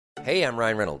Hey, I'm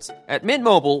Ryan Reynolds. At Mint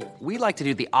Mobile, we like to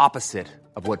do the opposite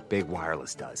of what Big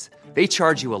Wireless does. They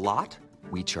charge you a lot,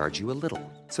 we charge you a little.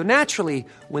 So naturally,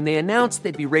 when they announced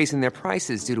they'd be raising their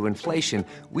prices due to inflation,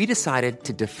 we decided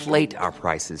to deflate our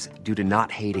prices due to not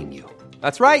hating you.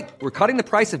 That's right. We're cutting the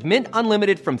price of Mint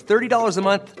Unlimited from $30 a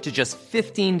month to just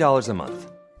 $15 a month.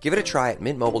 Give it a try at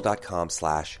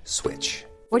mintmobile.com/switch.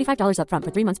 $45 up front for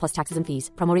 3 months plus taxes and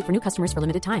fees. Promo rate for new customers for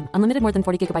limited time. Unlimited more than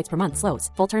 40 gigabytes per month. Slows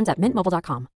full terms at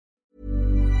mintmobile.com.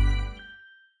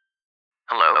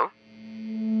 Hello?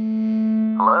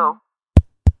 Hello?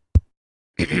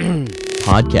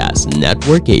 Podcast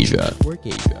Network Asia. One,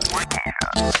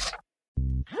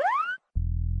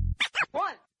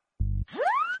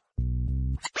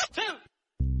 two,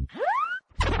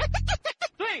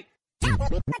 three.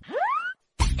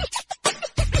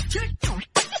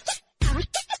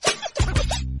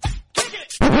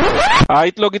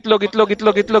 Itlog.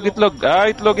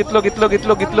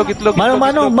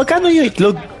 Mano, magkano yung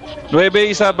itlog?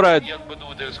 9 isa, Brad.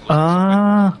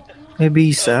 May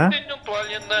bisa?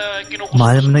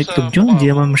 Mahal mo na itlog yun,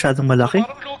 hindi naman masyadong malaki.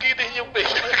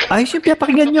 Ayos yung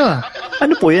pinapakinggan nyo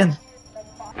Ano po yan?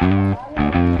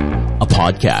 A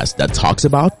podcast that talks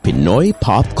about Pinoy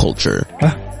pop culture.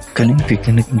 Galing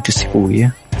bigla nag-intro si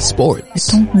Kuya. Sports.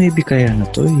 Itong maybe kaya na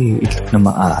to, itlog na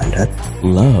maalat.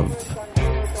 Love.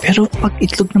 Pero pag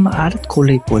itlog na maalat,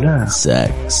 kulay pula.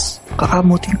 Sex.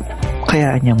 Kakamuting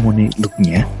kaya niya muna yung itlog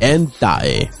niya. And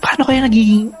tae. Paano kaya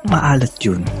nagiging maalat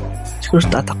yun? Siguro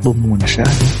tatakbo muna siya.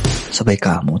 Sabay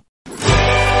kamot.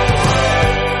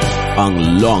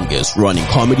 Ang longest running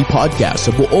comedy podcast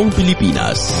sa buong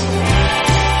Pilipinas.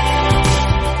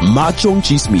 Machong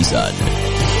Chismisan.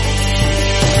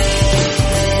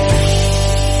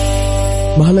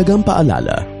 Mahalagang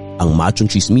paalala, ang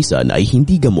Machong Chismisan ay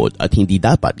hindi gamot at hindi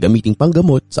dapat gamiting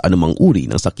panggamot sa anumang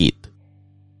uri ng sakit.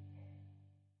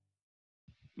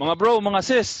 Mga bro, mga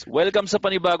sis, welcome sa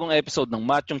panibagong episode ng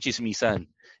Machong Chismisan.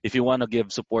 If you wanna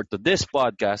give support to this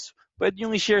podcast, pwede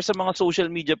nyo i-share sa mga social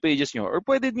media pages nyo or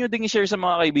pwede nyo ding i-share sa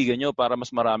mga kaibigan nyo para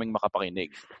mas maraming makapakinig.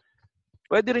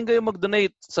 Pwede rin kayo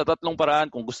mag-donate sa 3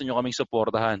 paraan kung gusto nyo kaming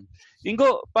suportahan.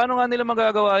 Ingo, paano nga nila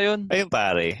magagawa yun? Ayun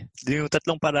pare, yung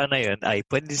 3 paraan na yun ay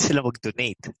pwede sila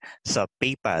mag-donate sa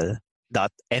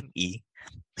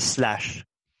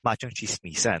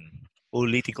paypal.me/machongchismisan.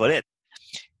 Ulitin ko ulit.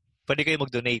 Pwede kayo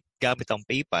mag-donate gamit ang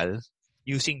PayPal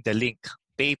using the link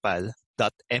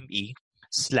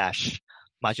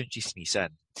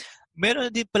paypal.me/machongchismisan.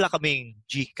 Meron din pala kaming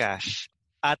GCash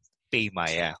at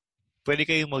Paymaya. Pwede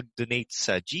kayong mag-donate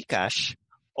sa GCash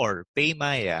or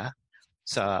Paymaya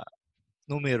sa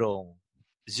numerong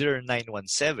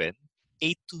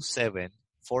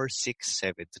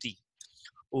 0917-827-4673.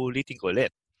 Ulitin ko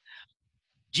ulit.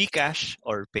 GCash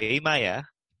or Paymaya,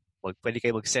 pwede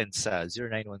kayo mag-send sa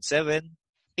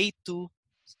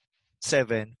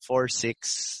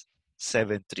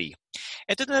 0917-827-4673.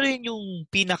 Ito na rin yung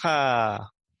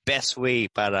pinaka-best way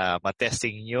para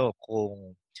matesting nyo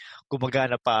kung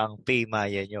gumagana pa ang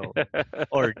Paymaya nyo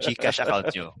or GCash account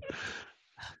nyo.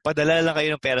 Padala lang kayo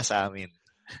ng pera sa amin.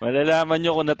 Malalaman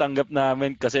nyo kung natanggap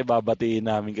namin kasi babatiin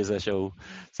namin ka sa show.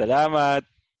 Salamat!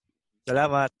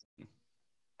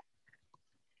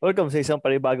 Welcome sa isang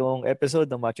panibagong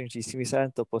episode ng Machong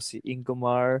Chismisan. Ito po si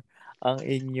Ingomar, ang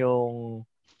inyong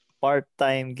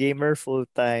part-time gamer,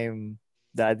 full-time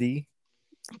daddy.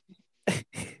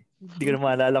 Hindi ko na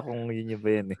maalala kung yun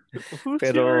ba yan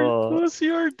Who's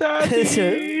your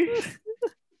daddy?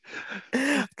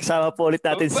 Kasama po ulit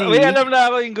natin si... May alam na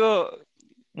ako, Ingo.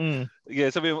 Okay,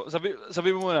 sabi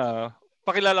mo muna.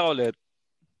 Pakilala ko ulit.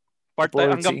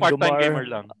 Hanggang part-time gamer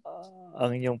lang. Ang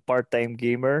inyong part-time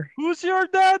gamer. Who's your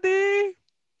daddy?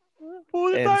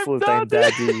 Full-time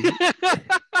daddy.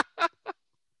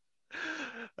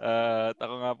 At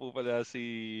ako nga po pala si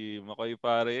Makoy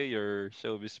Pare, your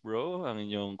showbiz bro, ang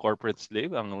inyong corporate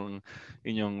slave, ang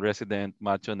inyong resident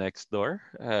macho next door.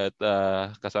 At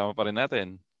kasama pa rin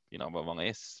natin,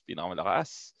 pinakamabangis,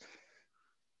 pinakamalakas,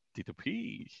 Tito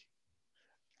P.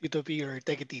 Tito P or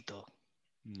Teke Tito.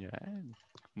 Yan.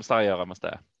 Kamusta kayo?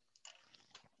 Kamusta?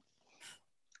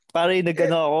 Pare,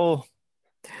 ako.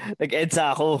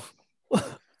 Nag-EDSA ako.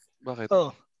 Bakit?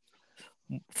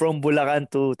 From Bulacan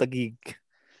to Taguig.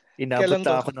 Inabot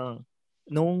na ako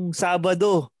nung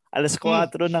Sabado,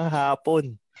 4:00 ng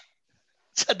hapon.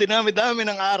 Sa dinami-dami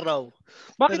ng araw.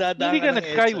 Bakit hindi ka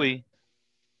nag-Skyway?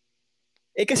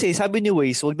 Kasi sabi ni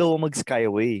Waze, wag daw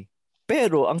mag-Skyway.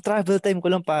 Pero ang travel time ko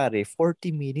lang pare,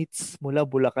 40 minutes mula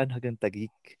Bulacan hanggang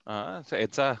Taguig. Sa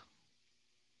EDSA.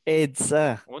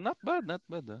 EDSA. Oh, not bad.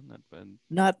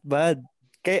 Not bad.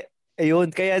 Kaya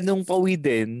nung pauwi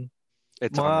din,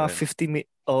 mga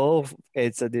Oo,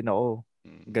 EDSA din ako.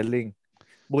 Galing.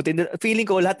 Buti feeling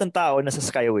ko lahat ng tao nasa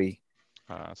Skyway.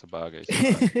 Sa bagay.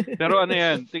 Pero ano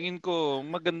yan, tingin ko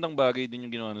magandang bagay din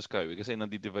yung ginawa ng Skyway kasi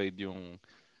nadi-divide yung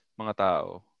mga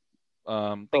tao.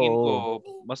 Tingin ko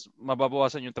mas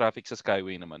mababawasan yung traffic sa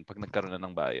Skyway naman pag nagkaroon na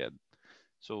ng bayad.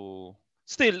 So,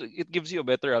 still, it gives you a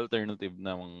better alternative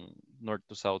ng north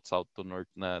to south, south to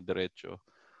north na diretso.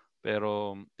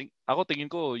 Pero ako tingin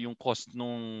ko yung cost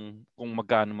nung kung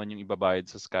magkano man yung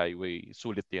ibabayad sa Skyway,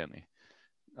 sulit yan eh.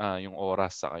 Yung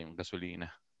oras saka yung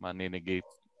gasolina, manenegate.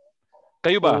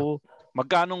 Kayo ba?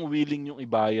 Magkano willing yung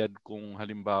ibayad kung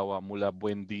halimbawa mula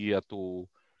Buendia to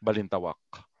Balintawak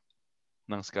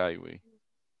ng Skyway?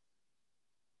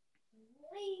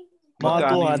 Mga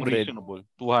 200. Reasonable?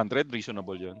 200?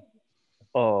 Reasonable yun?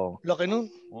 Laki nun.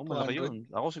 Malaki yun.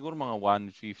 Ako siguro mga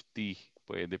 150.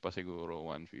 Pwede pa siguro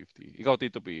 150. Ikaw,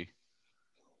 Tito P?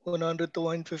 100 to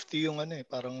 150 yung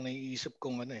parang naiisip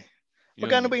kong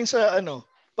Magkano ba yung sa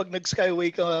pag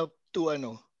nag-Skyway ka to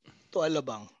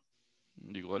Alabang?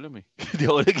 Hindi ko alam eh. Hindi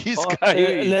ako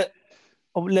nag-Skyway.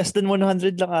 Less than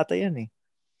 100 lang ata yan eh.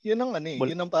 Yun ang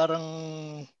yun ang parang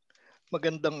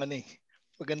magandang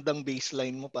magandang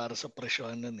baseline mo para sa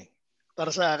presyohan nun eh. Para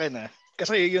sa akin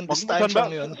kasi yung distansya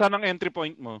yun. Saan ang entry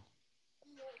point mo?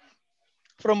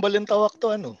 From Balintawak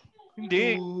to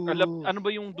Hindi. Ano ba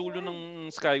yung dulo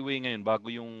ng Skyway ngayon bago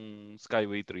yung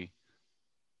Skyway 3?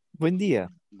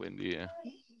 Buendia.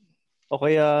 O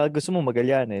kaya gusto mo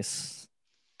Magallanes?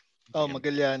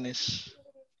 Magallanes.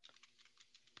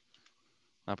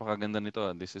 Napakaganda nito.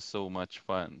 This is so much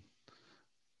fun.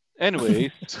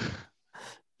 Anyways.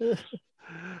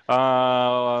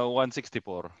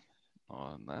 164.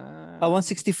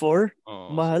 164?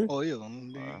 Mahal?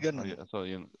 Yun. Ganun. So,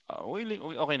 yun.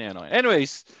 Okay na yan. Okay.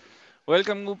 Anyways,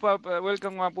 welcome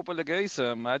nga po pala guys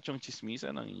sa Machong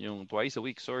Chismisa ng inyong twice a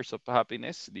week source of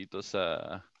happiness dito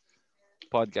sa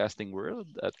podcasting world.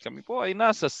 At kami po ay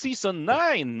nasa season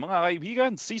 9, mga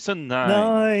kaibigan. Season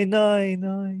 9. 9.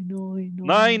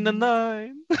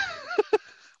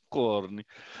 Corny.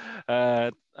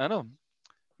 At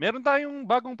meron tayong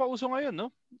bagong pauso ngayon,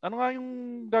 no? Ano nga yung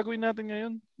gagawin natin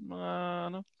ngayon?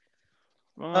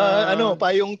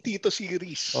 Payong Tito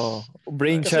series.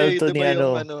 Brainchild to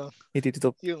ni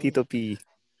Tito P.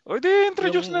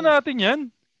 Introduce na natin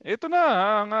yan. Ito na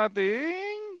ang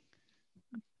ating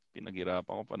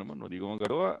pinaghirapan ko pa naman, hindi ko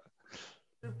magagawa.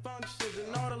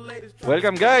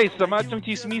 Welcome guys sa Machong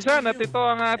Chismisan at ito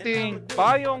ang ating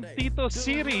Payong Tito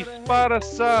series para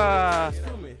sa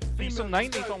Season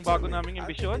 9. Ito ang bago naming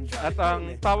ambisyon at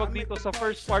ang tawag dito sa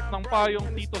first part ng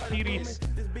Payong Tito series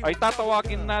ay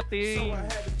tatawagin natin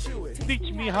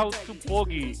Teach Me How to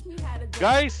Pogi.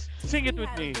 Guys, sing it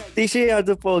with me. Teach me how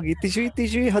to pogi. Teach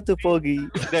me how to pogi.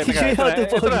 Teach me how to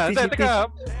pogi. Teka,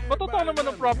 matutuwa naman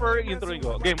ang proper intro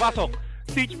ko. Game, pasok.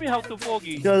 Teach me how to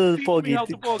pogi.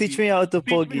 Teach me how to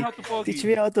pogi. Teach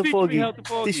me how to pogi.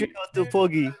 Teach me how to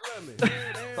pogi.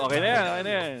 Okay na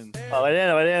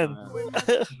yan.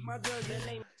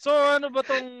 So, ano ba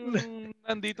tong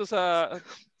nandito sa...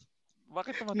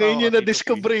 Bakit tumatawa? Ngayon yun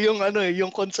na-discover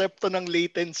yung konsepto ng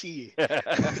latency.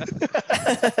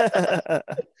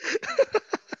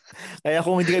 Kaya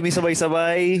kung hindi kami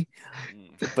sabay-sabay,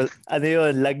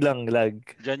 lag.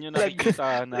 Diyan yung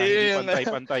nakikita na hindi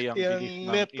pantay-pantay ang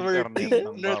bilis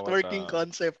ng networking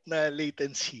concept na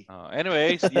latency.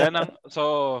 Anyways,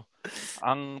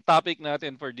 ang topic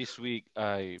natin for this week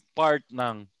ay part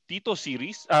ng Tito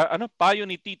series. Payo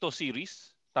ni Tito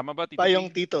series. Tama ba, Tito?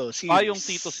 Payong Tito series. Payong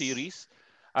Tito series.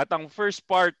 At ang first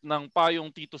part ng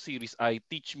Payong Tito series ay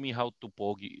Teach Me How to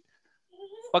Pogi.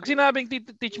 Pag sinabing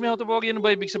Teach Me How to Pogi, ano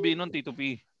ba ibig sabihin nun, Tito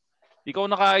P? Ikaw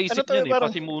nakaisip niyan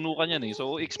pasimuno ka niyan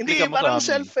So, explain mo sa amin. Hindi, parang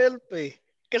self-help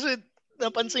Kasi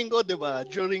napansin ko, di ba,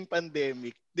 during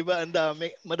pandemic, di ba,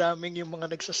 madaming yung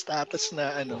mga nagsa-status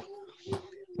na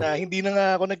na hindi na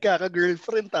nga ako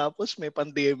nagkaka-girlfriend tapos may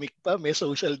pandemic pa, may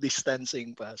social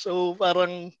distancing pa. So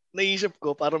parang naisip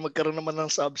ko para magkaroon naman ng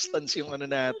substance yung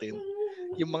natin,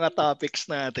 yung mga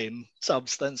topics natin,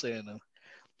 substance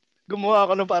gumawa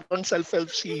ako ng parang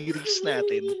self-help series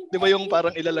natin. 'Di ba yung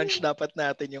parang ilalunch dapat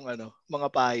natin yung mga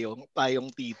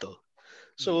payong Tito.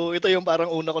 So ito yung parang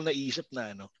una ko naisip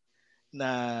na na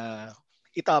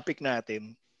i-topic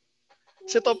natin.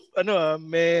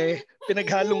 May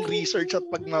pinaghalong research at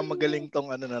pagmamagaling tong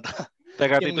na ta.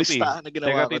 Teka, yung Tito lista P. na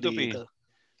ginawa ko dito.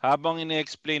 Habang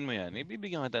ine-explain mo yan,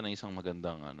 ibibigyan kita ng isang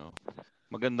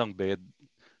magandang bed.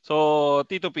 So,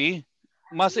 Tito P,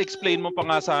 mas explain mo pa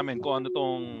nga sa amin kung ano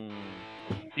tong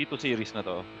Tito series na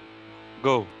to.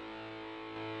 Go.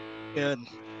 Yan.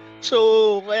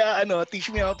 So, kaya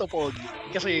teach me how to pogi.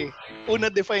 Kasi,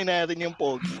 una define natin yung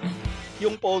pogi.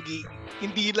 Yung pogi,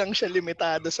 hindi lang siya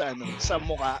limitado sa sa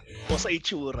mukha o sa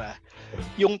itsura.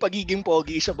 Yung pagiging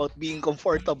pogi is about being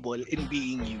comfortable in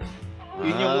being you.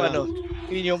 Yun yung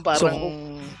yun yung parang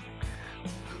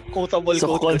quotable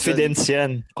so confidence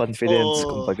yan. Confidence,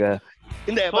 kumbaga.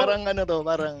 Hindi, parang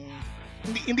parang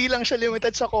hindi lang siya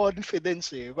limited sa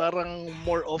confidence eh. Parang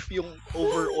more of yung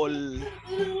overall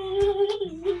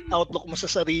outlook mo sa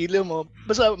sarili mo.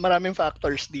 Basta maraming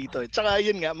factors dito. Tsaka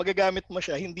yun nga, magagamit mo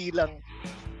siya hindi lang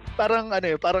parang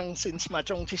parang since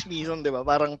machong chismison, 'di ba?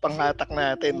 Parang panghatak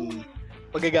natin.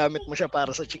 Magagamit mo siya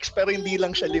para sa chicks pero hindi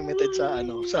lang siya limited sa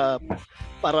sa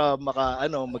para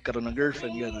magkaroon ng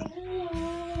girlfriend ganun.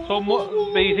 So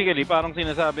basically parang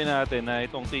sinasabi natin na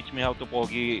itong Teach Me How to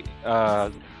Pogi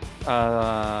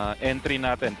entry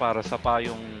natin para sa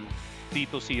payong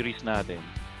Tito series natin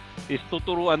is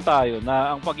tuturuan tayo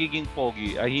na ang pagiging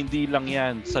pogi ay hindi lang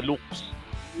yan sa looks.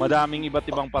 Madaming iba't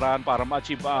ibang paraan para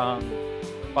ma-achieve ang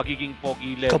pagiging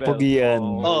pogi level. Kapogian.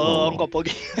 Oo, ang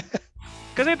kapogi.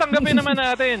 Kasi tanggapin naman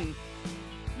natin,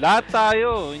 lahat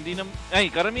tayo,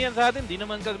 karamihan sa atin, hindi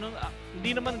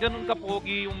naman ganun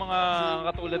kapogi yung mga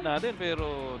katulad natin,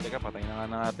 pero teka, patayin na nga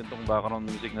natin tong background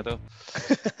music na to.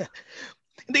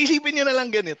 Hindi, isipin nyo na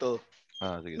lang ganito.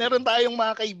 Sige. Meron tayong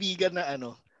mga kaibigan na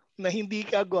na hindi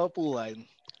kagwapuhan,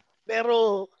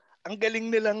 pero ang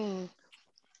galing nilang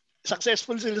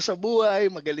successful sila sa buhay,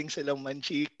 magaling silang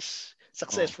man-chicks,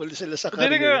 successful sila sa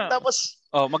career. Tapos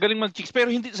magaling mag-chicks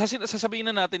pero hindi sasabihin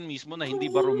na natin mismo na hindi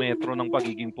barometro ng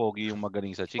pagiging pogi yung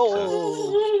magaling sa chicks.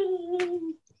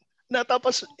 Na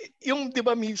tapos yung 'di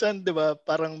ba minsan 'di ba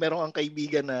parang merong ang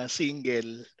kaibigan na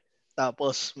single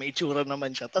tapos may itsura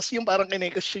naman siya. Tapos yung parang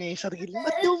kine-question niya yung sarili,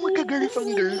 ba't di mo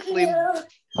magka-girlfriend?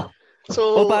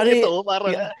 So, ito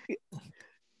parang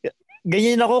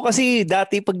ganyan ako kasi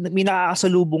dati pag may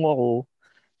nakakasalubong ako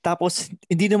tapos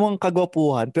hindi naman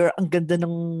kagwapuhan pero ang ganda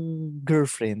ng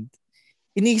girlfriend.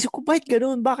 Iniisip ko, bakit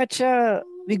siya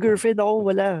may girlfriend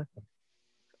ako wala?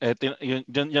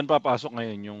 Yan papasok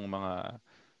ngayon yung mga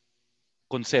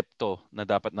konsepto na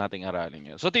dapat nating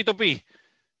aralin. So Tito P,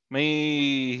 may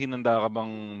hinanda ka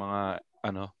bang mga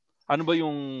ano ba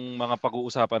yung mga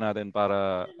pag-uusapan natin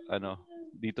para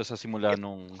dito sa simula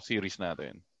nung series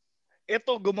natin?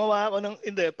 Ito, gumawa ako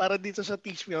para dito sa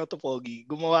Teach Me How to Pogi,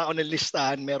 gumawa ako ng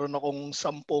listahan. Meron akong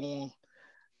 10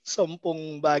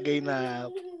 bagay na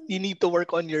you need to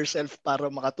work on yourself para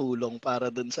makatulong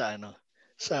para dun sa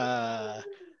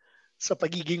sa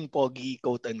pagiging pogi,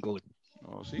 quote unquote.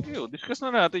 Sige, discuss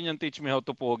na natin yung Teach Me How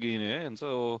to Pogi na yan.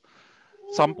 So,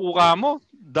 10 ka mo.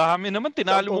 Dami naman.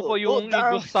 Tinalo mo pa yung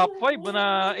Eagles top 5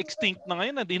 na extinct na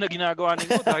ngayon. Hindi na ginagawa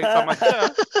nito dahil tamad siya.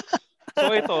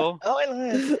 So, ito. Okay lang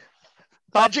yan.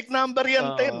 Magic number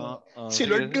yan, 10. Si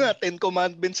Lord nga, 10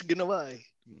 commandments ginawa eh.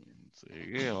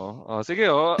 Sige,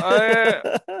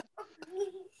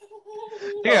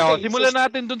 Sige, simulan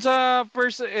natin dun sa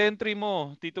first entry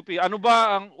mo, Tito P. Ano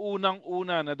ba ang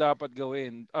unang-una na dapat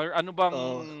gawin? Or ano bang,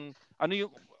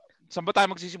 saan ba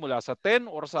tayo magsisimula? Sa 10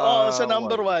 or sa sa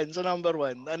number 1? Sa number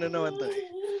 1. Ano naman to eh?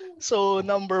 So,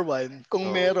 number 1,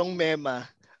 kung merong mema,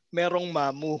 merong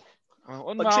mamu.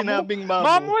 Pag sinabing mamu.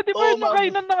 Mamu, di ba yung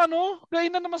kainan ng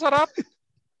kainan na masarap?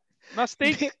 Na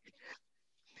steak?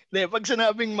 Hindi, pag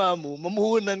sinabing mamu,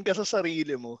 mamuhunan ka sa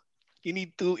sarili mo. You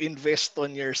need to invest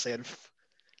on yourself.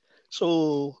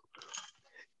 So,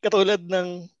 katulad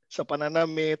ng sa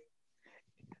pananamit,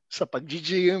 sa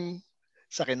pag-gym,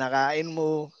 sa kinakain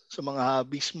mo, sa mga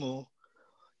hobbies mo,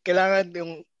 kailangan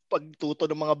yung pagtuto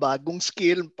ng mga bagong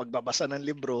skill, pagbabasa ng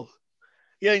libro.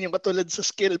 Yan, yung katulad sa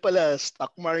skill pala,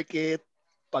 stock market,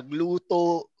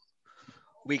 pagluto,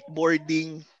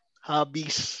 wakeboarding,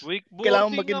 hobbies. Wakeboarding,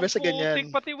 kailangan mag-invest sa ganyan.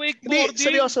 Pati wakeboarding. Hindi,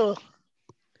 seryoso.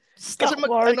 Stock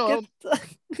market.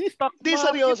 Hindi,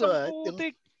 seryoso.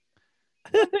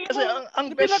 Kasi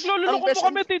ang best... Pinaglululoko mo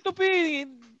kami, Tito P.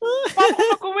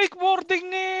 Paano mag-wakeboarding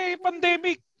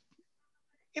pandemic?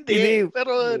 Hindi,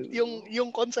 pero yung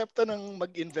konsepto ng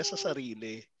mag-invest sa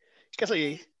sarili.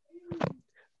 Kasi,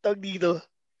 tawag dito,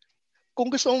 kung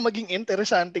gusto mong maging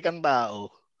interesante kang tao,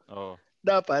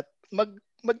 dapat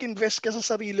mag-invest ka sa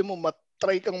sarili mo,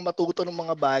 try kang matuto ng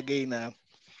mga bagay na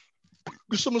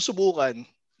gusto mo subukan.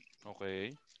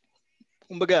 Okay.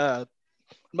 Kumbaga,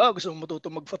 gusto mo matuto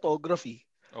mag-photography.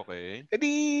 Okay. E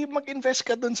di mag-invest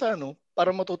ka dun sa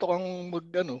para matuto kang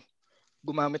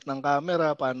gumamit ng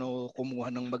camera, paano kumuha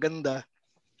ng maganda.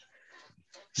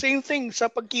 Same thing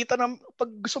sa pag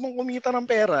gusto mong kumita ng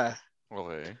pera.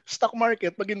 Okay. Stock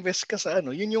market, mag-invest ka sa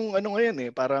yun yung ngayon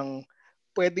eh, parang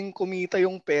pwedeng kumita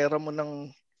yung pera mo ng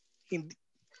hindi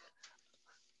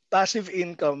passive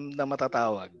income na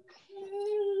matatawag.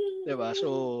 Diba?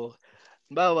 So,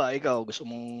 bawa, ikaw gusto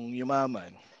mong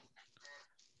yumaman.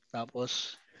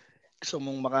 Tapos, gusto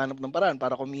mong makahanap ng paraan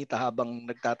para kumita habang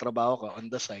nagtatrabaho ka on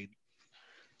the side.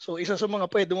 So, isa sa mga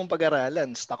pwede mong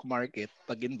pag-aralan, stock market,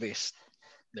 pag-invest.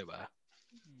 Diba?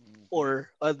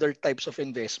 Or other types of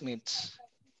investments.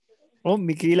 Oh,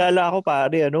 may kilala ako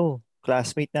pare,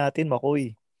 classmate natin,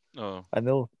 Makoy.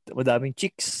 Madaming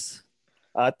chicks.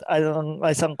 At ang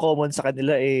isang common sa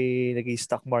kanila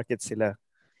nag-stock market sila.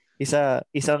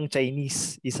 Isang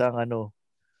Chinese, isang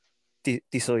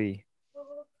Tisoy.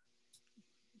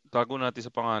 Tago natin sa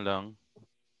pangalang.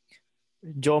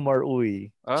 Jomar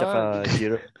Uy. Tsaka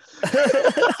Jiro.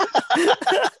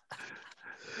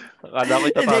 Akala ko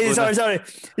itatago na. Sorry.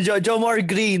 Jomar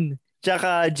Green.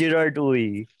 Tsaka Gerard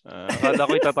Uy. Akala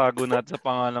ko itatago natin sa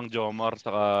pangalang Jomar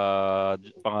saka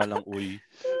pangalang Uy.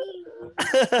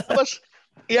 Tapos,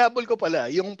 ihabol ko pala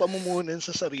yung pamumuhunan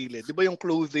sa sarili. Di ba yung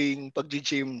clothing,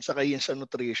 pag-gym, saka yun sa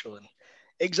nutrition.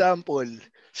 Example,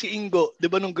 si Ingo, di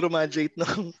ba nung graduate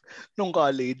nung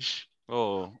college?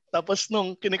 Oo. Tapos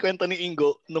nung kinikwenta ni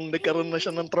Ingo, nung nagkaroon na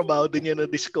siya ng trabaho, din niya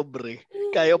na-discover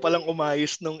kaya palang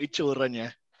umayos nung itsura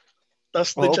niya.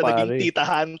 Tapos doon siya naging Tita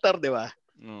Hunter, di ba?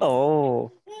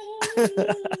 Oo.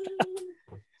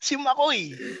 Si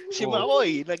Makoy,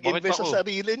 nag-invest sa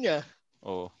sarili niya.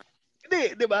 Oo.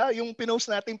 Hindi, di ba? Yung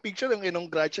pinost nating picture, yung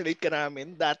inongratulate ka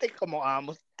namin, dati kamukha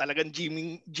mo talagang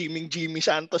Jimmy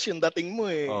Santos yung dating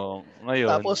mo eh. Oo, ngayon.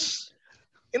 Tapos,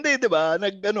 hindi, di ba?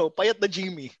 Payat na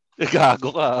Jimmy.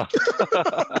 Gago ka.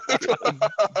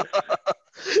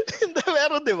 Hindi,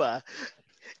 pero di ba?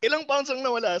 Ilang pounds ang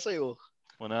nawala sa'yo?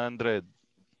 100.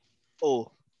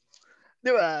 Oh.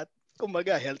 Di ba?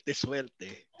 Kumbaga, health is wealth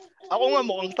eh. Ako nga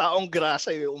mukhang taong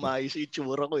grasa umayos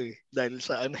itsura ko dahil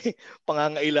sa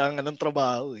pangangailangan ng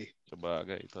trabaho eh.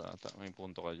 Sabagay, may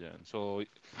punto ka dyan. So,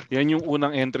 yan yung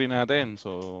unang entry natin.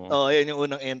 Yan yung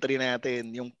unang entry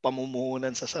natin, yung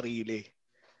pamumuhunan sa sarili.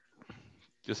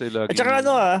 Kasi lagi. At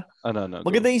saka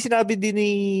maganda yung sinabi din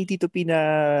ni Tito P na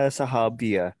sa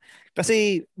hobby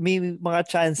Kasi may mga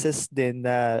chances din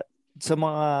na sa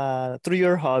mga through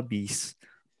your hobbies,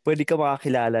 pwede ka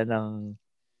makakilala ng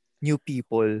new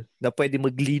people na pwede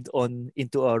mag-lead on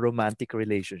into a romantic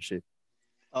relationship.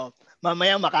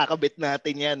 Mamaya makakabit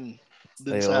natin yan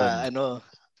dun sa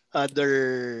other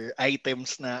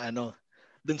items na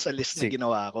dun sa list na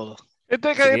ginawa ko.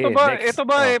 Ito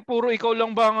ba puro ikaw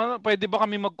lang ba pwede ba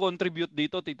kami mag-contribute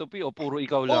dito, Tito P, o puro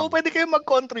ikaw lang? Oo, pwede kayo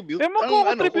mag-contribute.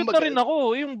 Mag-contribute na rin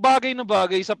ako. Yung bagay na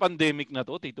bagay sa pandemic na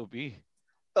to, Tito P.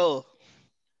 Oo.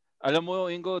 Alam mo,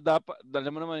 Ingo, dapat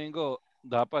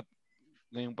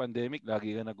ngayong pandemic,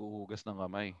 lagi ka naghuhugas ng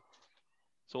kamay.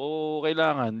 So,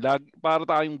 kailangan, para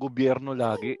tayong gobyerno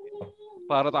lagi.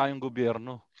 Para tayong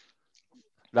gobyerno.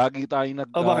 Lagi tayong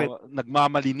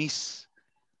nagmamalinis.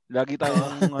 Lagi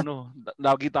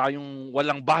tayong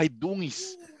walang bahid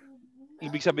dungis.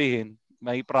 Ibig sabihin,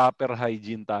 may proper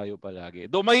hygiene tayo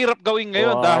palagi. Though mahirap gawin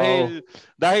ngayon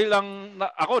dahil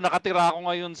ako nakatira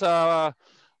ako ngayon sa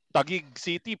Taguig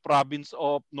City, province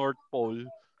of North Pole.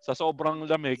 Sa sobrang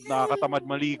lamig, nakakatamad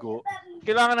maligo.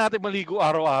 Kailangan natin maligo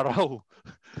araw-araw.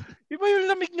 Iba yung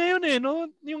lamig ngayon no?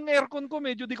 Yung aircon ko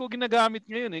medyo di ko ginagamit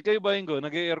ngayon Kayo ba, Ingo?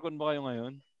 Nag-aircon ba kayo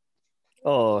ngayon?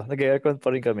 Oo, nag-aircon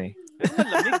pa rin kami. Pero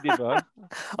malamig, di ba?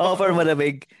 Oo, pero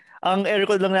malamig. Ang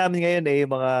aircon lang namin ngayon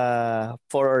mga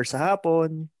 4 hours sa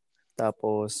hapon,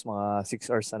 tapos mga 6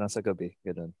 hours na lang sa gabi.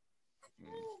 Ganun.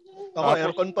 Ako,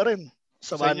 aircon pa rin.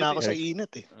 Sabahan na ako sa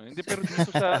init Hindi, pero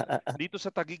dito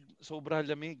sa Taguig, sobrang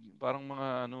lamig. Parang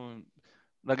mga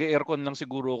nag-aircon lang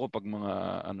siguro ako pag mga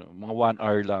 1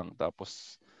 hour lang.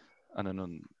 Tapos,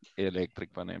 electric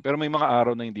pa na yun. Pero may mga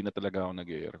araw na hindi na talaga ako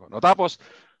nag-aircon. Tapos,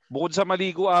 bukod sa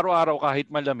maligo araw-araw kahit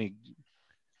malamig,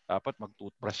 dapat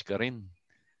mag-toothbrush ka rin.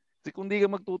 Kasi kung di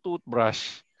ka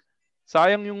mag-toothbrush,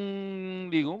 sayang yung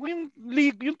ligo.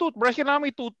 Yung toothbrush, kailangan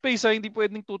may toothpaste hindi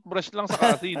pwedeng toothbrush lang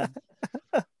sa asin.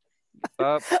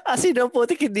 Asin ang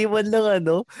putik, hindi man lang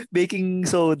baking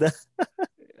soda.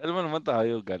 Alam mo naman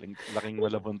tayo, laking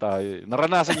malabon tayo.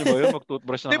 Naranasan niyo ba yun,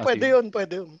 mag-toothbrush ng asin? Pwede yun.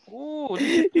 Oo,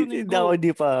 legit yun.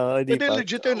 Hindi pa.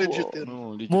 Legit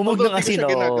yun. Mumug ng asin,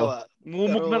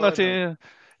 Mumug ng asin.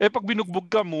 Pag binugbog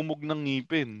ka, mumug ng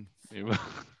ngipin. Diba?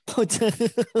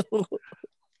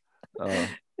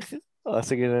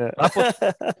 Sige na.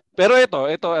 Pero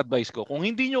ito advice ko. Kung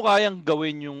hindi nyo kayang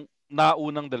gawin yung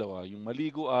naunang dalawa, yung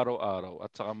maligo araw-araw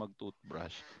at saka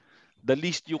mag-toothbrush, the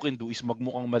least you can do is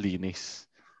magmukhang malinis.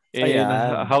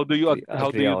 How do you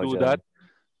do that?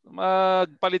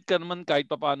 Magpalit ka naman kahit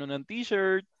papaano ng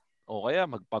t-shirt o kaya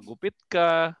magpagupit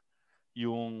ka.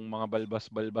 yung mga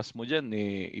balbas-balbas mo dyan,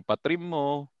 ipatrim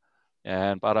mo.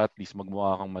 Yan, para at least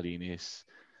magmukha kang malinis.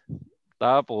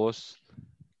 Tapos,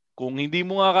 kung hindi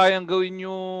mo nga kayang gawin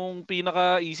yung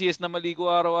pinaka-easiest na maligo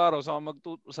araw-araw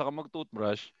saka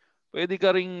mag-toothbrush, pwede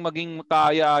ka ring maging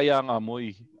kaaya-aya ang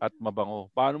amoy at mabango.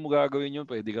 Paano mo gagawin yun?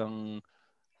 Pwede kang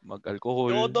mag-alcohol,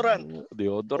 Oo,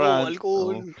 deodorant.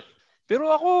 alcohol. No?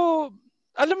 Pero ako,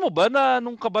 alam mo ba na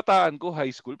nung kabataan ko,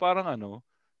 high school, parang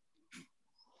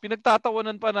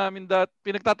pinagtatawanan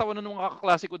ng mga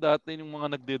kaklase ko dati yung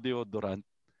mga nagde-deodorant.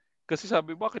 Kasi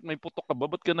sabi, bakit may putok ka ba?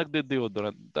 Ba't ka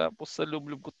nagde-deodorant? Tapos sa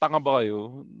loob-loob ko, tanga ba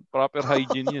kayo? Proper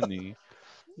hygiene yan eh.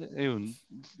 Ayun,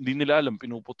 hindi nila alam,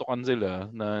 pinuputokan sila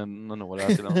na wala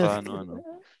silang ano.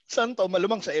 Saan to?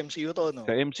 Malamang sa MCU to, no?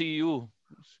 Sa MCU.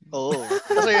 Oo.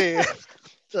 Kasi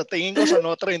sa tingin ko sa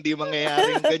Notre, hindi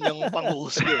mangyayari yung ganyang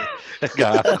panghusga eh.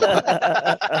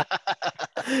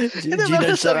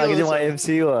 Ginal siya kagad yung mga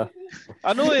MCU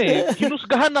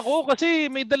hinusgahan ako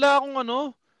kasi may dala akong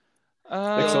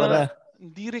Rexona.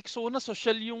 Hindi Rexona,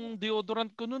 social yung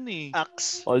deodorant ko nun eh.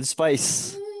 Axe. Old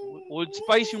Spice. Old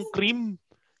Spice, yung cream.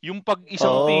 Yung pag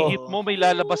isang pihit mo, may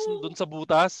lalabas dun sa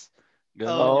butas.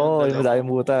 Ganon yung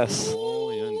madaming butas.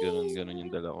 Yun, ganon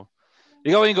yung dala ko.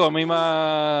 Ikaw, Ingo, may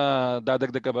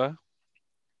madadagdag ka ba?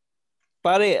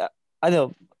 Pare,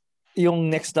 yung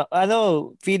next na,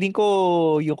 feeling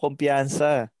ko yung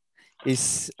kumpiyansa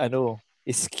is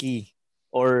key.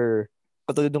 Or,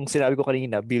 katulad nung sinabi ko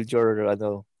kanina, build your,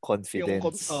 confidence.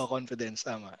 Yung confidence,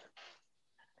 tama.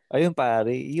 Ayun,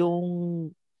 pare, yung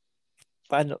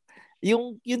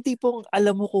tipong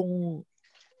alam mo kung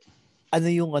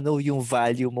yung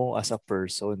value mo as a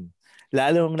person.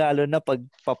 Lalo na pag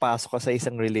papasok ka sa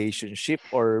isang relationship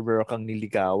or meron kang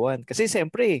niligawan. Kasi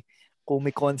siyempre, kung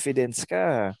may confidence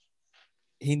ka,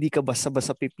 hindi ka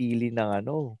basta-basta pipili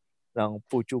ng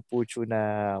puchu-puchu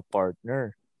na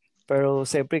partner. Pero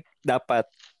siyempre, dapat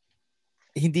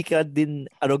hindi ka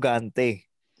din arrogante.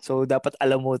 So, dapat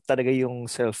alam mo talaga yung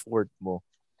self-worth mo.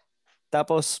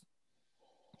 Tapos,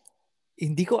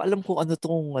 hindi ko alam kung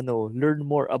learn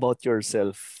more about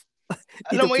yourself.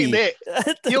 Alam mo, hindi.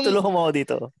 Tulungan mo ako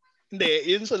dito. Hindi,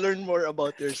 yun sa learn more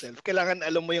about yourself. Kailangan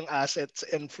alam mo yung assets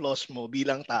and flaws mo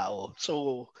bilang tao.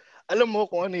 So, alam mo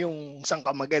kung ano yung saan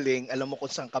ka magaling, alam mo kung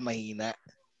saan ka mahina.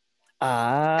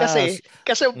 Kasi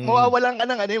mawawalan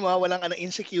ka ng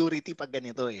insecurity pag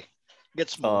ganito eh.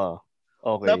 Gets mo?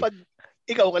 Okay. Dapat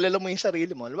ikaw, kalala mo yung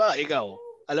sarili mo. Diba, ikaw,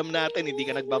 alam natin, hindi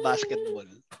ka nagbabasketball.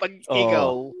 Pag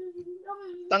ikaw,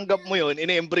 tanggap mo yun,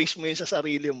 ine-embrace mo yun sa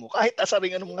sarili mo. Kahit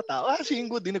asaringan ng mga tao, si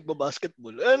Ingo di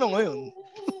nagbabasketball. Ano ngayon?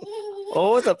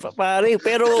 Pare.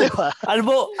 Pero, diba?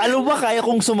 alam mo kaya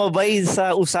kong sumabay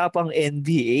sa usapang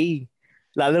NBA.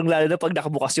 Lalong-lalo na pag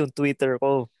nakabukas yung Twitter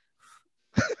ko.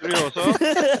 Seryoso?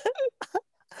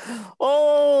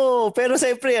 Pero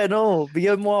siyempre,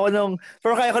 bigyan mo ako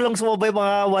pero kaya ko lang sumabay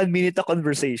mga 1 minute na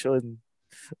conversation.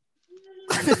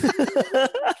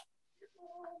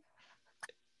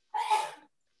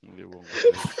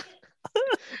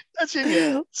 That's yun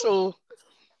nga. So,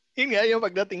 yun nga yung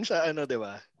pagdating sa di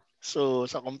ba? So,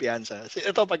 sa kumpiyansa.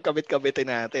 Ito, pagkabit-kabitin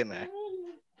natin,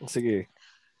 Sige.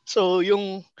 So,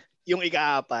 yung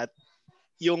ika-apat,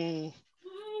 yung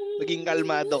maging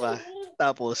kalmado ka,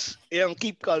 tapos, yung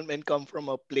keep calm and come from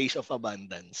a place of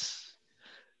abundance.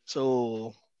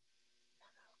 So,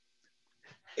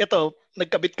 ito,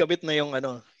 nagkabit-kabit na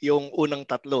yung unang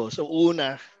tatlo. So,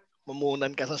 una,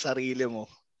 mamunan ka sa sarili mo.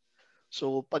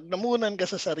 So, pag namunan ka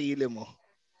sa sarili mo,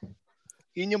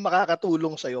 yun yung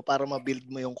makakatulong sa'yo para ma-build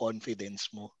mo yung confidence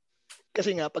mo.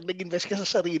 Kasi nga, pag nag-invest ka sa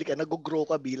sarili ka, nag-grow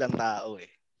ka bilang tao eh.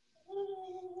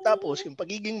 Tapos, yung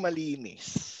pagiging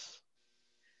malinis.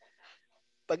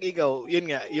 Pag ikaw, yun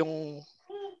nga, yung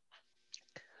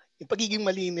pagiging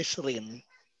malinis rin,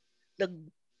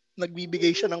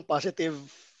 nagbibigay siya ng positive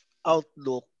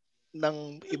outlook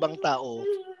ng ibang tao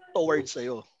towards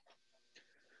sa'yo.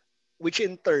 Which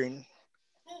in turn,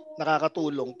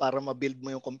 nakakatulong para ma-build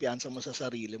mo yung kumpiyansa mo sa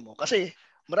sarili mo. Kasi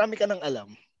marami ka nang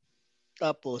alam.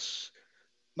 Tapos,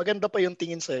 maganda pa yung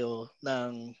tingin sa'yo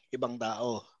ng ibang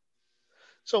tao.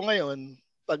 So ngayon,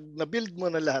 pag na-build mo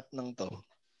na lahat ng to,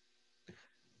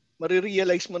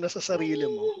 marirealize mo na sa sarili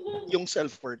mo yung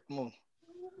self-worth mo.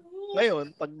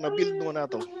 Ngayon, pag na-build mo na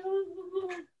to,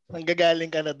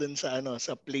 nanggagaling ka na dun sa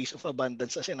sa place of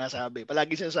abundance na sinasabi.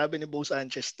 Palagi sinasabi ni Bo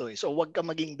Sanchez to eh. So huwag ka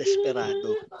maging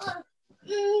desperado.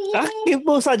 Yung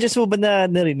Bo Sanchez mo ba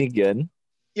narinig yan?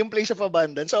 Yung place of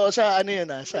abundance. So sa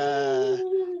sa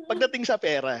pagdating sa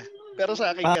pera. Pero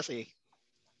sa akin kasi,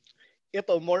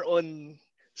 ito more on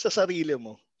sa sarili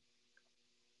mo.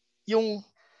 Yung,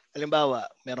 halimbawa,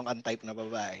 meron kang type na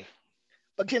babae.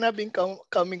 Pag sinabing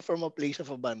coming from a place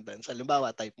of abundance,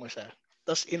 halimbawa, type mo siya,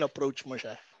 tapos in-approach mo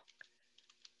siya.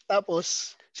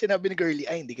 Tapos, sinabi ni girly,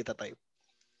 ay, hindi kita type.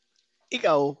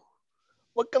 Ikaw,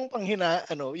 wag kang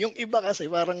yung iba kasi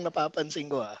parang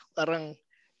napapansin ko parang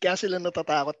kaya sila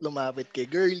natatakot lumapit kay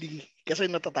girly kasi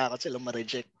natatakot sila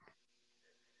ma-reject.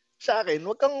 Sa akin,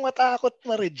 wag kang matakot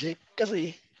ma-reject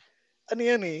kasi ano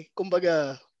yan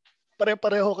kumbaga,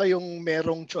 pare-pareho kayong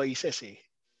merong choices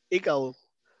Ikaw,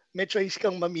 may choice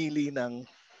kang mamili ng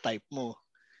type mo.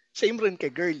 Same rin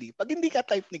kay girly. Pag hindi ka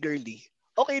type ni girly,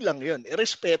 okay lang yun.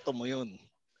 Irespeto mo yun.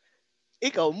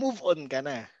 Ikaw, move on ka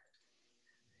na.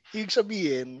 Ibig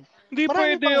sabihin, Hindi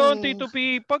pwede yun, Tito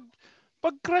P. Pag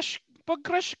crush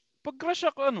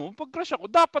ako,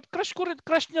 dapat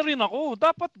crush niya rin ako.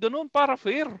 Dapat ganun para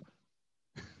fair.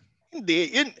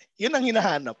 Hindi, yun ang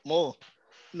hinahanap mo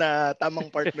na tamang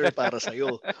partner para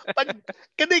sa'yo.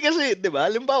 Kasi, di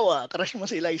ba, halimbawa, crush mo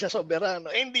si Liza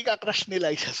Soberano, hindi ka crush ni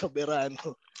Liza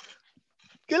Soberano.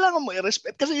 Kailangan mo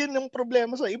i-respect kasi yun yung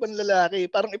problema sa ibang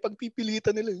lalaki. Parang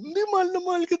ipagpipilitan nila, hindi, mahal na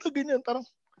mahal kita, ganyan. Parang,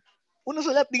 una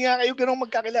sa lahat, di nga kayo ganun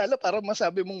magkakilala para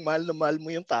masabi mong mahal na mahal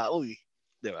mo yung tao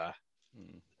Di ba?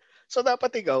 So,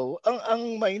 dapat ikaw,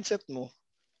 ang mindset mo,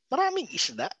 maraming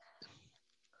isda.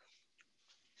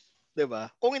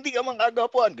 Diba? Kung hindi ka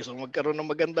magagapuan, gusto mo magkaroon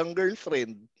ng magandang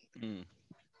girlfriend.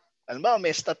 Alam ba,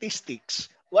 may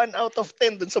statistics. 1 out of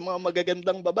 10 dun sa mga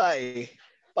magagandang babae,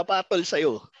 papatol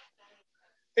sa'yo.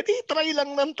 E di, try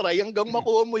lang ng try hanggang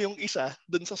makuha mo yung isa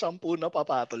dun sa 10 na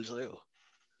papatol sa'yo.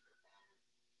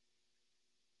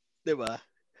 Diba?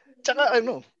 Tsaka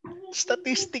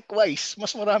statistic-wise,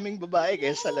 mas maraming babae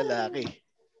kaysa lalaki.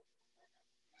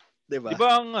 Diba?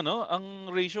 Diba ang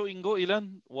ratio, Ingo,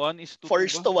 ilan? 1:2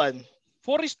 4:1.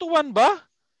 4:1 ba?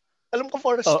 Alam ko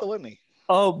 4:1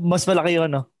 mas malaki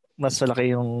yung mas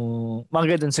malaki yung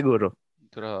mga ganun siguro.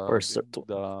 Grabe,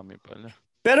 dami pala.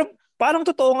 Pero parang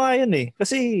totoo nga yun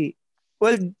Kasi,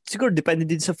 well, siguro depende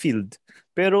din sa field.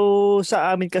 Pero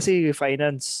sa amin kasi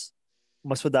finance,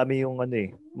 mas madami yung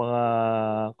mga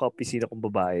ka-opisina kong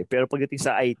babae. Pero pagdating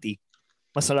sa IT,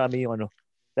 mas marami yung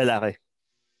lalaki.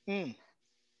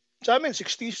 Sa amin,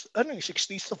 60s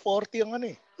to 40 ang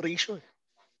ratio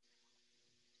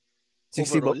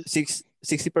 60%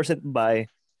 babae.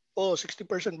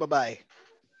 60% babae.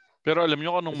 Pero alam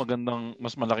nyo kung anong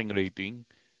mas malaking rating?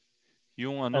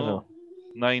 Yung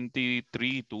 93-7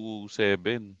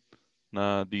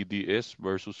 na DDS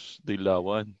versus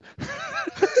Dilawan.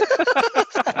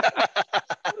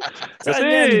 Kasi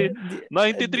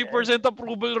 93%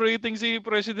 approval rating si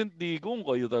President Digong.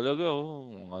 Kayo talaga.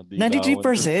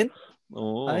 93%?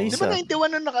 Oo. Di ba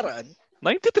 91 na nakaraan?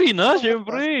 93 na,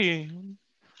 syempre.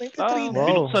 93 na.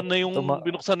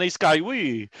 Binuksan na yung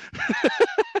Skyway.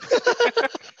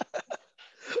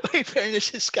 In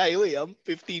fairness, Skyway,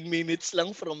 15 minutes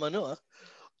lang from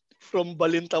from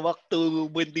Balintawak to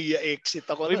Buendia exit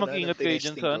ako. Mag-ingat kayo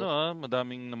dyan sa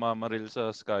madaming namamaril sa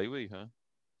Skyway, ha?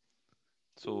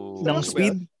 So, ng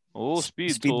speed?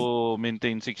 Speed. So,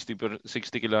 maintain 60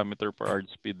 km/h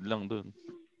speed lang dun.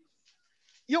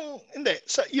 Yung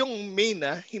main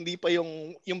hindi pa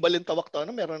yung Balintawak to,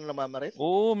 meron na namamaril?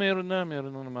 Oo, meron na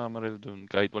namamaril dun.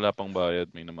 Kahit wala pang bayad,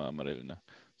 may namamaril na.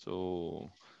 So,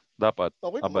 dapat.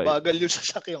 Okay, mabagal yung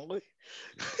sasakyan ko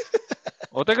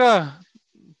teka.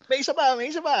 May isa pa.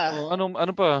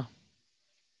 Ano pa?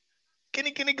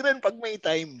 Kinikinig rin pag may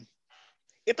time.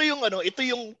 Ito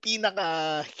yung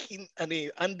pinaka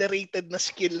underrated na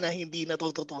skill na hindi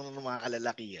natututunan ng mga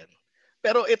kalalakihan.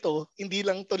 Pero ito, hindi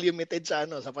lang to limited sa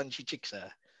sa panchichiks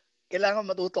Kailangan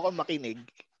matuto kang makinig.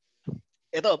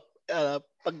 Ito,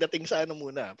 pagdating sa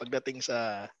pagdating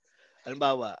sa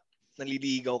halimbawa,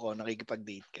 naliligaw ko,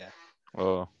 nakikipag-date ka.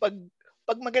 Oo.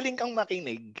 Pag magaling kang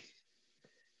makinig,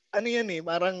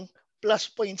 parang plus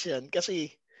points yan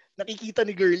kasi nakikita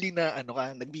ni girly na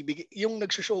nagbibigay, yung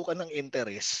nagsushow ka ng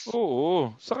interest.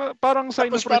 Oo. Saka parang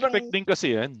sign of respect din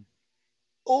kasi yan.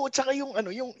 Oo, tsaka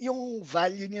yung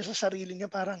value niya sa sarili niya,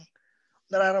 parang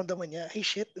nararamdaman niya, hey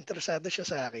shit, interesado siya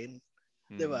sa akin.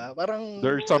 'Di ba? Parang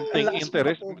there's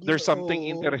something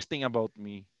interesting about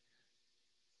me.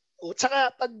 O tsaka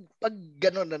pag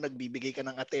gano'n na nagbibigay ka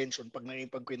ng attention pag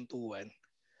nakipagkwentuhan,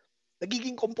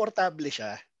 nagiging komportable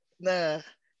siya na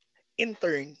in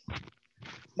turn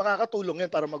makakatulong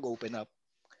yan para mag-open up.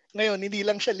 Ngayon, hindi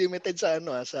lang siya limited sa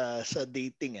sa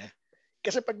dating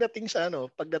Kasi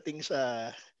pagdating sa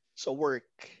work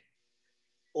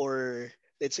or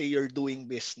let's say you're doing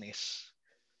business,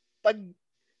 pag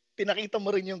pinakita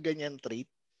mo rin yung ganyan trait,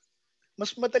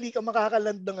 mas madali ka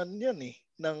makakaland ng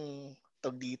ng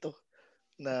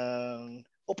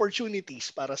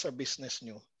opportunities para sa business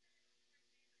nyo.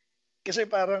 Kasi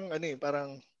parang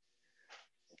parang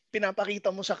pinapakita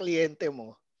mo sa kliyente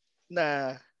mo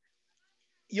na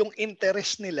yung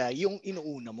interest nila yung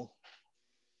inuuna mo.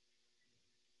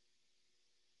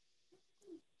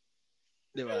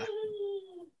 'Di ba?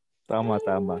 Tama.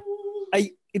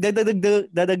 Ay,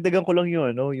 dadagdagan ko lang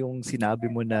yun, no? Yung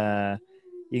sinabi mo na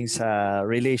yung sa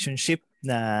relationship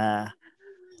na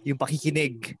yung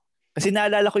pakikinig. Kasi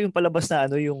naalala ko yung palabas na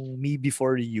yung Me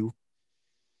Before You.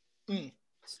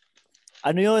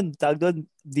 Ano yun? Tawag doon,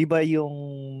 di ba yung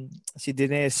si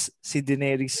Daenerys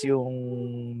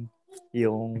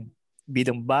yung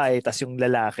bidang bae, tas yung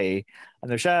lalaki,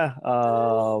 siya,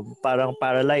 parang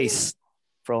paralyzed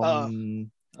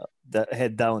from the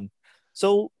head down.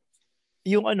 So,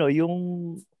 yung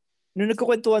nung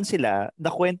nagkukwentuhan sila,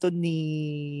 nakwento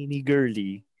ni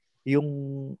Girlie,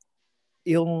 yung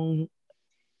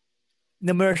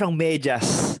na meron siyang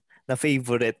medyas na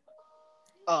favorite.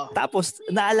 Tapos,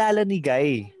 naalala ni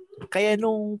Guy. Kaya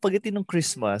nung pagdating ng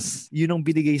Christmas, yun ang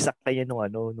binigay sa kanya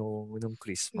nung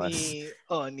Christmas.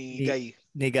 Ni Guy.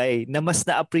 Ni Guy. Na mas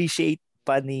na-appreciate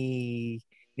pa ni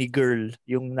girl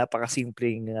yung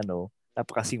napakasimpleng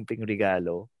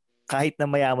regalo. Kahit na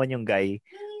mayaman yung Guy,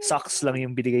 socks lang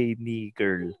yung binigay ni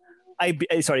girl.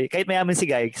 Sorry, kahit mayaman si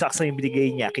Guy, socks lang yung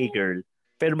binigay niya kay girl.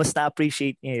 Pero mas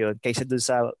na-appreciate niya yun kaysa dun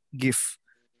sa gift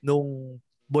nung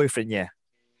boyfriend niya.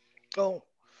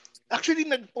 Actually,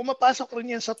 pumapasok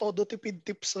rin yan sa todo tipid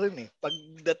tips rin eh.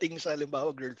 Pagdating sa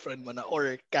halimbawa girlfriend mo na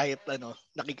or kahit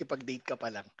nakikipag-date ka pa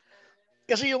lang.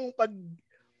 Kasi yung pag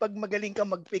magaling ka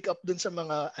mag-pick up dun sa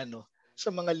mga sa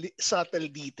mga subtle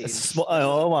details.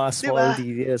 Mga small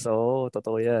details.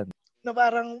 Totoo yan. Na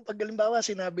parang pag halimbawa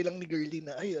sinabi lang ni Girlie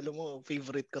na ay alam mo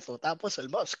favorite ko to. Tapos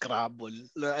halimbawa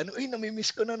Scrabble.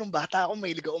 Namimiss ko na nung bata ako,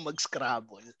 mahilig ako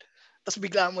mag-Scrabble. Tapos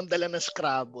bigla mong dala ng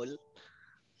Scrabble.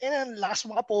 Lakas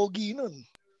mga pogi nun.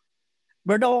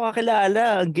 Meron ako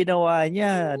kakilala, ang ginawa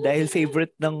niya, dahil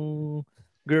favorite ng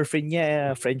girlfriend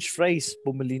niya, French fries,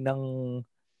 bumili ng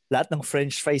lahat ng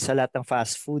French fries sa lahat ng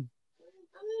fast food.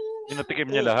 Pinatikim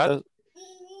niya lahat?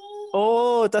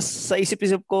 Tas sa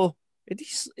isip-isip ko,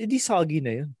 edi sagi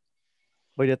na yun.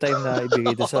 By the time na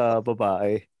ibigay doon sa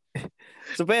babae.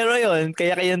 So pero yun,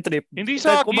 kaya yung trip. Hindi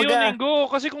sagi yun, Ingo.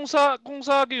 Kasi kung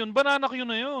sagi yun, banana Q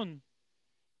na yun.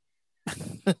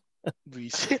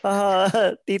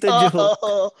 Tito Joe.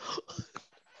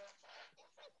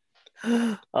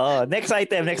 Next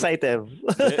item.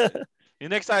 Yung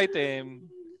next item,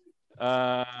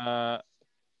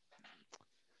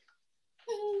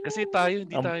 kasi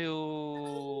hindi tayo,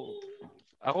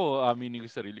 ako, aminin ko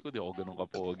sa sarili ko, di ako ganun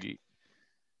kapogi.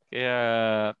 Kaya,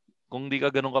 kung di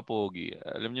ka ganun kapogi,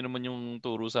 alam niyo naman yung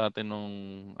turo sa atin ng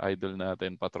idol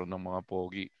natin, patron ng mga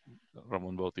pogi,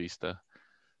 Ramon Bautista.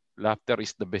 Laughter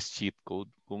is the best cheat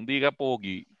code. Kung di ka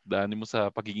pogi, daanin mo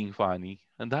sa pagiging funny.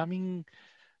 Madaming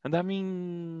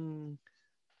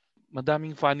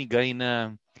funny guy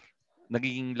na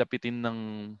nagiging lapitin ng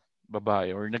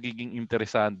babae or nagiging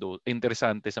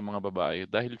interesante sa mga babae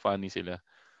dahil funny sila.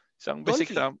 Isang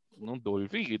basic ng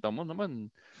Dolphy, kita mo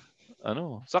naman.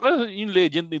 Saka yung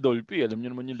legend ni Dolphy, alam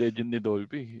niyo naman yung legend ni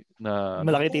Dolphy na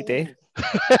malaki tite.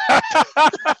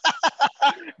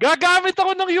 Gagamit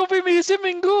ako ng euphemism,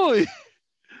 Mingo.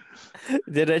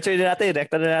 Diretso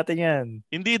rekta na natin yan.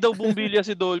 Hindi daw bumbilya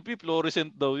si Dolphy, fluorescent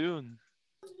daw yun.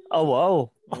 Oh, wow.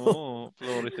 Oo,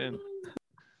 fluorescent.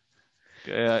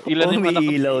 Kaya ilan yung anak?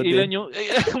 Ilan yung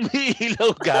may ilaw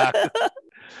ka?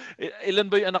 Ilan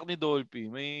ba yung anak ni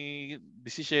Dolphy? May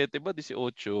 17 ba? 18?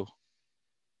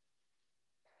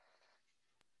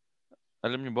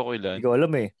 Alam niyo ba kung ilan? Hindi ko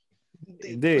alam eh.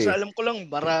 Hindi. Kasi alam ko lang,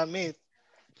 marami.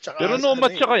 Tsaka, pero no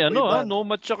match siya kay no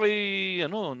match siya kay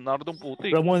Nardong Putik.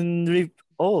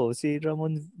 Si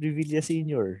Ramon Revilla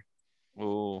Sr.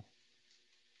 Oo.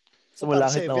 So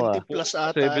malaki 70 plus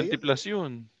ata 70 plus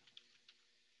yun.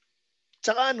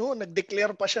 Tsaka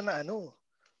nag-declare pa siya na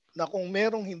na kung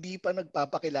merong hindi pa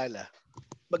nagpapakilala,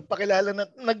 magpakilala na,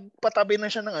 nagpatabi na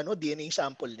siya ng DNA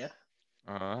sample niya.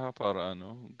 Para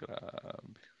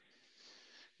grabe.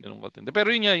 Ganun katindi.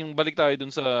 Pero yun nga, yung balik tayo dun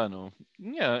sa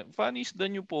funny is the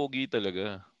new pogi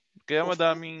talaga. Kaya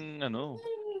madaming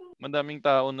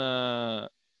tao na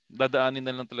dadaanin na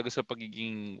lang talaga sa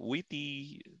pagiging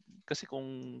witty. Kasi kung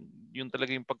yun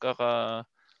talaga yung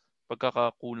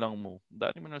pagkakakulang mo,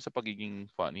 daanin mo na sa pagiging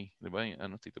funny. Di ba?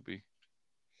 Tito P?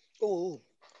 Oo.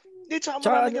 Hindi, tsaka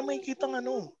marami kang makikitang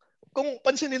Kung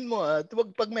pansinin mo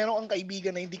pag meron kang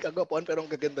kaibigan na hindi kagapuan pero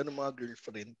ang gaganda ng mga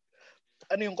girlfriend,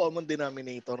 ano yung common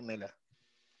denominator nila?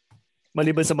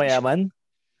 Maliban sa mayaman?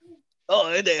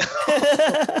 Oo, hindi.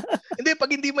 Hindi,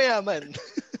 pag hindi mayaman.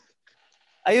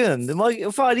 Ayun,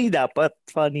 funny dapat.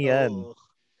 Funny yan. Oo.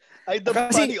 Either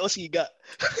Kasi, funny o siga.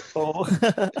 oo.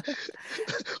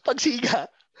 Pag siga,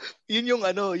 yun yung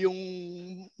yung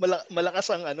malakas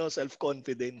ang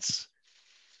self-confidence.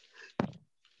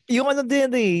 Yung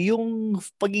din yung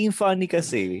pagiging funny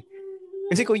kasi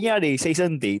kunyari sa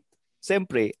isang date,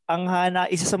 siyempre,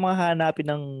 isa sa mga hanapin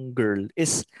ng girl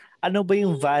is ano ba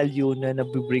yung value na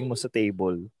nabibring mo sa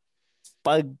table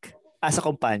pag as a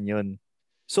companion.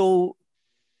 So,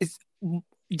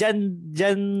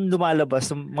 diyan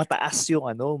lumalabas mataas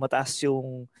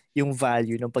yung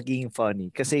value ng pagiging funny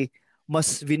kasi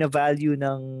mas bina-value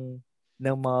ng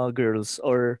mga girls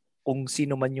or kung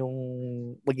sino man yung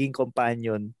maging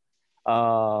companion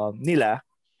nila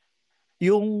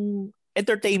yung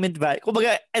entertainment value.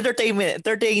 Kumbaga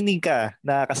entertaining ka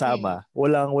na kasama.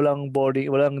 Walang boring,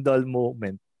 walang dull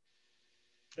moment.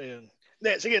 Ayun.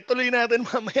 Sige, tuloy natin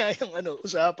mamaya yung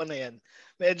usapan na yan.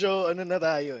 Medyo na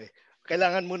tayo eh.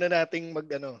 Kailangan muna nating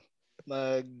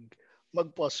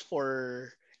mag-pause for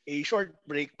a short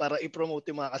break para i-promote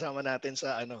yung mga kasama natin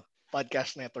sa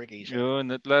Podcast Network Asia. Yun,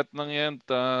 at lahat ng yan,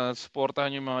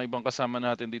 supportahan yung mga ibang kasama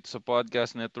natin dito sa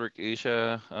Podcast Network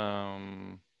Asia.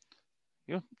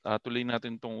 Tuloy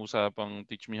natin itong usapang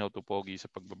Teach Me How to Pogi sa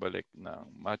pagbabalik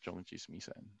ng Machong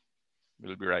Chismisan.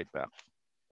 We'll be right back.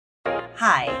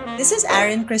 Hi, this is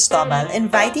Aaron Cristobal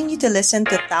inviting you to listen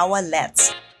to Tawa Let's,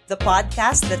 the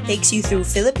podcast that takes you through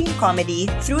Philippine comedy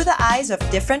through the eyes of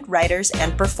different writers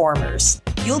and performers.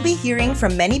 You'll be hearing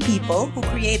from many people who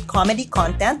create comedy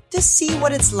content to see what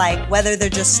it's like whether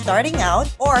they're just starting out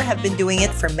or have been doing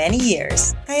it for many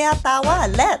years. Kaya tawa,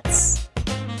 let's!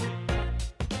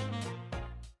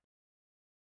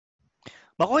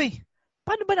 Makoy,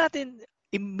 paano ba natin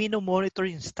i-monitor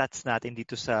yung stats natin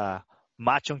dito sa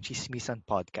Machong Chismisan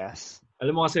Podcast?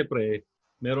 Alam mo kasi pre,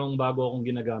 merong bago akong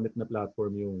ginagamit na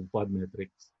platform, yung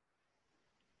Podmetrics.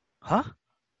 Ha?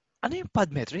 Ano yung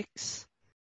Podmetrics?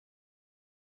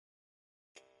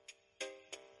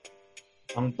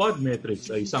 Ang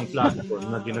Podmetrics ay isang platform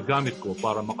na ginagamit ko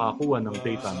para makakuha ng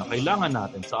data na kailangan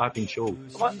natin sa ating show.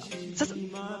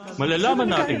 Malalaman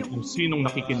natin kung sinong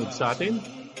nakikinig sa atin,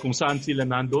 kung saan sila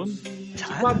nandun. Si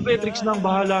Podmetrics na ang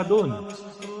bahala doon.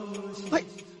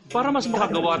 Para mas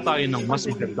makagawa tayo ng mas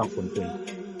magandang content.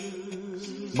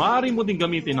 Maaari mo din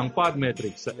gamitin ang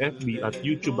Podmetrics sa FB at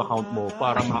YouTube account mo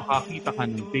para makakita ka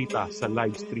ng data sa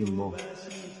live stream mo.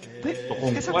 So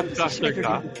kung podcaster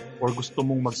ka or gusto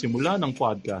mong magsimula ng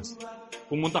podcast,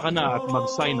 pumunta ka na at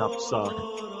mag-sign up sa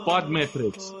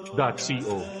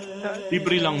podmetrics.co.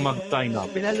 Libre lang mag-sign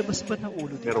up. Pinalabas pa ng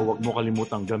ulo dito. Pero huwag mo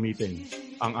kalimutang gamitin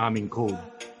ang aming code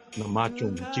na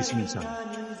Machong Chismisan.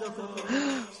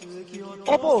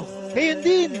 Opo, ngayon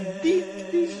din.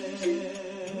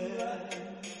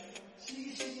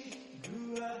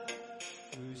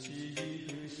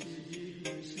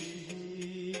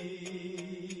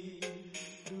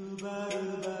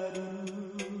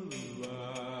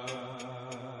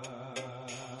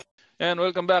 And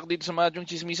welcome back dito sa Machong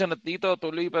Chismisan at dito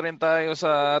tuloy pa rin tayo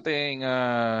sa ating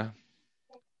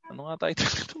ano nga tayo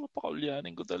dito?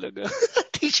 Mapakaulyanin ko talaga.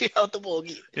 Teach Me How to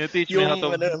Pogi. Yeah, Teach Me How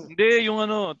to Hindi, yung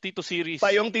Tito series.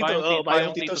 Payong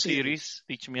Tito series.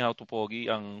 Teach Me How to Pogi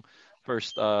ang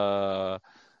first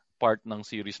part ng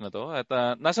series na to. At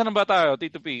nasa na ba tayo,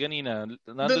 Tito P, kanina?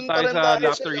 Nandun tayo sa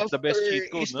Laughter is the Best Cheat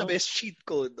Code, no? The best cheat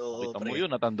code. Kita mo yun,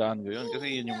 natandaan ko yun.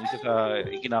 Kasi yun yung isa sa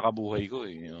kinakabuhay ko.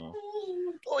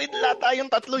 Lahat tayong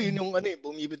tatlo, yun yung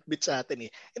bumibit-bit sa atin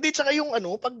eh. Hindi, tsaka yung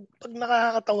pag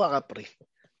nakakatawa ka, pre.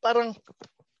 Parang,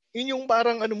 yun yung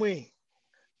parang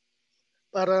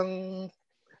parang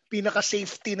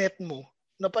pinaka-safety net mo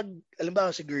na pag, alam ba,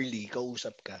 si girly,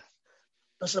 kausap ka.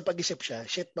 Tapos napag-isip siya,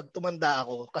 shit, pag tumanda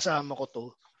ako, kasama ko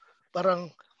to, parang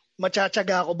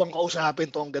matsyatsaga ako bang kausapin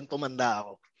to hanggang tumanda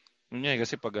ako.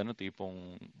 Kasi pag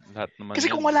tipong lahat naman kasi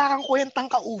kung wala kang kwentang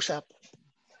kausap,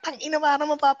 ang ina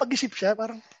naman mapapag-isip siya,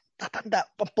 parang tatanda,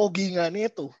 pampogi nga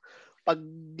nito. Pag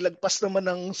lagpas naman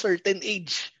ng certain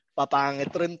age, papangit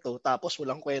rin to, tapos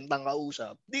walang kwentang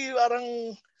kausap. Di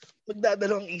parang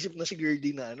magdadalawang isip na si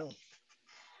girly na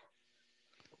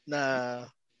na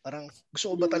parang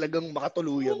gusto ko ba talagang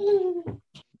makatuluyan to?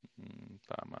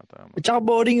 Tama. At saka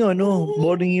boring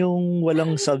yung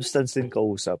walang substance din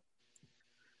kausap.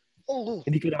 Oo.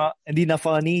 Hindi na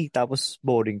funny, tapos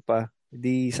boring pa.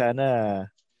 Hindi sana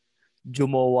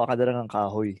jumowa ka na lang ng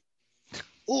kahoy.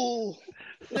 Oo.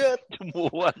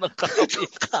 Jumowa ng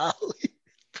kahoy.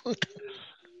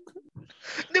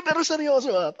 Hindi, pero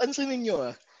seryoso pansinin nyo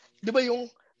di ba yung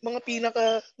mga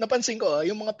napansin ko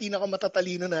yung mga pinaka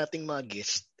matatalino nating mga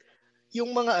guest, yung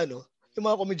mga yung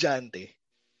mga komedyante,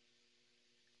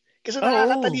 Kasi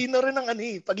nakakatalino rin ng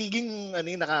pagiging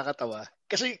nakakatawa.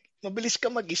 Kasi mabilis ka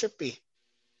mag-isip eh.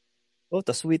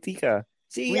 Tas witty ka.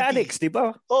 Si Witty. Alex, di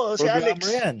ba? Oo, si Alex.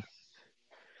 Yan.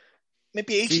 May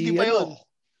PhD pa yun.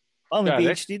 May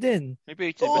PhD din. May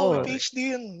PhD may PhD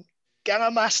yun. Kaya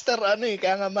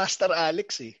nga master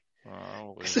Alex eh.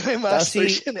 Okay. Kasi may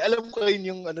masters yan eh. Alam ko yun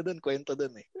yung kwento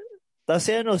doon eh. Tapos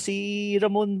si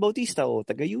Ramon Bautista,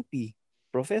 taga UP.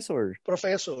 Professor.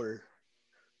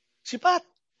 Si Pat.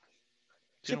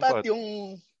 Si Pat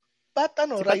yung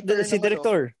writer si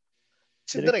Director.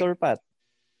 Si Director Pat.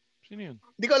 Sino yun?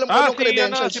 Hindi ko alam kung anong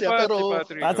credentials niya, pero...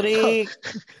 Patrick!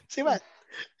 Si Pat.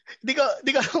 Hindi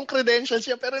ko alam credentials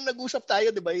niya, pero nag-usap tayo,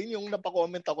 di ba? Yun yung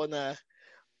napaka-comment ako na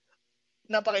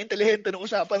napaka-intelihente ng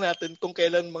usapan natin kung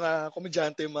kailan mga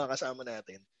komedyante yung mga kasama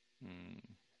natin.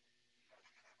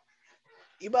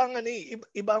 Iba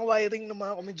ang wiring ng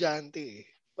mga komedyante eh.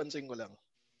 Pansin ko lang.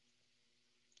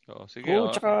 Sige.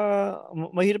 Tsaka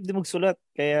mahirap din magsulat.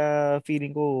 Kaya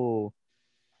feeling ko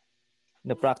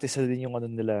na-practice na din yung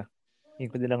nila. Yung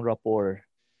nilang rapport.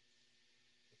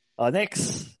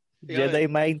 Next. Jedi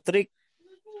Mind Trick.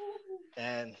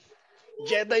 And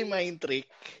Jedi Mind Trick.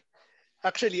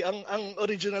 Actually, ang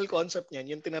original concept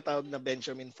niyan, yung tinatawag na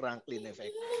Benjamin Franklin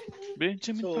effect.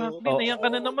 Franklin, ayan ka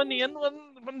na naman yan.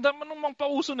 Banda mo nung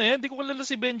pauso na yan. Hindi ko kilala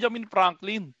si Benjamin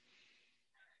Franklin.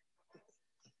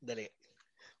 Dali.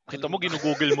 Kita mo,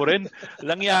 ginugoogle mo rin.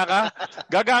 Langya ka.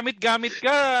 Gagamit-gamit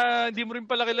ka. Hindi mo rin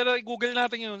pala kilala. Google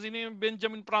natin yun. Sino yung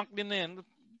Benjamin Franklin na yan?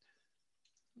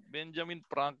 Benjamin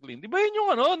Franklin. Di ba yun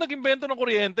yung nag-invento ng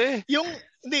kuryente?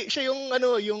 Hindi, siya yung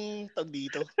yung tag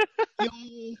dito. Yung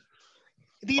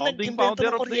hindi founding nag-invento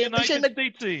founder ng of the kuryente. United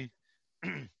States eh.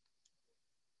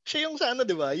 Siya yung sa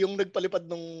di ba? Yung nagpalipad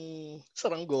nung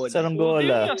saranggola.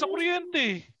 Saranggola. Sa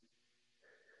kuryente.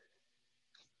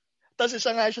 Tapos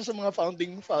isa nga siya sa mga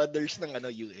founding fathers ng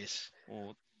US.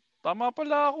 Tama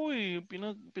pala ako eh.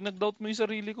 Pinag-doubt mo yung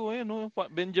sarili ko eh.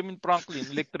 Benjamin Franklin,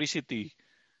 electricity.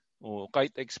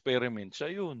 Kite experiment. Siya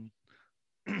yun.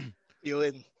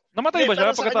 Yun. Namatay ba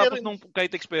siya pagkatapos nung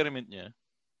kite experiment niya?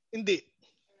 Hindi.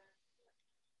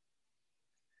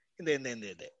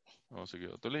 Sige.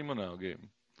 Tuloy mo na. Game.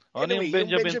 Anyway, yung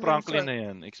Benjamin Franklin na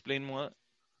yan? Explain mo nga.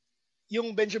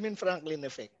 Yung Benjamin Franklin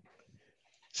effect.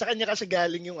 Sa kanya kasi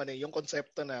galing yung yung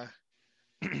konsepto na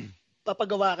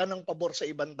papagawa ka ng pabor sa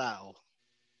ibang tao.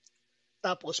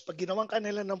 Tapos pag ginawan ka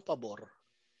nila ng pabor,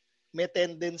 may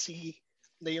tendency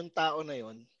na yung tao na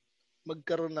yon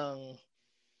magkaroon ng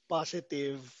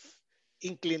positive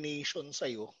inclination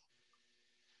sa iyo.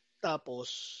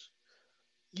 Tapos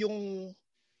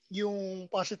yung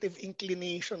positive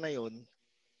inclination na yon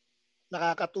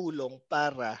nakakatulong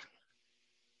para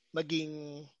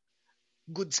maging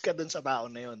goods ka dun sa tao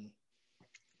na yon.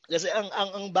 Kasi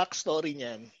ang backstory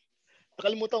niyan,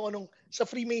 nakalimutan ko sa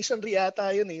Freemasonry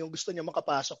ata yun yung gusto niya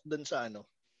makapasok dun sa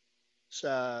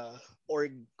sa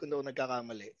org, kung daw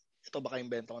nagkakamali. Ito baka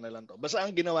invento ko na lang to. Basta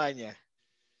ang ginawa niya,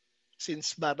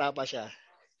 since bata pa siya,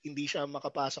 hindi siya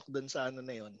makapasok dun sa na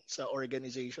yon, sa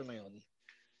organization na yon.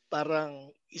 Parang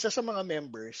isa sa mga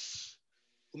members,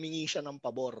 humingi siya ng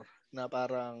pabor na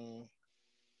parang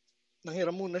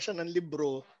nanghiram muna siya ng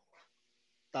libro,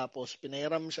 tapos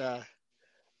pinahiram siya.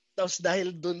 Tapos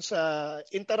dahil dun sa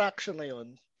interaction na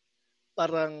yon,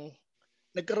 parang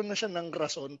nagkaroon na siya ng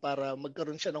rason para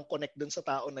magkaroon siya ng connect dun sa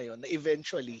tao na yon na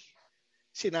eventually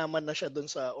sinaman na siya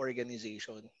dun sa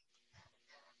organization.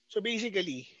 So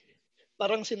basically,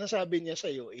 parang sinasabi niya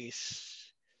sa'yo is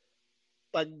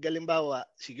pag halimbawa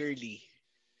si girly,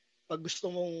 pag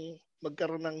gusto mong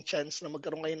magkaroon ng chance na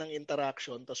magkaroon kayo ng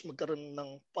interaction tapos magkaroon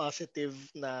ng positive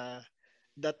na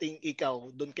dating ikaw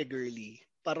doon kay girly,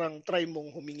 parang try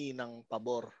mong humingi ng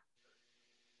pabor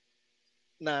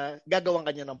na gagawin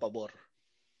kanya ng pabor.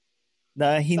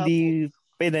 Na hindi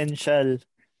financial.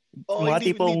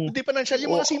 Hindi financial.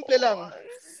 Yung mga simple lang.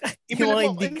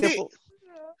 Hindi.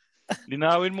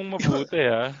 Linawin mong mabuti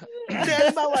ha. Hindi,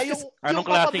 halimbawa, anong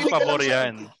klaseng pabor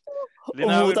yan?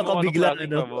 Linawin mo anong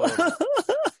klaseng pabor.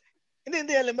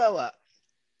 Hindi, halimbawa,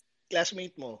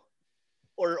 classmate mo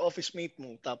or office mate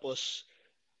mo, tapos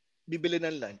bibili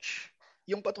ng lunch.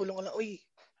 Yung patulong ka lang,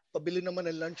 pabili naman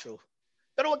ng lunch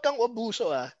Pero wag kang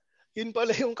abuso Yun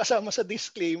pala yung kasama sa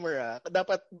disclaimer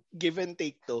Dapat give and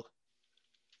take to.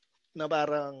 Na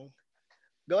parang,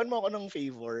 gawan mo ako ng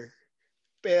favor,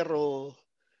 pero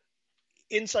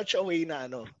in such a way na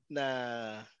na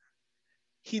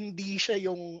hindi siya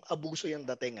yung abuso yung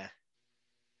dating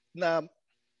Na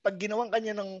pag ginawan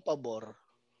kanya ng pabor,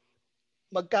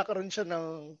 magkakaroon siya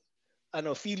ng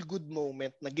feel good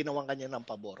moment na ginawan kanya ng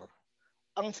pabor.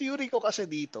 Ang theory ko kasi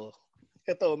dito,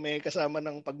 ito may kasama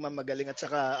ng pagmamagaling at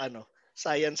saka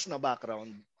science na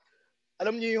background.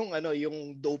 Alam niyo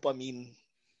yung dopamine.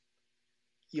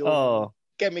 Yung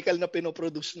chemical na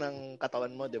pinoproduce ng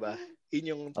katawan mo, 'di ba?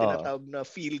 Yun yung tinatawag na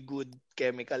feel good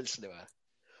chemicals, 'di ba?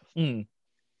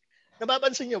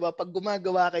 Napapansin niyo ba pag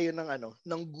gumagawa kayo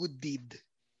ng good deed?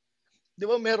 'Di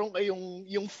ba meron kayong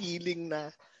yung feeling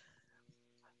na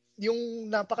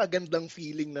yung napakagandang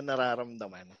feeling na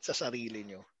nararamdaman sa sarili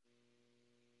niyo?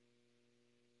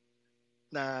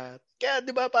 Na kaya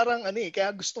 'di ba parang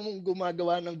kaya gusto mong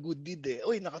gumagawa ng good deed eh.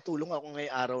 Uy, nakatulong ako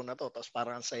ngayong araw na to, tapos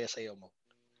parang ang saya-saya mo.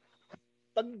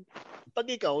 Pag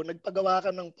ikaw nagpagawa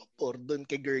ka ng pabor doon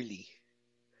kay girly,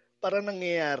 parang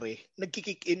nangyayari,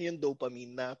 nagki-kick in yung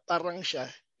dopamine na parang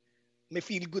siya may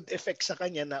feel good effect sa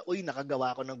kanya na uy,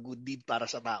 nakagawa ko ng good deed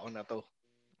para sa tao na to.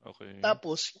 Okay.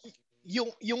 Tapos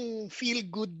yung feel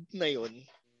good na yon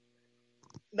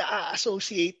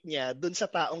na-associate niya doon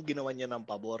sa taong ginawa niya ng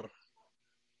pabor.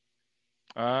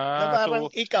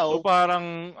 Parang ikaw. So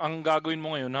parang ang gagawin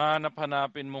mo ngayon,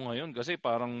 hanap-hanapin mo ngayon kasi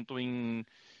parang tuwing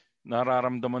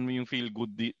nararamdaman mo yung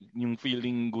yung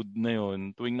feeling good na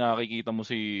yon, tuwing nakikita mo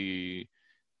si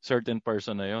certain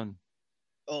person na yon.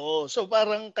 Oo, so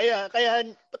parang kaya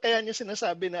niya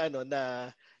sinasabi na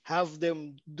na have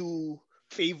them do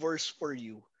favors for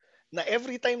you. Na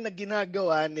every time na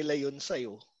ginagawa nila yon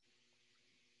sa'yo,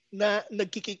 na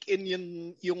nagki-kick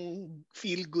in yung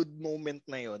feel good moment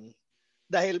na yon.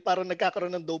 Dahil parang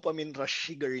nagkakaroon ng dopamine rush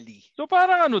si girly. So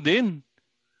parang din.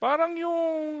 Parang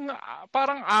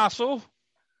parang aso.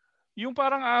 Yung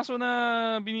parang aso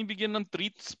na binibigyan ng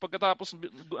treats pagkatapos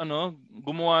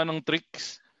gumawa ng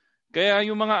tricks. Kaya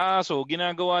yung mga aso,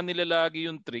 ginagawa nila lagi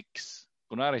yung tricks.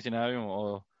 Kunwari, sinabi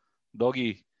mo,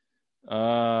 doggy,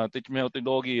 teach me how to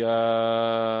doggy,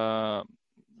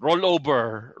 roll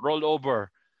over. Roll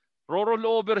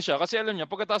over siya kasi alam niya,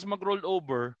 pagkatapos mag-roll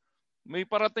over, may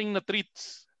parating na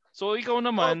treats. So ikaw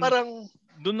naman,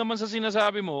 doon naman sa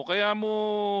sinasabi mo, kaya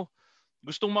mo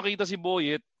gustong makita si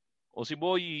Boyet o si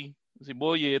Boyet, si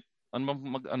Boyet,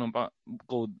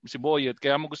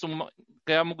 kaya mo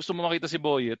gusto mo makita si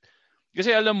Boyet.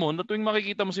 Kasi alam mo, na tuwing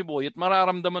makikita mo si Boyet,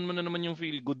 mararamdaman mo na naman yung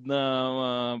feel good na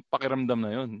pakiramdam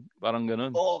na yun. Parang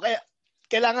ganun. Oo, kaya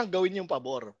kailangan gawin yung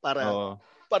pabor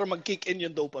para mag-kick in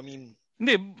yung dopamine.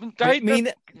 Hindi,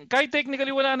 kahit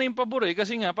technically wala na yung pabor eh.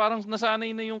 Kasi nga, parang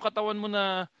nasanay na yung katawan mo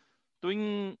na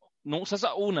tuwing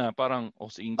sa una, parang,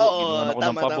 si Ingo, ginawa ko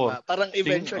ng pabor. Tama. Parang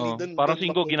eventually parang si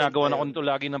Ingo, ginagawa na ko nito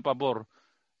lagi ng pabor.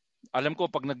 Alam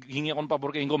ko, pag naghingi ako ng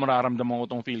pabor kay Ingo, mararamdaman ko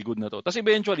itong feel good na to. Tapos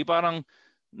eventually, parang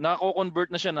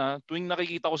nako-convert na siya na tuwing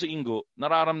nakikita ko si Ingo,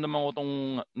 nararamdaman ko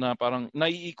itong na parang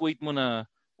nai-equate mo na,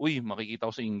 uy, makikita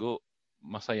ko si Ingo,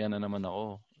 masaya na naman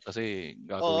ako. Kasi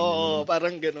gagawin niya.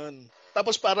 Parang ganun.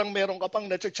 Tapos parang meron ka pang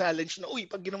na-challenge na, uy,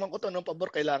 pag ginawan ko to ng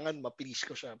pabor, kailangan ma-please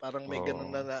ko siya. Parang may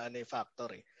ganun na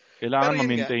factor eh. Kailangan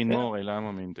ma-maintain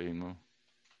mo.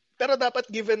 Pero dapat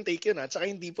give and take yun at saka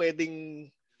hindi pwedeng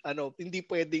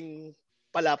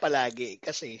palagi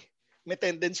kasi may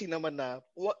tendency naman na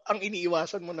ang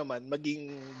iniiwasan mo naman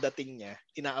maging dating niya,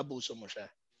 inaabuso mo siya.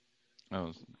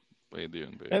 Pwede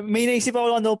yun. May naisip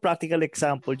ako practical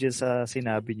example dyan sa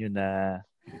sinabi nyo na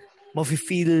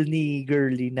mafe-feel ni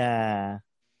girly na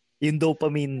yung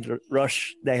dopamine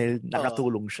rush dahil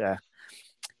nakatulong siya.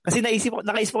 Kasi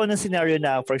nakaisip ako ng scenario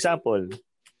na, for example,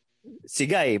 si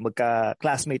Guy,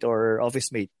 magka-classmate or office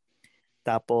mate.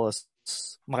 Tapos,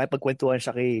 makipagkwentuhan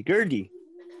siya kay girly.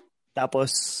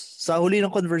 Tapos, sa huli ng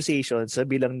conversation,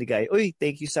 sabi lang ni Guy, uy,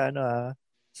 thank you sa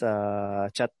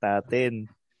chat natin.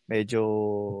 Medyo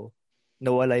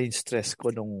nawala yung stress ko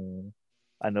nung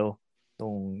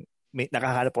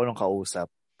nakahanap ako ng kausap.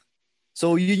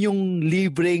 So, yun yung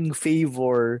libreng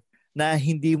favor na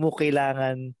hindi mo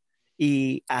kailangan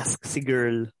i-ask si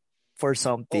girl for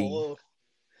something. Oo.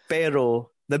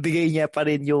 Pero, nabigay niya pa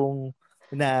rin yung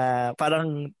na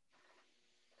parang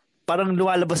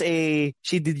lumalabas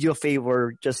she did you a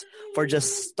favor just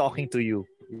talking to you.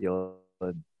 Yun.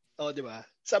 Di ba?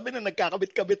 Sabi na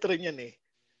nagkakabit-kabit rin yan eh.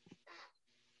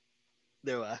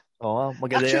 Di ba? Oo,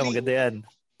 maganda yan.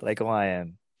 Try ko nga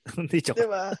yan. Hindi, joke.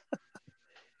 Diba?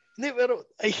 Hindi, pero,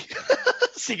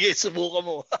 sige, subukan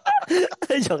mo.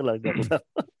 Joke lang.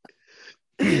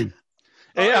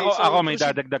 Ako may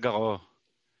dadagdag ako.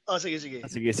 Sige.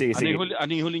 Sige.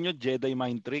 Ano yung huli nyo? Jedi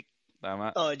mind trick?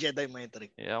 Tama? Jedi mind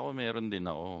trick. Ako meron din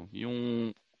ako.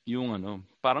 Yung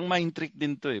parang mind trick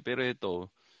din to eh. Pero ito,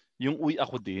 yung uy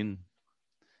ako din.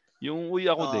 Yung uy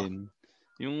ako din,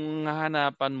 yung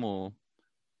hahanapan mo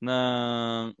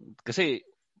na, kasi,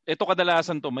 ito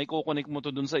kadalasan to, may kukonek mo to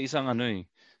dun sa isang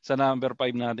sa number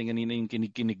 5 natin kanina yung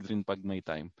kinig-kinig rin pag may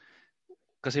time.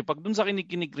 Kasi pag dun sa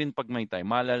kinikinig rin pag may time,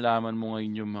 malalaman mo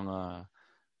ngayon yung mga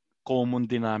common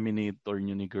denominator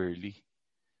nyo ni girly.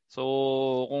 So,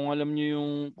 kung alam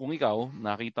nyo kung ikaw,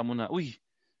 nakita mo na, uy,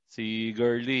 si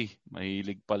girly,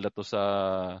 mahilig pala to sa,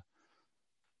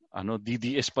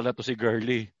 DDS pala to si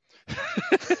girly.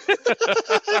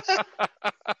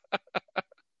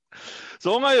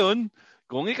 So ngayon,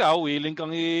 kung ikaw, willing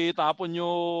kang itapon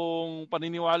yung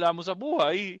paniniwala mo sa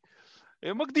buhay,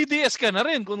 mag-DDS ka na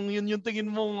rin kung yun yung tingin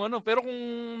mong Pero kung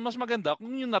mas maganda,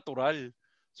 kung yung natural.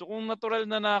 So kung natural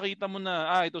na nakita mo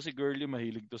na, ito si girly,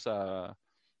 mahilig to sa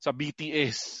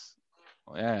BTS.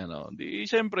 Ayan, di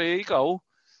syempre, ikaw,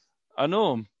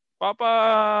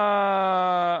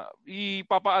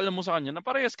 ipapaalam mo sa kanya na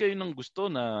parehas kayo ng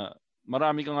gusto na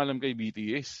marami kang alam kay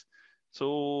BTS.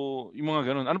 So, yung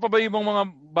mga ganun. Ano pa ba yung mga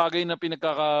bagay na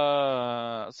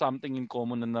something in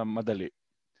common na madali?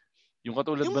 Yung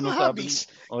katulad yung ba nung hobbies.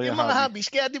 Yung mga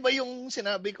hobbies. Kaya di ba yung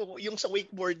sinabi ko, yung sa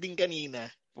wakeboarding kanina.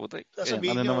 Putek.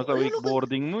 Ano naman sa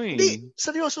wakeboarding mo eh? Hindi,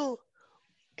 seryoso.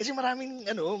 Kasi marami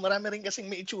rin kasing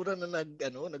may itsura na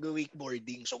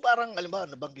nag-wakeboarding. So parang, alam ba,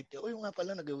 nabanggit niya, yung nga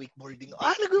pala nag-wakeboarding.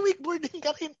 Nag-wakeboarding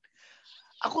ka rin.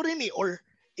 Ako rin Or,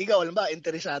 ikaw, alam ba,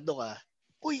 interesado ka.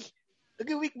 Uy,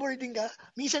 nag-wakeboarding ka?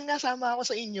 Minsan nga sama ako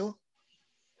sa inyo.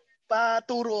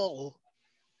 Paturo ako.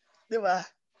 Di ba?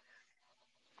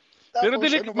 Tapos,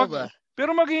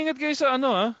 pero mag-iingat kayo sa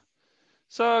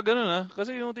sa ganun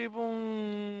kasi yung tipong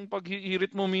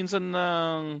paghihirit mo minsan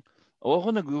ng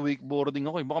ako nag-wakeboarding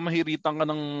ako baka mahiritan ka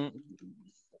ng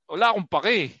wala akong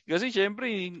pake kasi syempre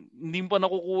hindi pa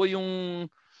nakukuha yung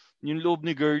loob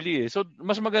ni girly so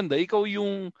mas maganda ikaw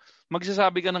yung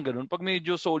magsasabi ka ng ganun pag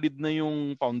medyo solid na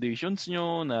yung foundations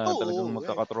nyo na talagang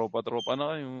magkakatropa-tropa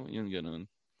na kayo yung ganun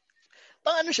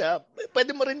pang siya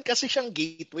pwede mo rin kasi siyang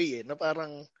gateway na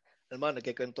parang alam mo,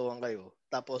 nagkikwentuhan kayo.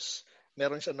 Tapos,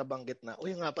 meron siya nabanggit na,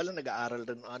 nga pala, nag-aaral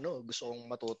rin, gusto kong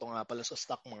matuto nga pala sa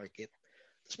stock market.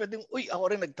 Tapos pwedeng, ako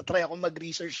rin, nagtatry ako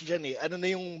mag-research dyan Ano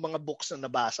na yung mga books na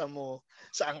nabasa mo?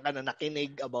 Saan ka na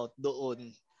nakinig about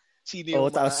doon? Sino yung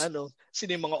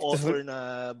sino yung mga author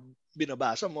na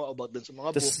binabasa mo about doon sa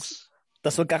mga books?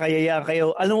 Tapos magkakayayaan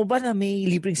kayo. Alam mo ba na may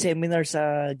libreng seminar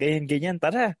sa ganyan-ganyan?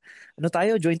 Tara,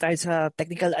 join tayo sa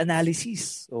technical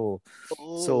analysis. So,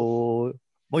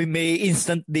 may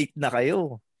instant date na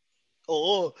kayo.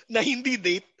 Oo, na hindi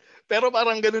date, pero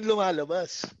parang ganun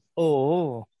lumalabas.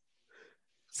 Oo.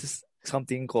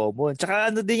 Something common. Tsaka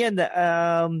din yan,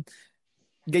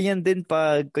 ganyan din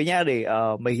pag, kunyari,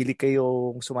 mahilig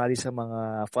kayong sumali sa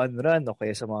mga fun run o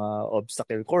kaya sa mga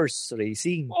obstacle course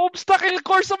racing. Obstacle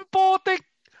course ang potek!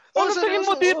 Ano tingin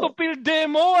mo dito? Field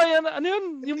demo? Ayan,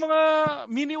 yun? Yung mga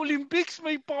mini Olympics,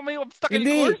 may obstacle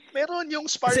course? Meron yung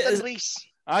Spartan race.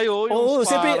 Yung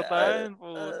Spartan.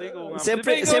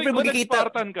 Siyempre magkikita.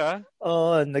 Nag-Spartan ka?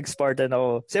 Nag-Spartan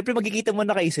ako. Siyempre magkikita mo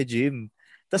na kayo sa gym.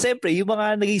 Tapos siyempre, yung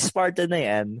mga naging Spartan na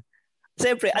yan,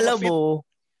 siyempre, alam mo,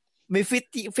 may fit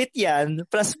yan,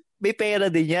 plus may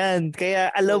pera din yan.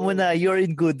 Kaya alam mo na, you're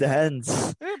in good hands.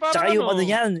 Tsaka yung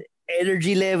yan,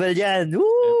 energy level yan.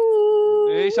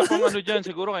 Woo! Isa pang dyan,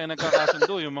 siguro kaya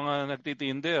nagkakasundo, yung mga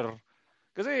nagtitinder.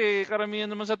 Kasi karamihan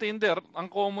naman sa Tinder, ang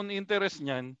common interest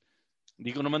niyan,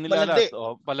 hindi ko naman nilalat.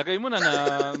 Palagay mo na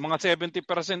mga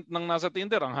 70% ng nasa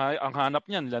Tinder, ang hanap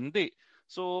niyan, landi.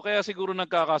 So, kaya siguro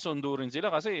nagkakasundo rin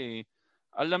sila kasi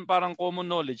alam parang common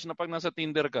knowledge na pag nasa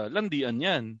Tinder ka, landian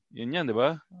yan. Yan, di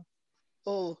ba?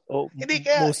 Hindi,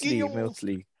 kaya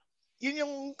mostly. Yun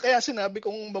yung kaya sinabi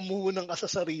kong mamuhunan ka sa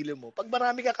sarili mo. Pag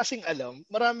marami ka kasing alam,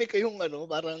 marami kayong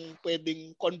parang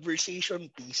pwedeng conversation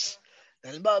piece.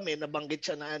 Dahil ba, may nabanggit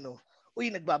siya na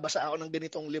nagbabasa ako ng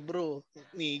ganitong libro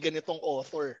ni ganitong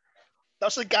author.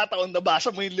 Tapos nagkataon, nabasa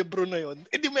mo yung libro na yun.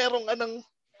 Di merong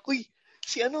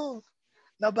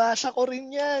nabasa ko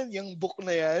rin yan, yung book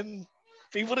na yan.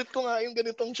 Favorite ko nga yung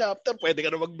ganitong chapter. Pwede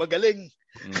ka na magbagaling.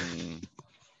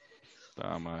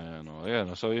 Tama yan. Ayan.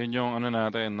 So, yun yung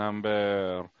natin,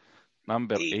 number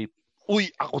 8. Uy,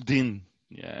 ako din.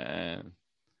 Yan.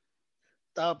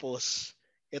 Tapos,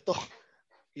 ito,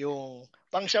 yung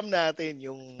pang-siyam natin,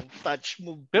 yung touch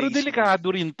move. Pero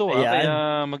delikado rin to.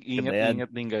 Kaya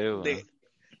mag-ingat-ingat din kayo.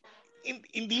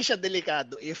 Hindi siya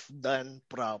delikado if done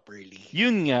properly.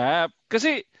 Yun nga.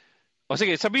 Kasi,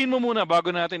 sige, sabihin mo muna bago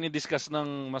natin i-discuss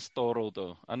ng mas thorough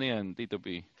to. Ano yan, Tito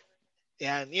P?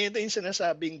 Yan. Yan yung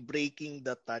sinasabing breaking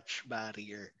the touch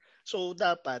barrier. So,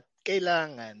 dapat,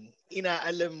 kailangan,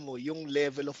 inaalam mo yung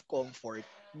level of comfort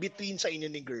between sa inyo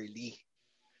ni girly.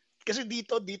 Kasi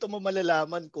dito mo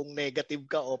malalaman kung negative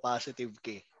ka o positive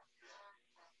ka.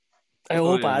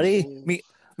 Pare.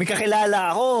 May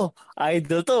kakilala ako.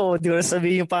 Idol to. Hindi ko na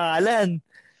sabihin yung pangalan.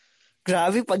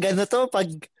 Grabe, pag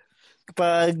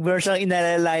meron siyang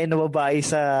inalalayan na babae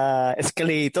sa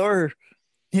escalator,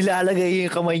 nilalagay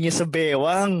yung kamay niya sa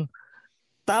bewang.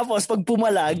 Tapos pag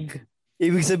pumalag,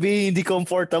 ibig sabihin hindi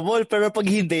comfortable. Pero pag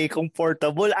hindi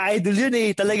comfortable, idol yun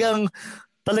eh. Talagang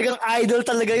idol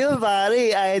talaga yun,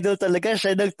 pare. Idol talaga.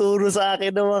 Siya nagturo sa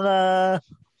akin ng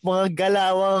mga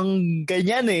galawang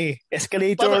ganyan eh.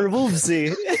 Escalator moves eh.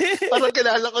 Parang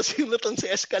kilala ko sino tong si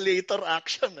escalator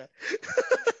action eh.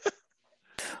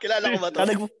 Kilala ko ba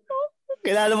to?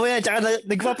 Kilala mo yan. Tsaka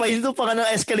nagpapahinto pa ka ng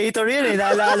escalator yun eh.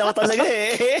 Naalala ko talaga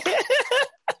eh.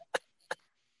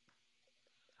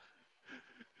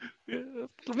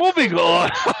 Moving on.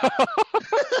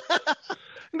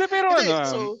 Hindi, pero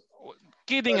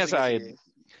kidding aside,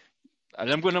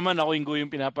 alam ko naman ako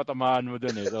yung pinapatamaan mo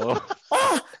dun eh. So.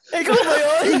 Ikaw ba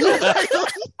yun?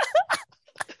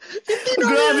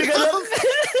 Grabe ka lang.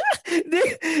 Hindi,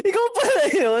 ikaw pala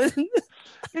yun.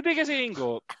 Hindi kasi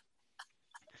Ingo,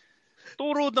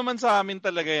 turo naman sa amin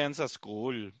talaga yan sa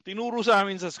school. Tinuro sa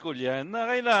amin sa school yan na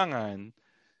kailangan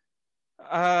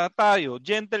tayo,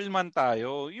 gentleman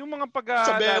tayo. Yung mga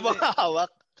Sabi mo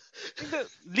hawak?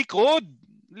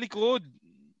 Likod.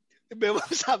 Iba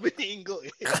sabi ni Ingo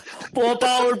eh.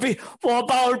 Power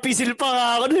pisil pa nga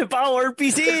ako eh. Power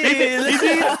pisil.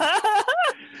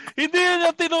 Hindi yan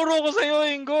ang tinuro ko sa'yo,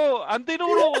 Ingo. Ang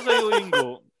tinuro ko sa'yo,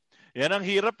 Ingo. Yan ang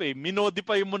hirap eh.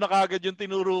 Minodify mo na kagad yung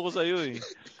tinuro ko sa'yo eh.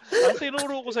 Ang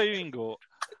tinuro ko sa'yo, Ingo,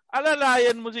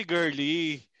 alalayan mo si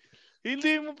Girlie.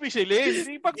 Hindi mo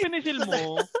pisilin. Pag pinisil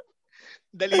mo,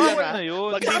 dali lang na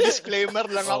yun. Mag-disclaimer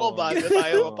lang ako bago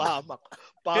tayo mapahamak.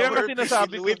 Power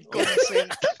pisil with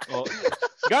consent.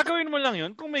 Gagawin mo lang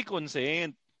yun kung may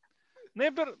consent.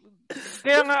 Never.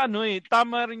 Kaya nga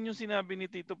tama rin yung sinabi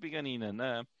ni Tito P kanina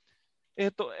na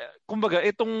kumbaga,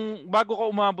 itong bago ka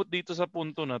umabot dito sa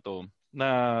punto na to,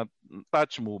 na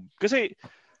touch move, kasi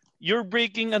you're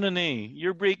breaking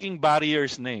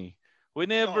barriers na eh.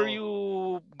 Whenever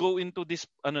you go into this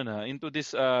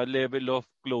level of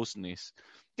closeness,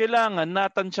 kailangan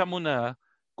natansya mo na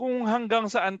kung hanggang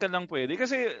saan ka lang pwede.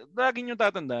 Kasi lagi nyo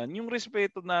tatandaan, yung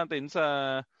respeto natin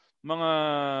sa mga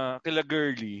kila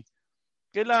Girlie,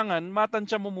 kailangan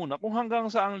matansya mo muna kung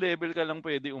hanggang saang level ka lang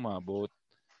pwede umabot.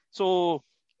 So,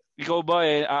 ikaw ba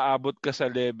aabot ka sa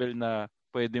level na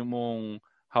pwede mong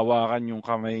hawakan yung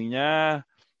kamay niya,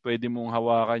 pwede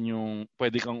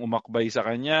kang umakbay sa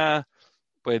kanya,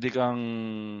 pwede kang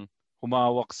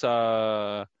humawak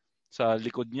sa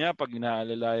likod niya pag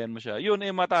inaalalayan mo siya. Yun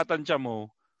matatansya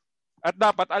mo. At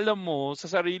dapat alam mo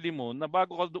sa sarili mo na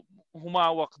bago ka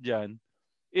humawak diyan,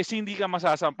 hindi ka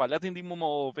masasampal at hindi mo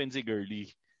ma-offend si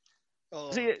Girlie.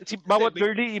 Kasi bawat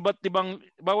girlie iba't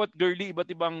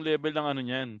ibang level ng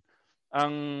niyan.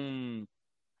 Ang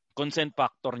consent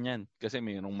factor niyan kasi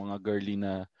mayroong mga girlie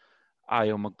na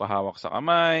ayaw magpahawak sa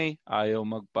kamay, ayaw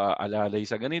magpaalalay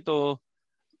sa ganito.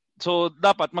 So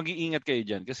dapat mag-iingat kayo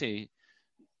diyan kasi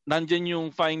nandiyan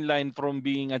yung fine line from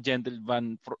being a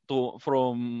gentleman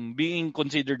from being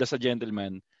considered as a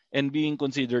gentleman and being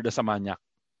considered as a maniac.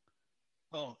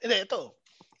 Ito.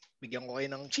 Bigyan ko kayo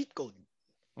ng cheat code.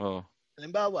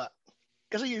 Halimbawa,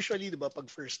 kasi usually, di ba, pag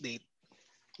first date,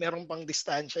 meron pang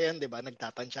distansya yan, di ba?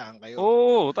 Nagtatansyahan kayo.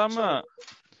 Oo, tama.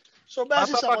 So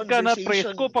base sa pag ka na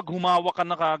conversation... presko, pag humawak ka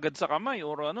na kagad sa kamay,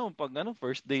 or pag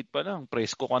first date pa lang,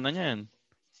 presko ka na yan.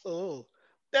 Oo.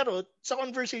 Pero, sa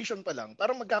conversation pa lang,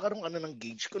 parang magkakaroon ka na ng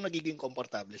gauge kung nagiging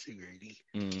komportable si Girlie.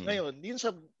 Ngayon, yun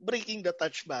sa breaking the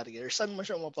touch barrier, saan mo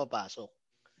siya mapapasok?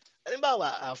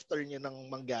 Halimbawa, after nyo nang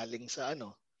manggaling sa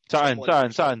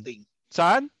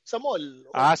Saan? Sa mall.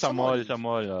 Sa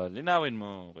mall. Linawin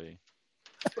mo. Okay.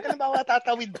 Pag halimbawa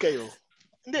tatawid kayo.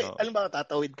 Halimbawa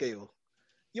tatawid kayo.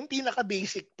 Yung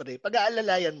pinaka-basic pre,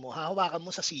 pag-aalalayan mo, hahawakan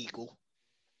mo sa siko.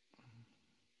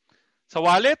 Sa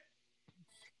wallet?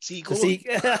 Siko.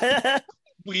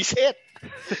 Buisit.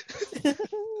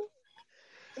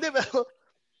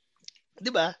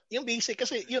 Di ba? Yung basic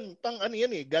kasi yun,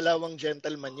 galawang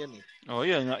gentleman yun eh.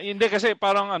 Yun. Hindi kasi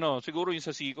parang siguro yung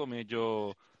sa siko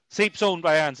medyo safe zone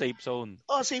pa yan, safe zone.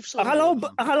 Safe zone.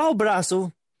 Akala ko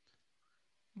braso.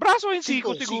 Braso yung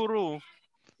siko siguro.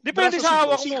 Depende sa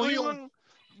hawak mo.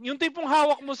 Yung tipong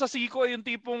hawak mo sa siko ay yung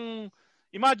tipong,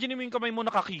 imagine mo yung kamay mo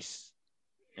nakakiss.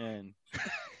 Yan.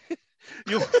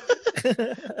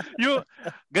 yung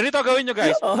ganito gawin nyo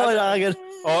guys.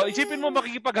 Isipin mo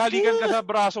makikipaghalikan ka sa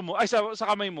braso mo, sa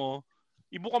kamay mo,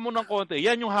 ibuka mo ng konti.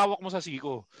 Yan yung hawak mo sa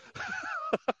siko.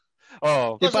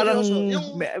 Parang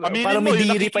may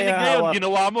diri pa yung hawak.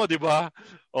 Ginawa mo, di ba?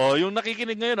 Yung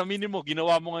nakikinig ngayon, aminin mo,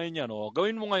 ginawa mo ngayon yan.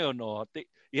 Gawin mo ngayon.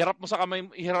 Iharap mo sa kamay,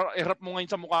 iharap mo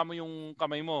ngayon sa mukha mo yung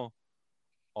kamay mo.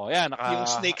 O yan, yung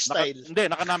snake style.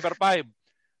 Naka number 5.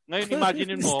 Ngayon,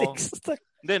 imaginein mo.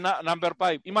 Number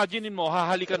 5. Imaginein mo,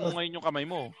 hahalikan mo ngayon yung kamay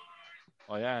mo.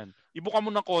 O yan. Ibuka mo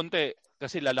ng konti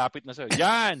kasi lalapit na sa'yo.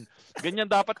 Yan! Ganyan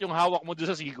dapat yung hawak mo doon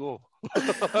sa sigo.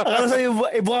 Akala sa'yo,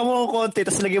 ibuka mo ng konti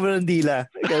tapos lagyan mo ng dila.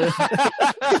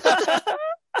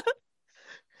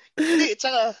 Hindi,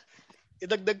 tsaka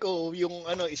idagdag ko yung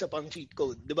isa pang cheat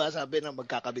code. 'Di ba sabi na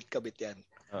magkakabit-kabit 'yan.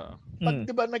 Pag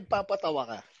 'di ba nagpapatawa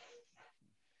ka.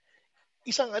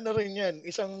 Isang rin 'yan,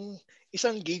 isang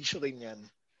gauge rin 'yan.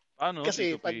 Paano?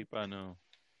 Kasi paano?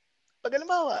 Pag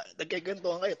halimbawa,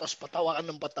 nagkikentuhan kayo tapos patawa ka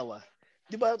ng patawa.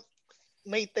 'Di ba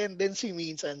may tendency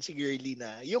minsan si girly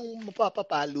na yung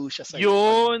mapapapalo siya sa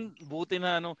Yun, buti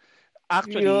na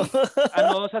Actually,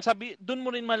 doon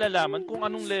mo rin malalaman kung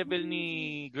anong level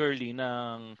ni girly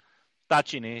ng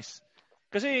touchiness.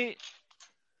 Kasi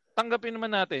tanggapin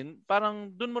naman natin, parang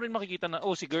doon mo rin makikita na,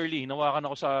 si girly, hinawakan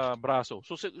ako sa braso.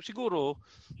 So siguro,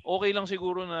 okay lang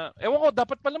siguro na, ewan ko,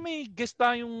 dapat pala may guest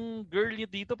tayong girly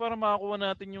dito para makakuha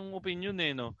natin yung opinion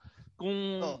no?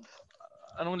 Kung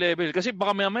anong level. Kasi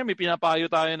baka may pinapayo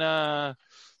tayo na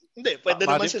hindi, pwede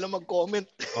naman sila mag-comment.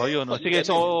 Yun. Sige,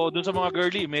 so doon sa mga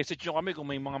girly, message nyo kami kung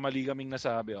may mga mali kaming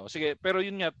nasabi. Sige, pero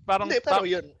yun nga, parang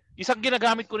yun. Isang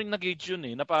ginagamit ko rin na gauge yun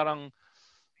na parang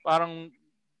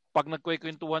pag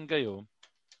nagkwekwentuhan kayo,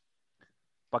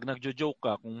 pag nagjo-joke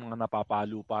ka, kung mga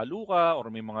napapalo-palo ka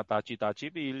or may mga touchy-touchy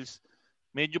feels,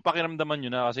 medyo pakiramdaman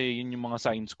nyo na kasi yun yung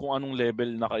mga signs kung anong level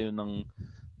na kayo ng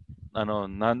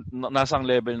nasang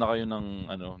level na kayo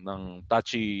ng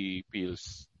touchy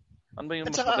feels. Ano ba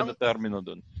yung mas maganda termino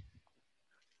doon?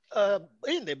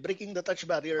 Breaking the touch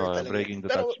barrier talaga. Breaking the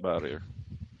touch barrier.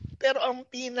 Pero ang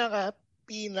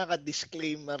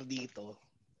pinaka-disclaimer dito,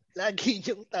 lagi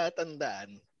niyong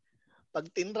tatandaan, pag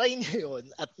tinry niyo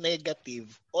yun at negative,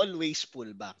 always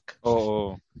pull back.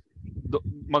 Oo.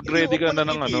 Mag-ready ka na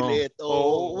ng yung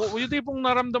tipong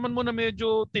naramdaman mo na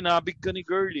medyo tinabig ka ni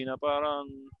girly na parang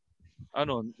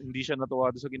hindi siya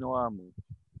natuwa sa ginawa mo.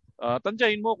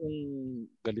 Tansyahin mo kung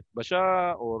galit ba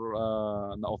siya or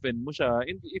na-offend mo siya.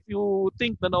 And if you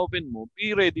think na na-offend mo,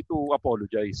 be ready to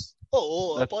apologize.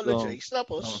 Apologize.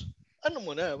 Tapos,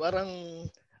 parang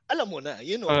alam mo na.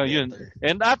 Yun.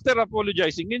 And after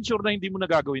apologizing, ensure na hindi mo na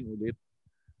gagawin ulit.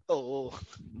 Oo.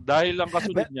 Dahil lang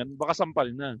kasunod niyan, baka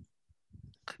sampal na.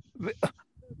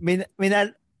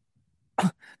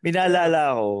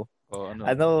 Minalala ako.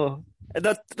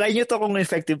 Try nyo to kung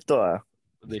effective to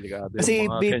Delikado kasi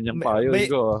yung mga kanyang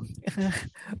payo.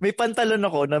 May pantalon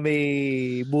ako na may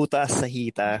butas sa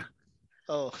hita.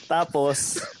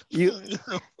 Tapos sige,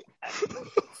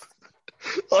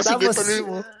 tuloy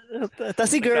mo. Tapos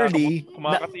si girly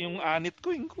kumakati yung anit ko.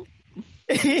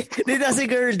 Dito si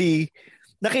girly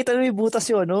nakita mo yung butas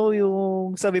yun,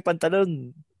 yung sa may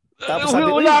pantalon. Tapos sabi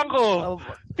ko,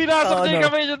 pinasok niya yung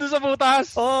kamay niya doon sa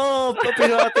butas.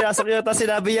 Pinasok niya. Tapos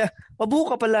sinabi niya,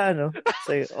 mabuka pala,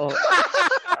 So,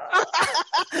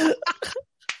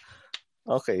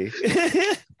 okay.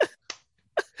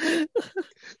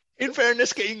 In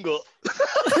fairness kay Ingo.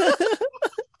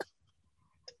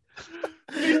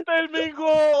 Please tell me, Ingo.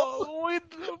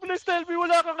 Please tell me,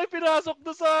 wala kang pinasok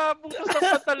doon sa butas ng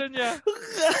pantalon niya.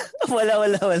 Wala.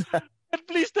 And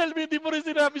please tell me, hindi mo rin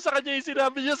sinabi sa kanya yung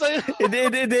sinabi niya sa'yo.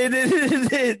 Hindi.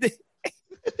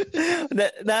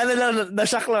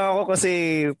 Na-shock lang ako kasi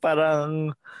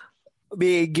parang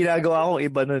may ginagawa akong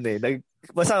iba nun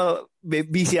basta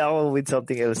busy ako with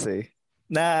something else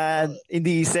na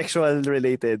hindi sexual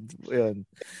related. Yun.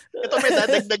 Ito may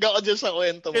dadagdag ako dyan sa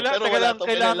kwento mo.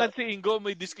 Kailangan si Ingo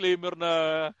may disclaimer na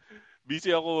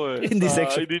busy ako Hindi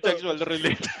sexual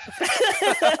related.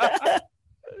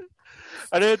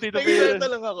 Tito P?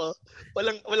 lang ako.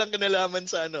 Walang kinalaman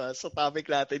sa sa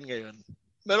topic natin ngayon.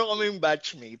 Meron kami yung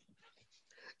batchmate.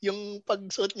 Yung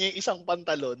pagsuot niya yung isang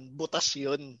pantalon, butas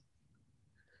yun.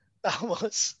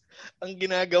 Tapos, ang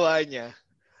ginagawa niya,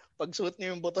 pagsuot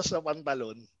niya yung butas na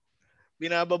pantalon,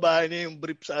 binababa niya yung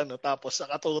brief sa tapos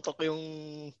nakatutok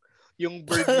yung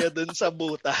bird niya dun sa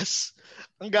butas.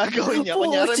 Ang gagawin niya,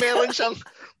 kunyari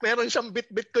meron siyang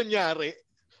bit-bit kunyari.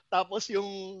 Tapos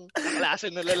yung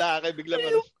klase na lalaki biglang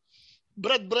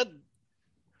Brad,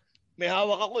 may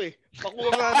hawak ako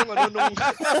pakuha nga nung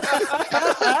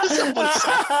sa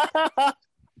bulsa.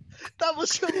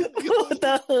 Tapos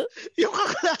yung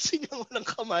kaklase niya walang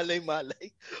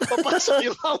kamalay-malay, papasok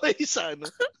yung kamay sa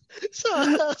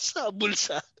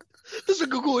bulsa. Tapos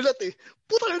nagugulat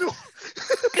puta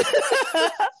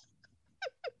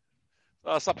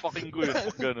sasapakin ko yun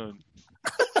pag ganun.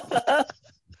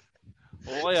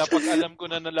 O kaya pag alam ko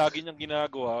na lagi niyang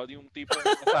ginagawa, yung tipong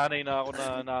nasanay na ako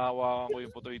na nahawakan ko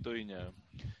yung putoy-toy niya,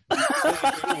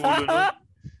 Ulo, no?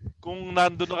 Kung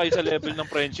nandun na kayo sa level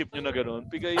ng friendship nyo na gano'n,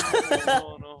 pigayin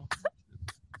mo, no?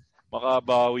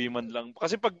 Makabawi man lang.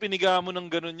 Kasi pag piniga mo ng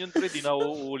gano'n yun, pre, di na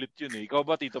uulit yun eh. Ikaw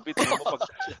ba, Tito Pete?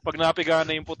 Pag napiga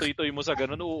na yung putoy-toy mo sa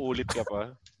gano'n, uulit ka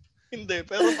pa? Hindi,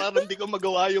 pero parang hindi ko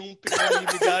magawa yung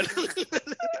pinamimiga.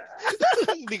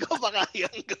 Hindi ko pa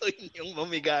kayang gawin yung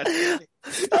mamiga.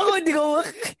 Ako,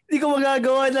 hindi ko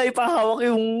magagawa na ipahawak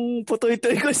yung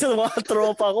putoy-toy ko sa mga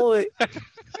tropa ko eh.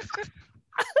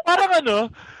 Parang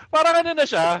ano na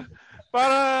siya.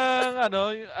 Parang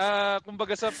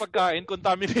kumbaga sa pagkain,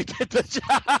 contaminated na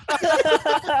siya.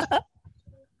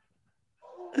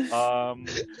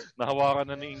 Nahawakan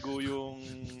na ni Ingo yung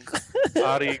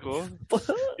ari ko.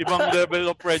 Ibang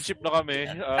level of friendship na kami.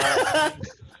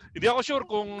 Hindi ako sure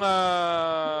kung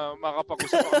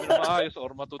makapag-usap kami ng maayos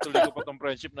or matutuloy ko pa tong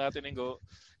friendship natin, Ingo.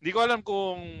 Hindi ko alam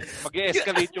kung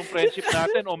mag-escalate yung friendship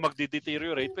natin o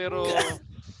magde-deteriorate, pero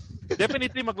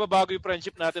definitely magbabago yung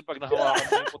friendship natin pag nahawakan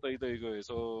mo yung putoy-toy ko eh.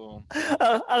 So,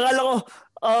 akala ko,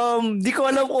 di ko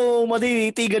alam kung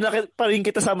matitigan na pa rin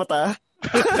kita sa mata.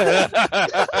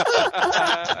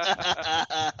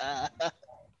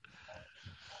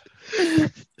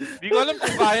 Di ko alam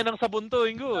kung kaya ng sabon to,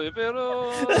 Ingo eh.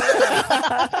 Pero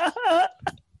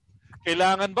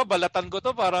kailangan ba balatan ko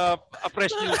to para a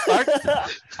fresh new start?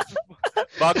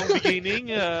 Bagong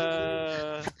beginning.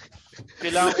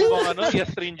 Kailangan ko bang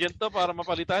i-astringent to para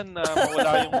mapalitan na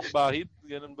mawala yung bahid?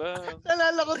 Ganun ba?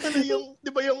 Nalala ko tuloy yung, di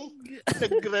ba yung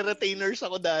nagre-retainers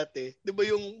ako dati? Di ba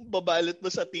yung babalot mo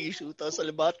sa tissue tapos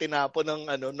halimbawa tinapon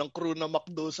ng crew na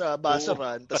McDo sa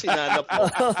basaran tapos hinanap mo.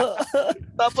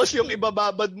 Tapos yung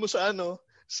ibababad mo sa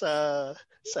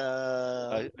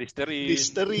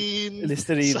Listerine.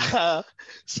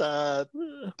 Sa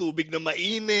tubig na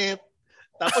mainit.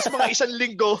 Tapos mga 1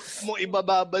 linggo mo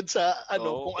ibababad sa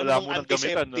kung anong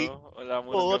antiseptic.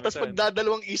 Tapos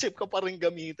magdadalawang isip ka pa rin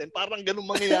gamitin. Parang ganun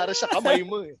mangyayari sa kamay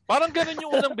mo eh. Parang ganun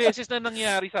yung unang beses na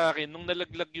nangyari sa akin nung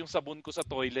nalaglag yung sabon ko sa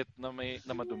toilet na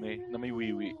madumi, na may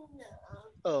wiwi.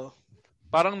 Oh.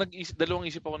 Parang dalawang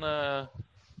isip ako na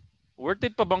worth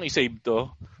it pa bang i-save to?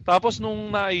 Tapos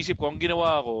nung naisip ko, ang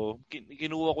ginawa ko,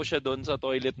 kinuha ko siya doon sa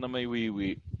toilet na may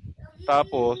wiwi.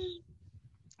 Tapos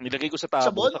nilagay ko sa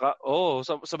tabo.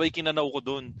 Sabon? Sabay kinanaw ko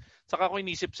doon. Saka ko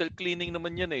inisip, self-cleaning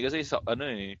naman yan eh. Kasi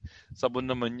sabon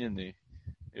naman yan eh.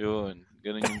 Yun.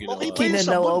 Ganun yung ginawa. Okay pa yung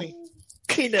sabon eh.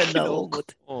 Kinanaw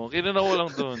ko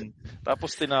lang doon.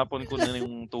 Tapos tinapon ko na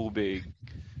yung tubig.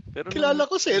 Pero kilala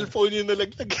ko cellphone yung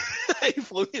nalaglag.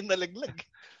 iPhone yung nalaglag.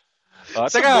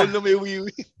 Teka. Sabon na may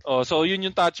wiwi. So yun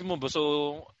yung touch move.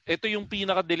 So ito yung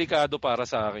pinaka-delikado para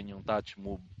sa akin, yung touch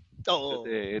move. Oo.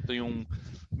 Kasi ito yung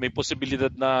may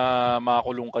posibilidad na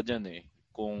makakulong ka dyan eh.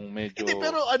 Kung medyo... Hindi,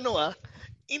 pero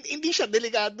hindi siya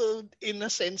delikado in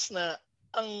a sense na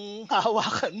ang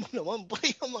hahawakan mo naman po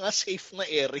yung mga safe na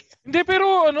area. Hindi,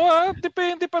 pero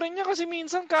depende pa rin niya kasi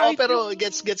minsan kahit... pero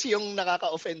gets yung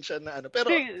nakaka-offend siya na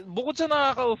Pero hindi, bukod sa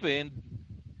nakaka-offend,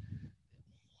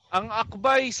 ang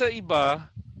akbay sa iba,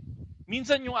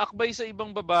 minsan yung akbay sa ibang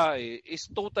babae is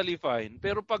totally fine.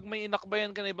 Pero pag may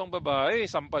inakbayan ka na ibang babae,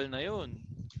 sampal na yun.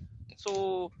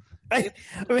 So,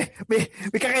 may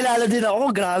kakilala din ako.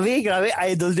 Grabe,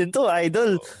 idol din to,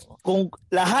 idol. Kung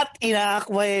lahat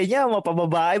inaakbay niya,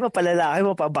 mapababae, mapalalaki,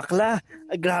 mapabakla.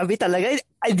 Grabe talaga.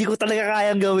 Hindi ko talaga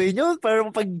kayang gawin yun. Pero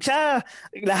pag siya,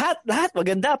 lahat,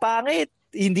 maganda, pangit,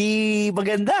 hindi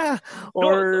maganda.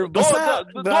 Or basta,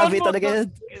 grabe talaga.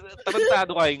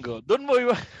 Tarantado ka, Ingo. Doon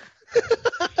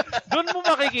mo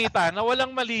makikita na walang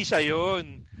mali siya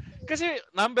yun. Kasi,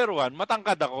 number 1,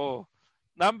 matangkad ako.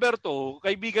 Number 2,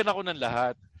 kaibigan ako ng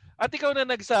lahat. At ikaw na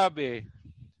nagsabi,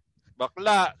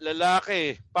 bakla,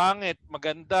 lalaki, pangit,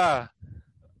 maganda,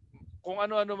 kung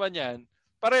ano-ano man yan,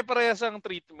 pare-parehas ang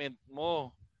treatment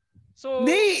mo. So,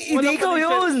 hindi ikaw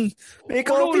yun. May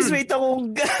ka-office mate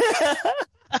akong...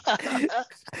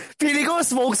 Pili ko,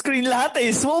 smokescreen lahat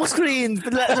eh. Smokescreen.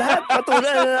 Lahat,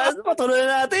 patuloy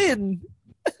na natin.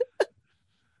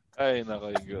 Ay,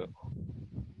 nako, Ingo.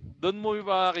 Doon mo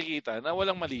makikita na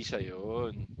walang mali siya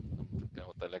yun.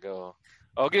 Ikaw talaga.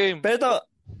 Okay. Pero ito,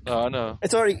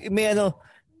 sorry, may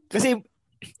kasi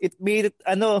may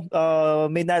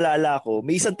naalala ko,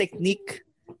 may isang technique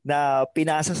na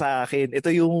pinasa sa akin. Ito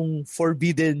yung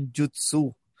forbidden jutsu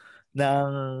ng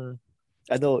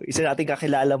isa nating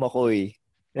kakilala mo ko eh.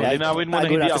 Linawin mo na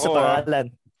hindi ako. Sa pangalan.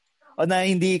 Na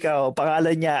hindi ikaw.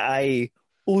 Pangalan niya ay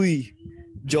Uy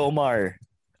Jomar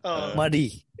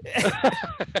Marie.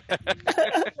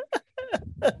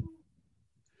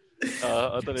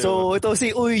 So ito si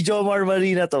Uy Jomar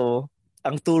Marie na to,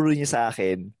 ang turo niya sa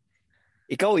akin,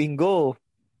 ikaw Ingo,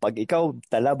 Pag ikaw,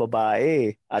 tala,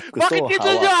 babae, at gusto, Bakit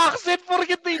ganyan yung accent?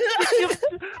 Porkit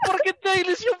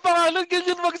Chinese yung pangalan,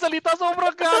 ganyan magsalita.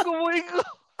 Sobrang gago mo, Ingo.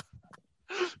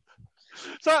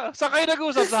 Sa kayo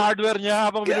nag-usap sa hardware niya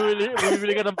habang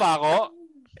bumibili ka ng pako?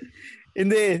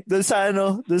 Hindi, doon sa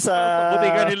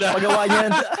butika nila. Paggawa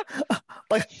niya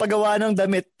paggawa ng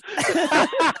damit.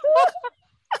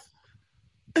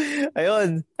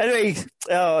 Ayun. Anyway,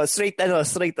 straight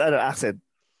accent.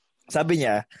 Sabi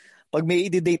niya, pag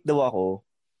may i-date daw ako,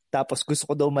 tapos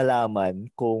gusto ko daw malaman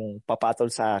kung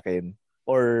papatol sa akin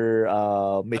or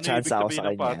may chance ako sa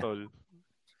kanya.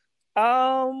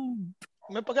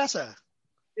 May pag-asa.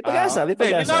 May pag-asa.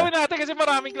 Linawin natin kasi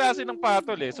maraming klase ng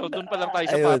patol eh. So doon pa lang tayo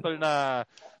sa patol na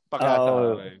pag-asa.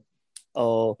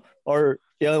 Or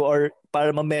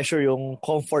para ma-measure yung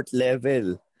comfort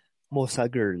level mo sa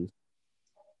girl.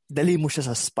 Dali mo siya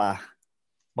sa spa.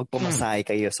 Magpamasahe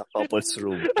kayo sa couples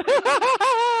room.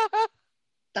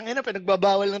 Tangina,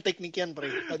 pinagbabawal ng technique yan, pre.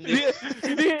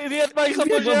 Hindi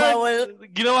advisable yan.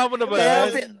 Ginawa mo na ba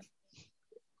yan?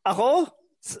 Ako?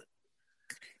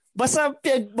 Basta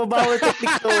pinagbabawal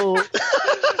technique to.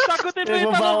 Sagutin mo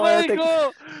yung tanong ko.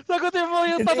 Sagutin mo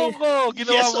yung tanong ko.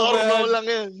 Ginawa yes mo or ba yan? no lang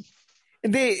yan.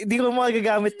 Hindi ko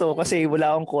magagamit to kasi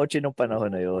wala akong kotse nung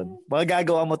panahon na yun.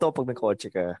 Magagawa mo to pag may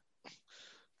kotse ka.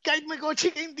 Kahit may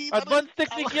kotse ka, hindi. Advanced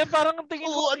technique yan. Parang ang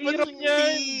tingin ko, ang hirap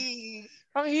niyan.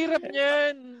 Ang hirap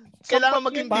niyan. Kailangan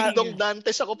maging ding-dong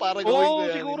Dantes ako para gawin ko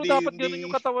yan. Siguro dapat ganun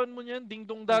yung katawan mo niyan.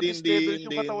 Ding-dong Dantes level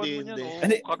yung katawan mo niyan.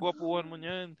 Kagwapuhan mo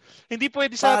niyan. Hindi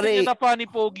pwede sa atin yan na funny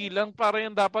pogi lang. Para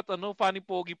yan dapat funny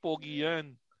pogi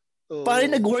yan. Pare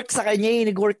nag-work sa kanya eh.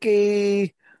 Nag-work kay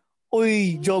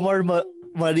Jomar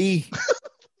Marie.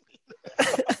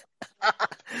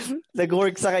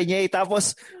 Nag-work sa kanya eh.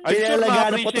 Tapos,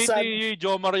 pinalagaan na po sa... ni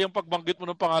Jomar yung pagbanggit mo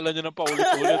ng pangalan niya ng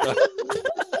paulit-ulit.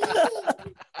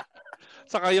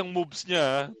 Saka yung moves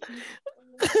niya.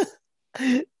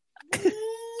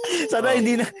 Sana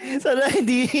hindi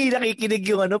nakikinig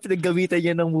yung pinaggamitan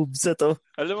niya ng moves na to.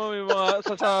 Alam mo, may mga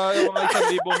sa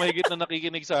mga 1,000 mahigit na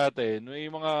nakikinig sa atin, may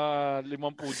mga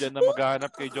 50 dyan na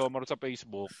maghahanap kay Jomar sa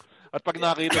Facebook. At pag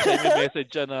nakita siya, may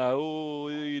message siya na,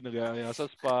 nag-aaya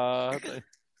sa spa.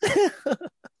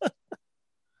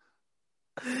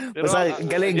 Pero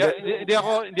galing.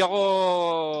 Hindi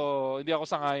ako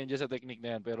sangayon diyan sa technique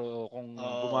na yan, pero kung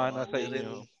gumana sa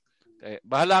inyo,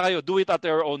 bahala kayo, do it at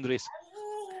your own risk.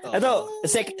 Ito,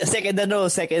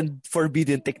 second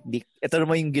forbidden technique. Ito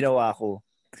naman yung ginawa ko.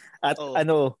 At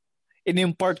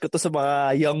in-impart ko to sa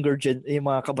mga younger yung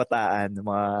mga kabataan,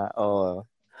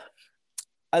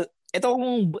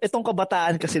 itong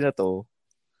kabataan kasi na to,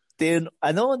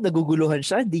 naguguluhan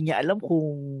siya, hindi niya alam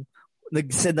kung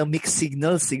nag-send ng mixed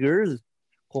signal si girl.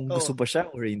 Kung gusto ba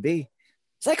siya or hindi.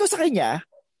 Sabi ko sa kanya,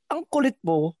 ang kulit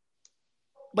mo,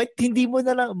 ba't ayaw mo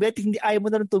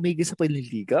na lang tumigil sa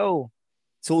panliligaw?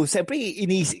 So, siyempre,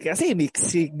 kasi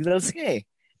mixed signals nga eh.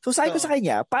 So, sabi ko sa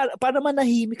kanya, para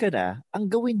manahimik ka na,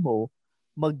 ang gawin mo,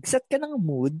 mag-set ka ng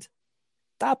mood,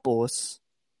 tapos,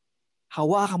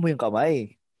 hawakan mo yung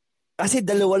kamay. Kasi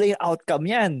dalawa lang yung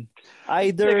outcome yan.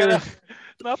 Either...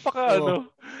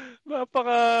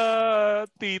 Napaka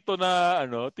tito na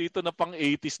pang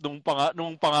 80s nung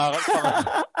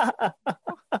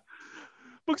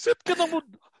mag-set ka ng mood,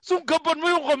 sunggaban mo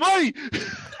yung kamay.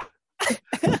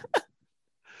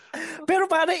 Pero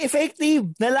parang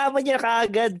effective. Nalaman niya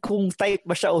kaagad kung type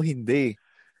ba siya o hindi.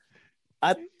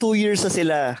 At 2 years na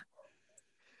sila.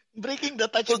 Breaking the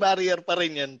touch barrier pa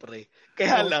rin yan, pre.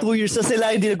 Kaya lang. 2 years na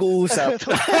sila, hindi nag-uusap.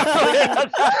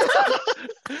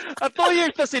 At 2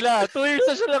 years na sila. 2 years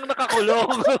na silang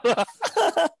nakakulong.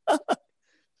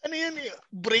 Ano yan eh?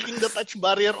 Breaking the touch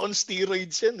barrier on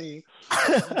steroids yan eh.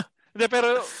 Hindi,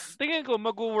 pero tingin ko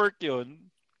mag-work yun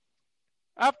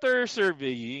after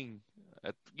surveying.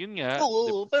 At yun nga.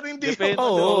 Oo, pero hindi.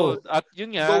 At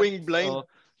yun nga. Going blind.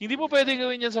 Hindi mo pwede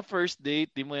gawin yan sa first date.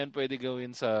 Hindi mo yan pwede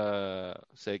gawin sa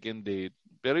second date.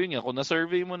 Pero yun nga, kung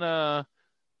na-survey mo na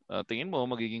tingin mo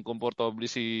magiging komportable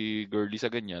si girlie sa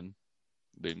ganyan,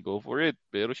 then go for it.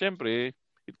 Pero syempre,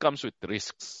 it comes with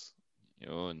risks.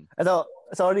 Yun.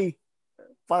 Sorry.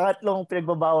 Pangatlong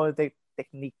pinagbabawal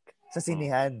technique sa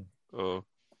sinihan.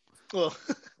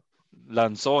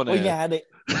 Lanzone.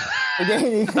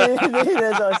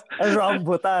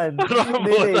 Rambutan.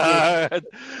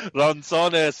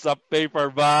 Lanzones sa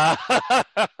paper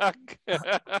bag.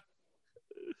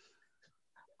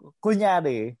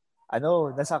 Kunyari,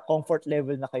 nasa comfort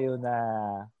level na kayo na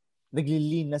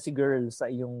naglilin na si girl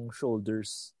sa iyong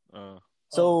shoulders.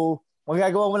 So,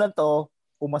 magagawa mo lang to,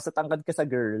 umasatangkad ka sa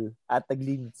girl at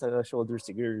naglin sa shoulders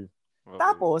si girl. Okay.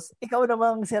 Tapos, ikaw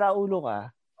namang siraulo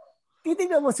ka,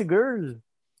 titignan mo si girl.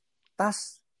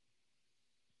 Tas,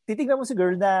 titignan mo si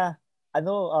girl na,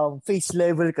 face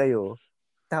level kayo.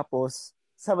 Tapos,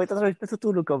 sabay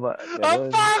natutulog ka ba?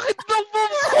 Ang bakit ng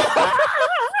moves ko?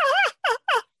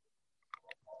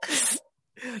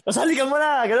 Nasalikan mo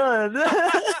na, gano'n.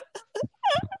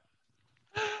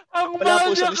 Wala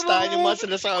po sa listahan yung mga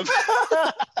sinasabi.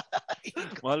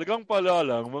 Mahalagang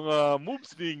palalang, mga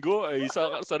moves ni Ingo ay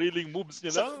sariling moves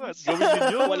niya lang at gawin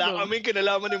ninyo. Wala kaming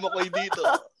kinalaman ni Makoy dito.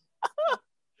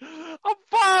 Ang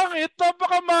pangit!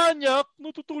 Napakamanyak!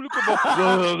 Natutulog ka ba?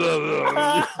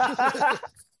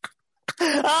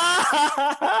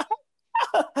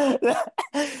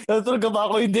 Natulog ka ba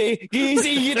ako? Hindi.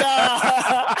 Gising kita!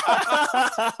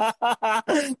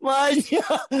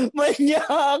 Manyak!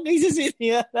 Isisin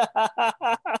niya.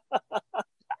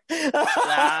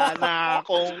 Wala na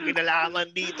akong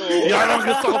kinalaman dito. Yan ang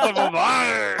gusto ko sa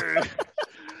babae!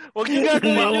 Huwag niyo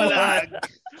gagawin yan.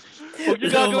 Huwag niyo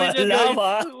gagawin yan, guys.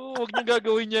 Huwag niyo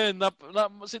gagawin yan.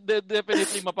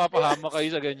 Definitely mapapahama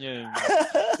kayo sa ganyan.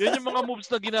 Yan yung mga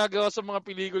moves na ginagawa sa mga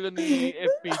pelikula ni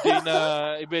FPJ na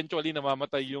eventually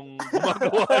namamatay yung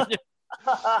gumagawa niya.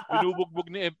 Binubugbog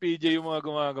ni FPJ yung mga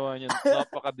gumagawa niya.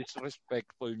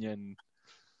 Napaka-disrespectful niyan.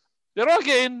 Pero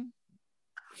again,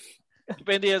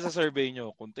 depende yan sa survey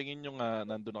nyo. Kung tingin nyo nga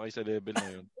nandun na kayo sa level na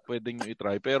yun, pwede nyo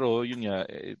i-try. Pero yun nga,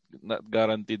 not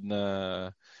guaranteed na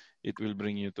it will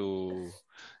bring you to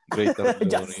greater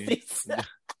glory. Justice.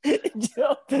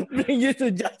 Bring you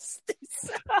to justice.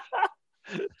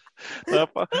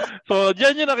 So,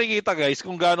 dyan yung nakikita guys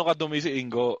kung gaano kadumi si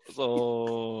Ingo.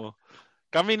 So,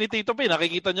 kami ni Tito P,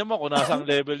 nakikita nyo mo kung nasang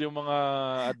level yung mga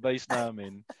advice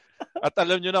namin. At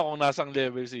alam nyo na kung nasang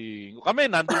level si Ingo. Kami,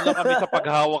 nandun lang kami sa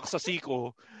paghawak sa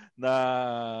siko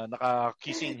na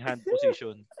naka-kissing hand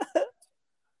position.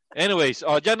 Anyways,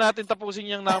 dyan natin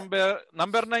tapusin yung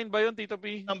number 9 ba yun, Tito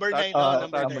P? Number 9.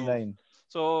 Number 9.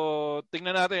 So,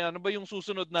 tingnan natin, ano ba yung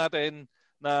susunod natin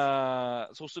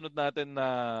na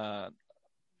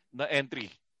entry?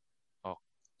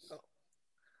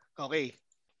 Okay.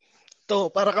 To,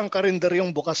 para kang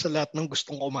karinderyong bukas sa lahat ng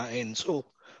gustong kumain. So,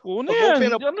 una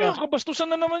yan.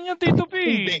 Kabastusan na naman yan, Tito P.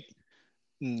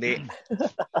 Hindi.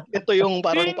 Ito yung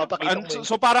parang papakita mo.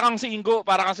 So, para kang si Ingo.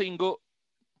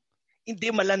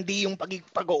 Hindi, malandi yung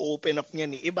pag-open up niya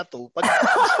ni iba to.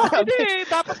 Hindi,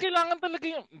 dapat kailangan talaga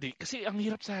yung... Hindi, kasi ang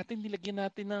hirap sa atin, nilagyan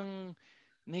natin ng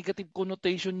negative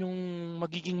connotation yung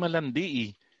magiging malandi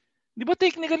eh. Di ba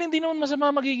technically hindi naman masama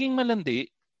magiging malandi?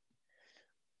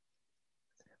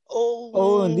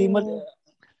 Hindi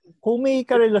kung may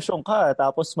karelasyon ka,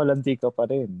 tapos malandi ka pa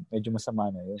rin, medyo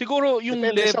masama na yun. Siguro yung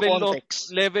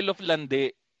level of landi.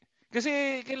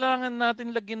 Kasi kailangan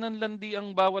natin lagyan ng landi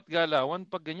ang bawat galawan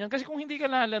pag ganyan. Kasi kung hindi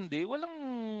ka lalandi, walang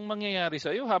mangyayari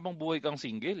sa'yo habang buhay kang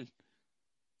single.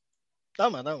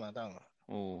 Tama.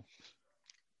 Oo.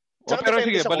 Pero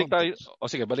sige,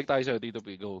 balik tayo sa'yo, Tito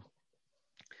P. Go.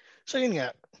 So yun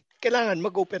nga, kailangan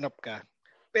mag-open up ka.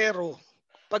 Pero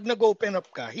pag nag-open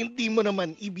up ka, hindi mo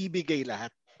naman ibibigay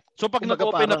lahat. So pag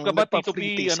nag-open up ka ba, Tito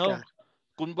P,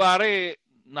 kunwari,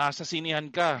 nasa sinihan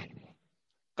ka,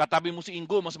 katabi mo si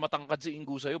Ingo, mas matangkad si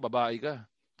Ingo sa'yo, babae ka.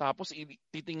 Tapos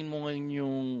titingin mo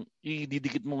ngayon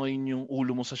ididikit mo ngayon yung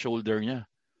ulo mo sa shoulder niya.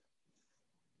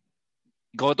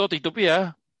 Ikaw to, Tito P,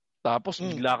 ha? Tapos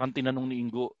bigla kang tinanong ni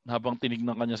Ingo habang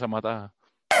tinignan kanya sa mata.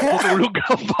 Tutulog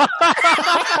ka ba?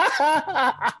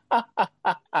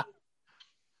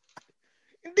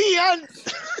 Hindi yan!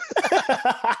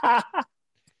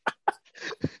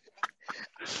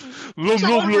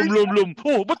 Lum.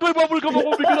 Oh, ba't may bubble gum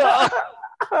ako bigla?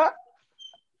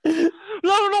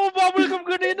 Lalo na kung bubble gum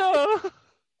kanina.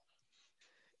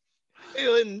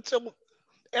 Ayun, so,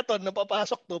 eto,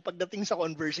 napapasok to pagdating sa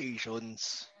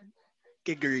conversations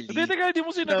kay girlie. Hindi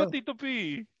mo sinagot, Tito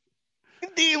P.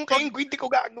 Hindi, yung kay Ingo, hindi ko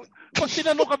gagawin. Pag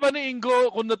tinanong ka ba ni Ingo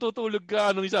kung natutulog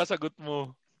ka, anong isasagot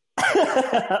mo?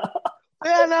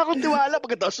 Kaya na akong tiwala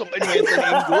pagkatapos ng kwento ni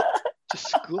Ingo. Diyos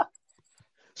ko.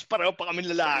 So, pareho pa kami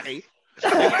lalaki.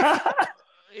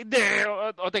 Hindi.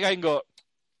 Teka, Ingo.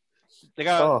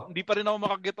 Teka, hindi pa rin ako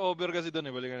makaget over kasi doon.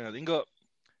 Balikan natin. Ingo.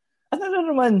 Ano na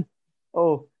naman?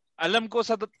 Alam ko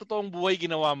sa totoong buhay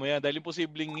ginawa mo yan dahil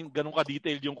imposibleng ganun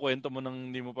ka-detailed yung kwento mo nang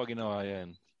hindi mo pa ginawa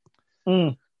yan.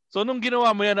 So, nung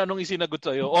ginawa mo yan, anong isinagot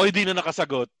sa'yo? O, hindi na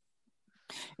nakasagot?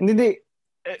 Hindi.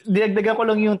 Dinagdagan ko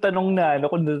lang yung tanong na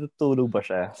kung natutulog ba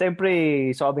siya. Siyempre,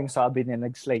 sabi niya,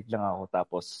 nag-slide lang ako.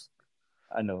 Tapos,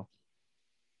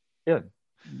 yun.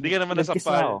 Hindi ka naman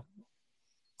nasampal.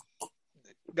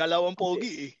 Galawang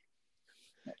pogi eh.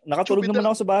 Nakatulog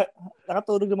naman ako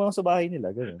sa bahay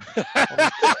nila. Ganun.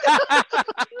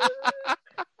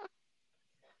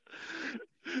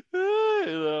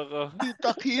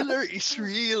 The killer is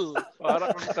real.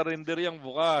 Para kang karinderyang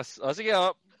bukas. Sige,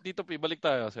 dito balik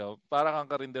tayo. So, para kang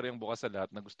karinderyang bukas sa lahat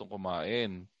na gustong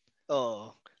kumain.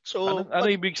 Oo. So, ano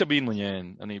ibig sabihin mo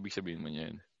niyan?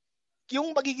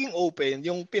 Yung pagiging open,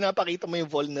 yung pinapakita mo yung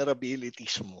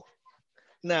vulnerabilities mo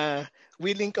na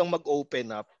willing kang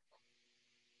mag-open up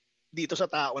dito sa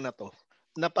tao na to,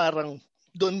 na parang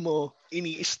doon mo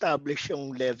ini-establish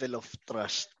yung level of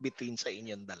trust between sa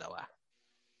inyong dalawa.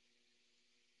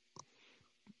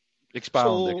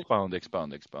 Expound.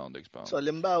 So,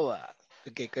 halimbawa,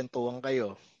 nagkikantuhan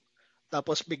kayo,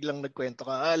 tapos biglang nagkwento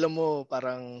ka, alam mo,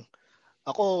 parang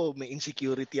ako, may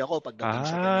insecurity ako pagdating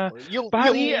sa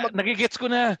ganito. Nagigets ko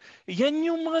na. Yan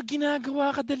yung mga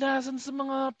ginagawa kadalasan sa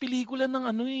mga pelikula ng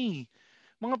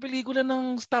mga pelikula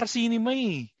ng Star Cinema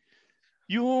eh.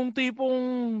 Yung tipong...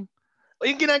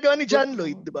 yung ginagawa ni John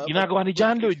Lloyd, di ba? Ginawa na ni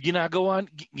John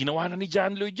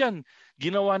Lloyd yan.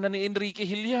 Ginawa na ni Enrique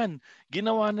Hill yan.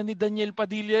 Ginawa na ni Daniel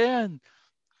Padilla yan.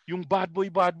 Yung bad boy,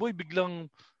 biglang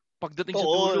pagdating sa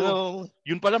dulo,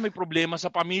 yun pala may problema sa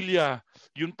pamilya.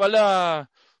 Yun pala,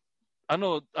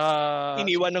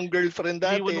 iniwan ng girlfriend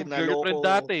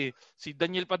dati. Si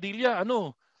Daniel Padilla,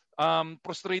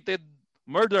 frustrated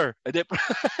murder.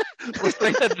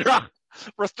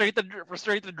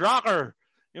 Frustrated rocker.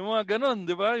 Yung mga ganun,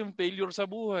 di ba? Yung failure sa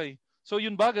buhay. So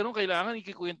yun ba, ganun? Kailangan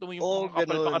ikikwento mo yung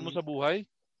kapalpakan mo sa buhay?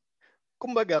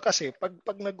 Kumbaga, kasi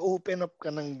pag nag-open up ka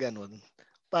ng ganun,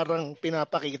 parang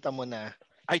pinapakita mo na,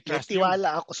 I trust may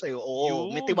tiwala ako sa'yo.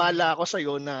 May tiwala ako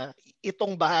sa'yo na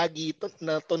itong bahagi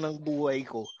na to ng buhay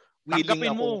ko, willing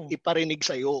akong iparinig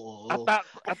sa'yo.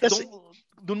 At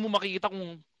doon mo makikita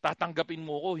kung tatanggapin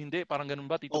mo ko, hindi. Parang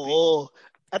ganun ba, Tito P?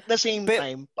 At the same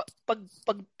time,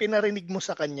 pag pinarinig mo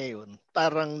sa kanya yun,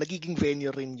 parang nagiging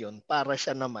venue rin yun para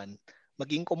siya naman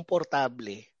maging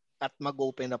komportable at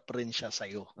mag-open up rin siya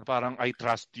sa'yo. Parang I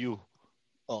trust you.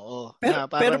 Oo.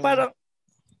 Pero parang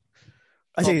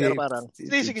pero parang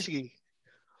sige.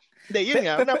 Hindi, yun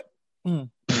nga.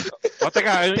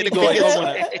 Teka,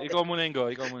 ikaw muna, Ingo.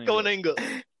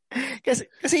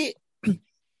 Kasi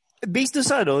based to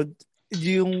sa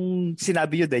yung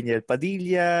sinabi nyo, Daniel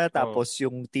Padilla, tapos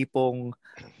yung tipong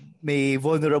may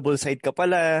vulnerable side ka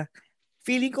pala,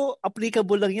 feeling ko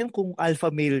applicable lang yan kung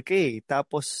alpha male ka eh.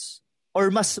 Tapos,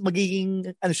 or mas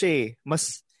magiging,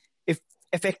 mas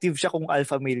effective siya kung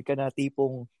alpha male ka na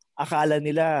tipong akala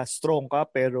nila strong ka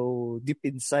pero deep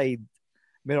inside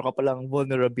meron ka palang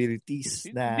vulnerabilities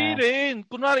na... Hindi rin.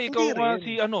 Kunwari, ikaw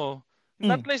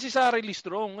not necessarily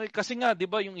strong. Kasi nga, di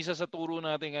ba, yung isa sa turo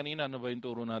natin kanina,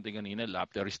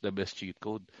 laughter is the best cheat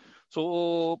code.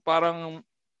 So, parang,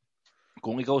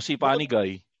 kung ikaw si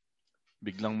Panigay,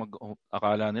 biglang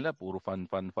akala nila, puro fun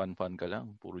ka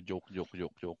lang. Puro joke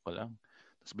ka lang.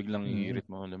 Tapos biglang iirit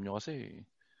mo, alam nyo kasi,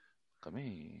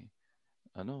 kami,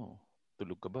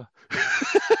 tulog ka ba?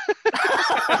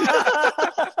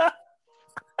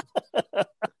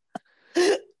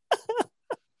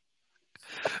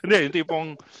 Hindi, yung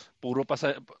tipong puro pa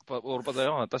sa'yo.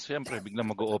 Tapos syempre, biglang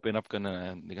mag-open up ka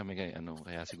na, hindi kami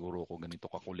kaya siguro ako ganito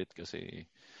kakulit kasi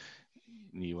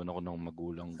iniwan ako ng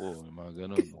magulang ko. Mga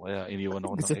ganun. Kaya iniwan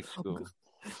ako ng ex ko.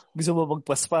 Gusto mo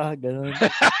magpaspa? Ganun.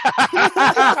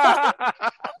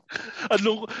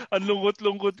 Ang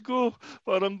lungkot ko.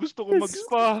 Parang gusto ko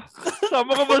mag-spa.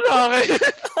 Sama ka ba sa akin?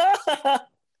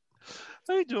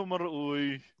 Ay, Jomar,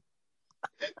 uy.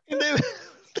 Hindi.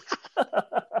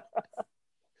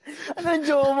 Ano,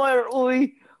 Jomar,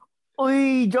 uy?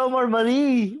 Uy, Jomar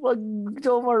Marie. Wag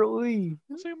Jomar, uy.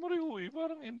 Kasi Marie, uy.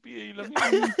 Parang NPA lang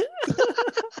yun.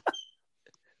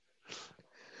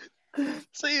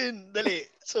 So yun, dali.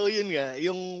 So yun nga,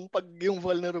 yung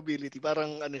vulnerability,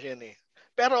 parang siya eh.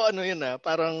 Pero yun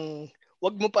parang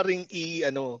wag mo pa ring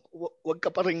wag ka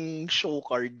pa ring show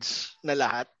cards na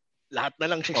lahat na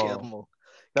lang share mo.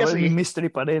 Kasi mystery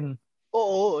pa rin.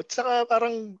 Oo, at saka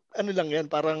parang lang yan,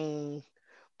 parang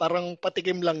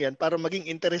patikim lang yan para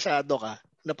maging interesado ka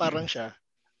na parang siya.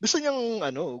 Gusto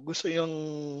niyang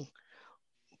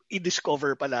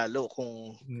i-discover palalo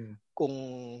kung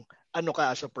ano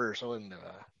ka as a person, di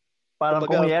ba? Parang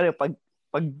kung nangyari, pag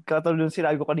katulad yung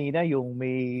sinabi ko kanina, yung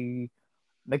may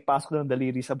nagpasok ng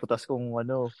daliri sa butas kong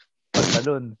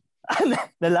pantalon.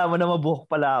 Nalaman na mabuhok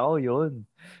pala ako, yun.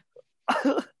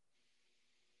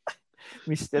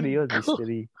 Mystery yun,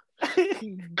 mystery.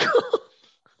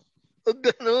 O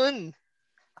ganun.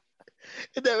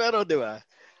 Pero, di ba?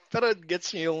 Pero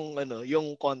gets niyo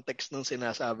yung context ng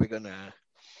sinasabi ko na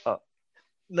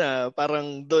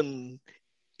parang doon,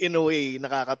 in a way,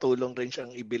 nakakatulong rin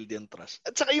siyang i-build yung trust.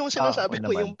 At saka yung sinasabi ko,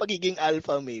 yung pagiging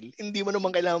alpha male, hindi mo naman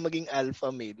kailangan maging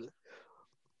alpha male.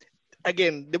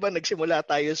 again, 'di ba nagsimula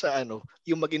tayo sa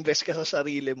yung mag-invest ka sa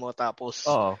sarili mo tapos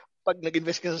pag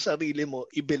nag-invest ka sa sarili mo,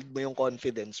 i-build mo yung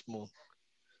confidence mo.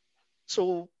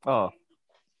 So,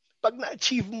 pag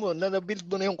na-achieve mo, na-build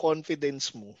mo na yung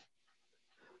confidence mo,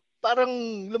 parang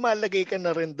lumalagay ka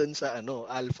na rin dun sa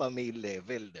alpha male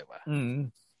level, 'di ba?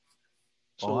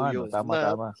 So, yun.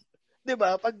 Tama. 'Di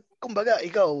ba? Pag kumbaga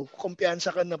ikaw,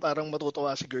 kumpiyansa ka na parang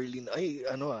matutuwa si Girlin. Ay,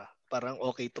 parang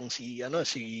okay tong si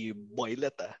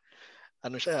Boylet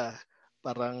siya,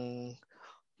 parang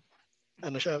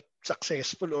siya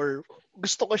successful or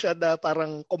gusto ko siya na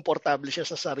parang komportable siya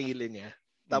sa sarili niya.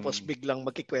 Tapos biglang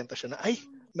magkikwento siya na ay,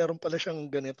 meron pala siyang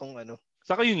ganitong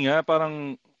Saka yun nga,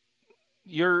 parang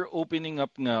you're opening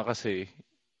up nga kasi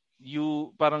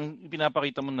parang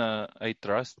pinapakita mo na I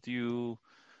trust you,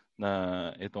 na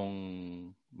itong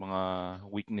mga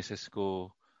weaknesses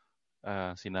ko,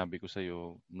 sinabi ko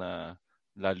sa'yo na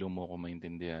lalo mo ko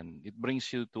maintindihan. It brings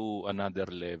you to another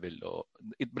level.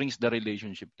 It brings the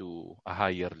relationship to a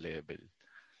higher level.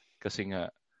 Kasi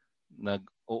nga,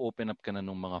 nag-open up ka na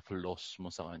ng mga flaws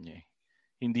mo sa kanya.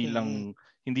 Hindi lang,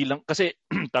 kasi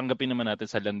tanggapin naman natin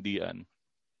sa landian.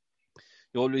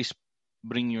 You always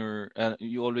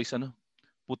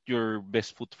put your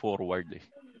best foot forward eh.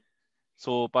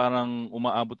 So parang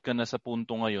umaabot ka na sa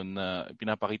punto ngayon na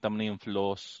pinapakita mo na yung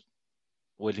flaws.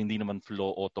 Well, hindi naman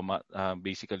flaw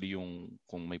basically yung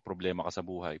kung may problema ka sa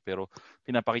buhay. Pero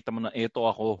pinapakita mo na ito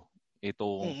ako.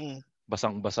 Ito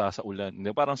basang-basa sa ulan. Hindi,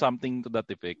 parang something to that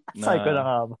effect. Psycho na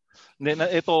nga ba? Hindi,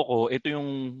 ito ako. Ito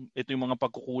yung mga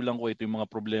pagkukulang ko. Ito yung mga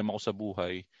problema ko sa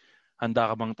buhay. Handa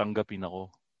ka bang tanggapin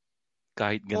ako?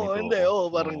 Kahit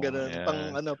ganito. Parang gano'n.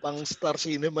 Yeah. Pang star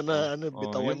cinema na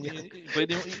bitawan niya.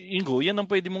 Yan ang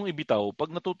pwede mong ibitaw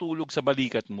pag natutulog sa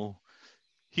balikat mo.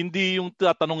 Hindi yung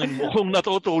tatanungin mo kung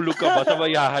natutulog ka ba,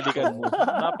 sabay hahalikan mo.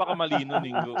 Napakamalino,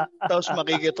 Ingo. Tapos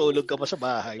makikitulog ka pa sa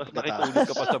bahay. Makitulog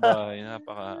ka pa sa bahay.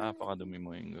 Napakadumi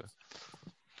mo, Ingo.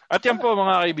 At yan po,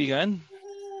 mga kaibigan,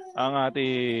 ang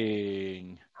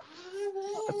ating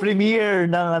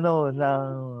premiere ng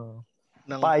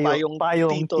Payong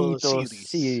Tito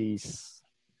series.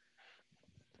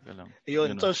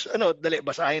 Yun. Tapos, dali,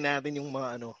 basahin natin yung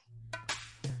mga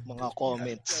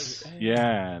comments.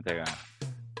 Yeah, teka.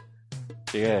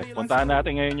 Sige, puntahan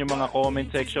natin ngayon yung mga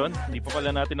comment section. Hindi pa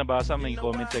pala natin nabasa. May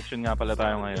comment section nga pala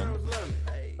tayo ngayon.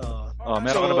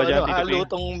 Meron ka na ba dyan, Tito P? Halo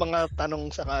tong mga tanong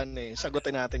sa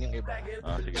sagutin natin yung iba.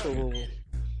 Sige.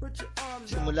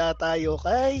 Simula tayo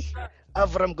kay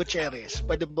Avram Gutierrez.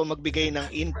 Pwede ba magbigay ng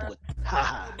input?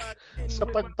 Sa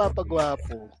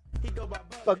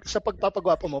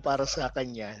pagpapagwapo mo para sa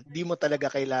kanya, di mo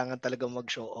talaga kailangan talaga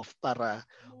mag-show off para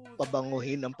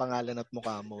pabanguhin ang pangalan at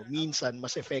mukha mo. Minsan,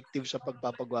 mas effective sa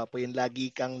pagpapagwapo yun. Lagi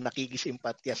kang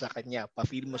nakikisimpatya sa kanya.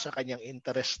 Pa-feel mo sa kanyang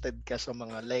interested ka sa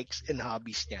mga likes and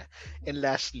hobbies niya. And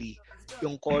lastly,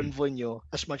 yung convo nyo,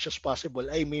 as much as possible,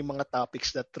 ay may mga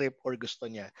topics na trip or gusto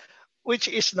niya. Which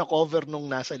is na-cover nung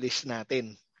nasa list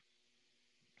natin.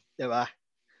 Diba?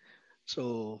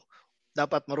 So,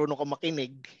 dapat marunong ka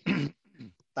makinig.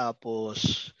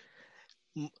 Tapos,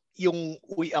 yung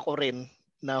ako rin,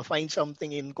 na find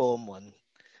something in common.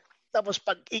 Tapos,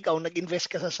 pag ikaw nag-invest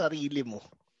ka sa sarili mo,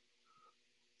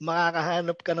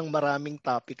 makakahanap ka ng maraming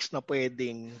topics na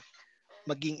pwedeng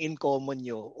maging in common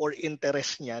nyo or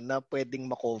interest niya na pwedeng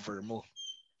makover mo.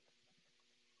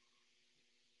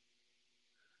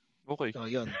 Okay. So,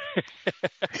 yun.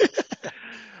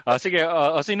 Sige,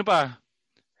 sino pa?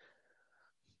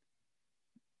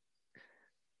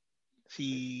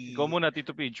 Ikaw muna,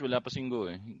 Tito Page. Wala pa singgo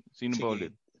eh. Sino ba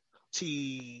ulit?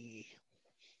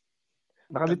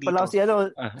 Nakamit pala si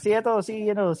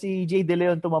Jay De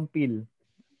Leon Tumampil.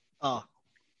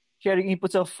 Sharing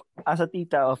inputs as a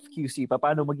tita of QC,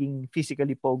 paano maging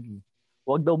physically pogy.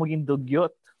 Huwag daw maging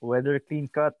dugyot, whether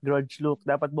clean cut, grudge look,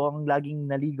 dapat mo ang laging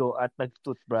naligo at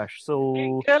nag-toothbrush. So,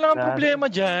 kaya lang ang problema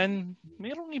dyan,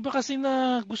 mayroong iba kasi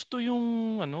na gusto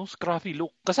yung scruffy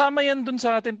look. Kasama yan dun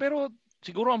sa atin, pero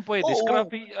siguro ang pwede,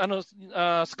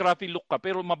 scruffy look ka,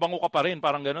 pero mabango ka pa rin,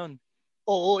 parang ganun.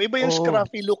 Oo, iba yung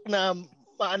scruffy look na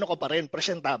maano ka pa rin,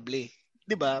 presentable.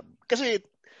 'Di ba? Kasi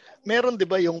meron 'di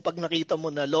ba yung pag nakita mo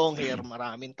na long hair,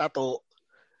 maraming tattoo.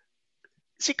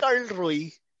 Si Carl Roy,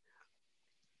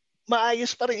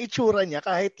 maayos pa rin itsura niya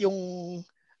kahit yung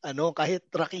kahit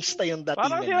rockista yung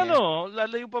datingan niya. Parang si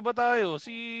lalayo pa ba tayo?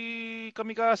 Si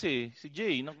Kamikaze, si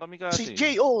Jay ng Kamikaze. Si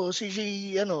Jay, si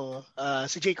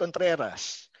Jay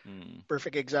Contreras.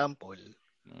 Perfect example.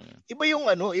 Iba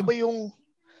yung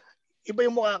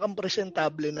mukha kang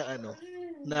presentable na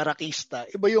na rockista.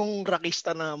 Iba yung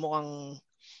rockista na mukhang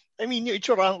yung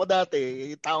itsurahan ko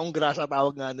dati, taong grasa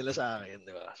tawag nga nila sa akin,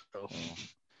 di ba? So,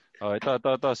 Oh, ito.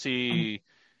 Si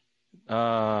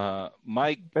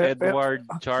Mike Edward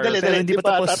Charles. Dali, hindi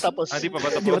pa tapos. Di pa ba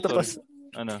tapos? Hindi pa tapos.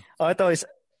 Ano? Ito is,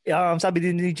 sabi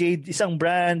din ni Jade, isang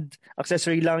brand,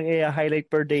 accessory lang highlight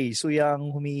per day. So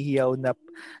yung humihiyaw na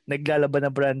naglalaban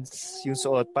na brands yung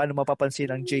suot. Paano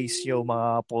mapapansin ang Jays nyo,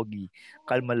 mga pogi?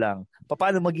 Kalma lang.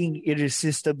 Paano maging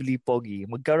irresistibly pogi?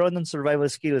 Magkaroon ng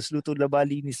survival skills, luto, laba,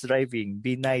 linis, driving.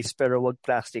 Be nice pero wag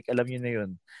plastic. Alam nyo na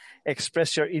yun.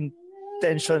 Express your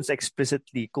intentions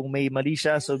explicitly. Kung may mali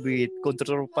siya, so be it. Kung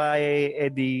totoo pa,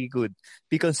 edi good.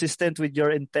 Be consistent with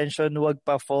your intention. Wag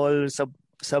pa fall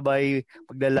sabay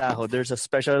paglalaho. There's a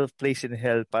special place in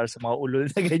hell para sa mga ulol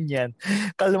na ganyan.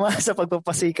 Kalma sa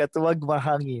pagpapasikat, wag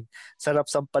mahangin.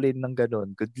 Sarap sampalin ng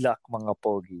ganun. Good luck, mga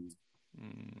pogi.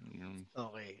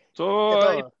 Okay. So,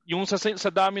 yung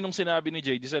sa dami nung sinabi ni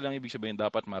JD, isa lang ibig sabihin,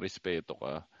 dapat marespeto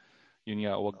ka. Yun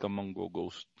nga, huwag kang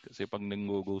mang-go-ghost. Kasi pag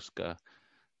nang-go-ghost ka,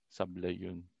 sablay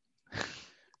yun.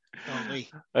 Okay.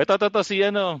 Ito, si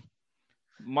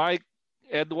Mike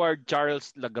Edward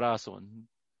Charles Lagrason.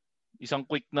 Isang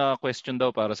quick na question daw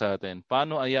para sa atin.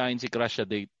 Paano ayain si crush sa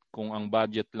date kung ang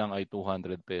budget lang ay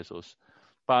 200 pesos?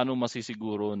 Paano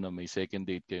masisiguro na may second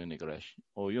date kayo ni crush?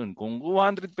 O yun, kung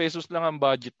 200 pesos lang ang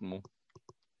budget mo,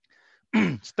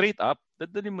 straight up,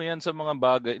 dadalhin mo yan sa mga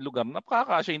lugar na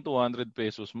nakakasya yung 200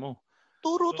 pesos mo.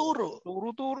 Turo-turo.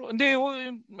 Hindi,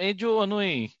 medyo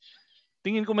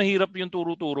tingin ko mahirap yung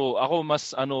turo-turo. Ako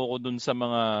mas ako dun sa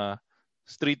mga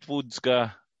street foods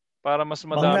ka. Para mas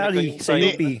madami sa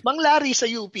UP. Manglari sa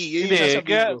UP. Hindi,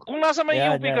 kung nasa may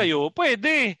UP kayo,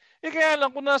 pwede. Kaya lang,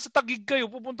 kung nasa Taguig kayo,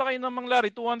 pupunta kayo ng Manglari,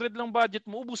 200 lang budget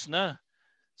mo, ubus na.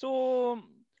 So,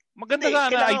 maganda sana.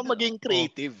 Kailangan maging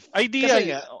creative.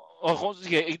 Idea.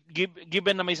 Sige,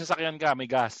 given na may sasakyan ka, may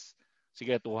gas.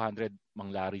 Sige, 200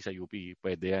 Manglari sa UP.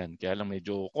 Pwede yan. Kaya lang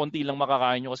medyo, konti lang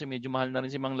makakain nyo kasi medyo mahal na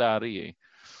rin si Manglari eh.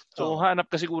 So, hanap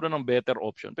ka siguro ng better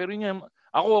option. Pero yun,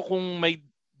 ako kung may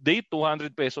date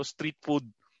 200 pesos street food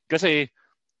kasi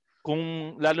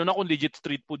lalo na kung legit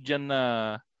street food yan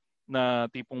na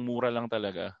tipong mura lang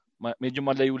talaga, medyo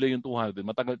malayo-layo yung 200,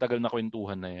 matagal-tagal na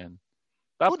kwentuhan na yan.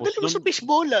 Tapos dali mo sa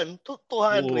fishballan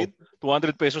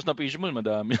 200 pesos na fishball,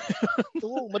 madami.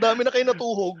 Madami na kayo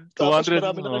natuhog, tapos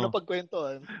marami na kayo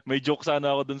napagkwentuhan. May joke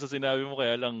sana ako dun sa sinabi mo,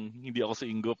 kaya lang hindi ako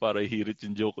si Ingo para ihirit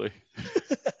yung joke eh.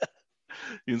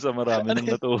 Yun sa marami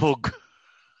nang natuhog.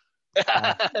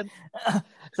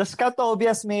 Sa Scout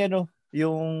Obvious may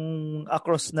yung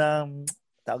across ng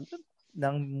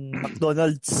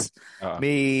McDonald's,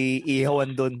 may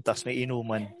ihawan doon tapos may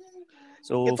inuman.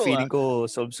 So feeling ko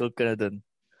solve ka na doon.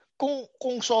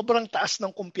 Kung sobrang taas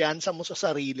ng kumpiyansa mo sa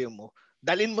sarili mo,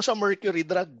 dalhin mo sa Mercury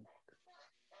Drug.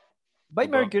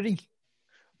 By Mercury?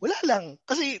 Wala lang.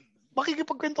 Kasi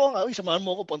makikipagkwentuhan ka, samahan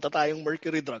mo ko, punta tayong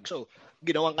Mercury Drug. So,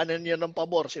 ginawan ka na niya ng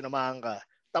pabor, sinamahan ka.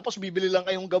 Tapos bibili lang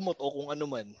kayong gamot o kung ano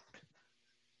man.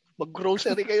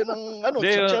 Mag-grocery kayo ng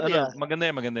chichirya. Maganda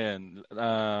yan.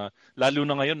 Lalo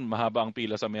na ngayon, mahaba ang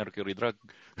pila sa Mercury Drug.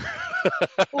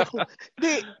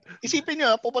 Isipin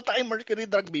nyo, pupunta kayo Mercury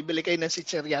Drug, bibili kayo ng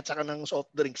chichirya at saka ng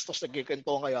soft drinks, tapos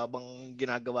nagkikwentuhan kayo habang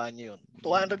ginagawa nyo yun.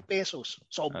 200 pesos.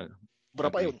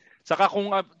 Sobra pa yun. Saka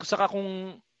kung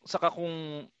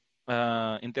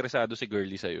interesado si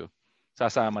girlie sa'yo,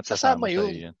 sasama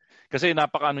yun. Yan. Kasi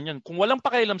napakaano niyan. Kung walang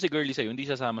pakialam si girlie sa'yo, hindi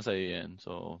sasama sa'yo yan.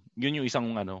 So, yun yung isang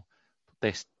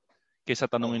test.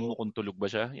 Kaysa tanungin mo kung tulog ba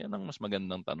siya, yan ang mas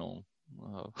magandang tanong.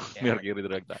 Mercury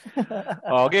Drug.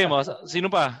 Okay,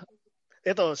 sino pa?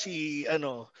 Ito, si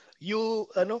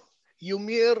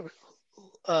Yumir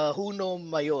Huno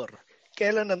Mayor.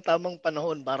 Kailan ang tamang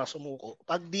panahon para sumuko?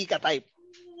 Pag di ka type,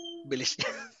 bilis niya.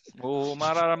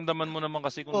 Mararamdaman mo naman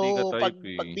kasi kung di ka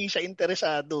type. Pag di siya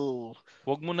interesado.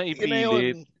 Huwag mo na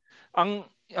ipilit. Ang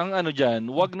dyan,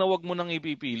 wag mo nang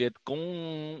ipipilit. Kung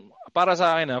para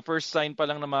sa akin first sign pa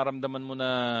lang na maramdaman mo na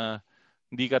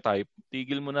hindi ka type,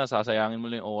 tigil mo na, sasayangin mo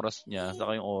lang yung oras niya,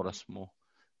 saka yung oras mo.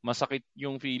 Masakit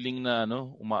yung feeling na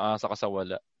umaasa ka sa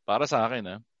wala. Para sa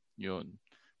akin yun.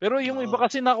 Pero yung iba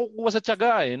kasi nakukuha sa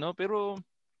tiyaga pero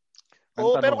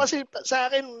pero kasi sa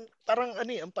akin parang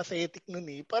ang pathetic nun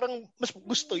eh. Parang mas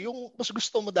gusto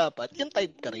mo dapat, yung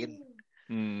type ka rin.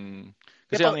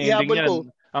 Kasi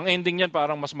ang ending niyan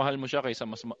parang mas mahal mo siya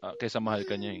kaysa mahal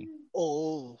ka niya eh.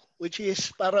 Oo, which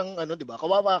is parang 'di ba?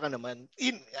 Kawawa ka naman.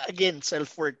 Again,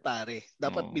 self-worth pare.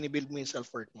 Dapat binibuild mo yung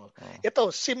self-worth mo.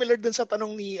 Ito, similar dun sa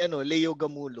tanong ni Leo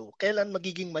Gamulo. Kailan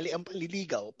magiging mali ang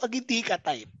panliligaw? Pag hindi ka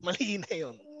type, mali na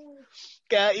 'yon.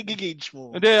 Kaya i-gauge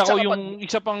mo. Hindi, ako yung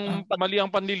isa pang mali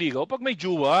ang panliligaw pag may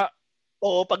jowa.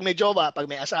 Oo, pag may jowa, pag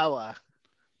may asawa.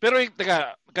 Pero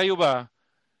teka, kayo ba?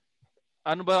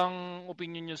 Ano ba ang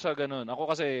opinion nyo sa ganun? Ako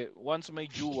kasi, once may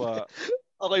jowa...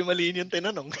 Okay, mali yung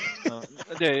tinanong.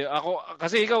 Hindi, ako,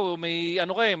 kasi ikaw, may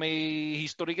may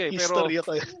history ka eh. History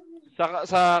ako.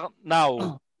 Sa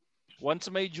now, once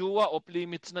may jowa, off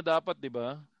limits na dapat, di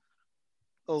ba?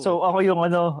 Oh. So, ako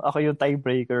yung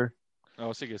tiebreaker. Oh,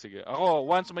 sige. Ako,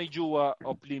 once may jowa,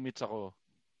 off limits ako.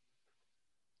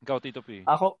 Ikaw, Tito P.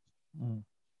 Ako?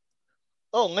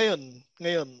 Ngayon,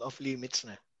 off limits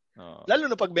na. Lalo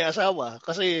na pag may asawa.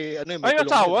 Kasi, may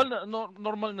asawa,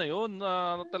 normal na yun.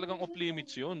 Talagang off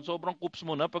limits yun. Sobrang coops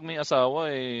mo na pag may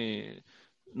asawa,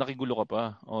 nakigulo ka pa.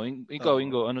 Ikaw,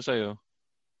 Ingo, ano sa'yo?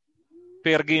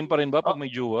 Fair game pa rin ba pag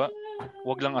may jowa?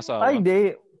 Huwag lang asawa. Ay,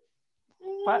 hindi.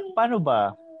 Paano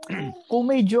ba? Kung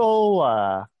may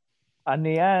jowa, ano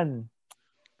yan?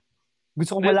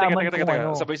 Gusto ko malaman kung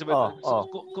ano. Sabay-sabay.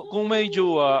 Kung may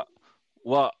jowa,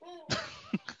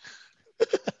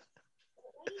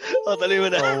 tuloy mo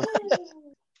na.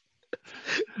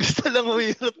 Gusto lang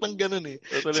umiirot ng ganun eh.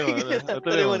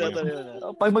 Tuloy mo na.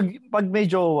 Pag may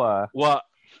jowa.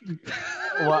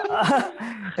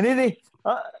 Hindi.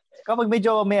 Kapag may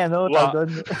jowa, may tawag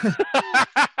doon.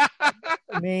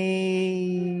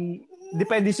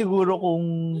 Depende siguro kung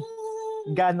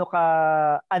gaano ka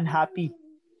unhappy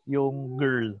yung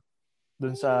girl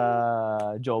dun sa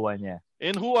jowa niya.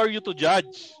 And who are you to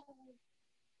judge?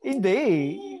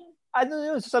 Hindi.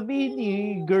 Yun, sasabihin ni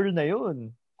girl na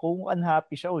yun kung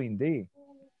unhappy siya o hindi.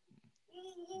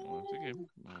 Sige.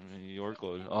 Your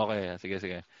call. Okay,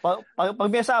 sige. Pag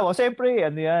may asawa, siyempre,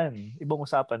 yan. Ibang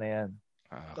usapan na yan.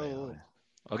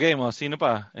 Okay, sino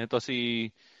pa? Ito si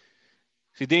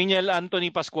Daniel Anthony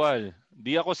Pascual.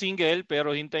 Di ako single,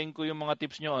 pero hintayin ko yung mga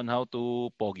tips nyo on how to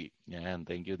pogi. Yan,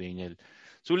 thank you, Daniel.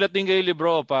 Sulat din kayo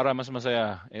libro para mas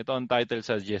masaya. Ito ang title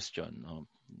suggestion.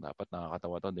 Dapat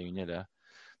nakakatawa to, Daniel.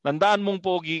 Tandaan mong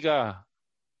pogi ka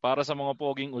para sa mga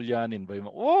poging ulyanin.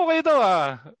 Okay ito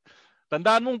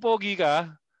Tandaan mong pogi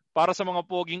ka para sa mga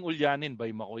poging ulyanin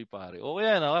by Makoy pare. Okay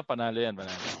yan, panalo yan.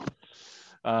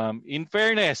 In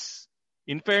fairness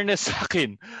sa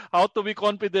akin, How to be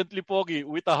confidently pogi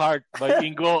with a heart by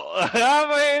Ingo.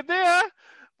 Pwede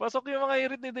Pasok yung mga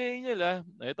irit ni Daniel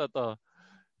Ito to.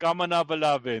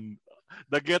 Kamanabalaven.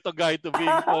 The Ghetto Guide to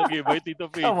Being Pogi by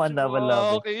Tito P.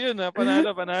 Kamanabalaven. Okay yun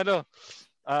panalo.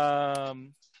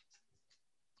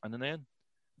 Ano na yan?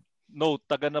 Note,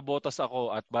 taga Nabotas ako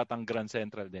at Batang Grand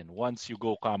Central din. Once you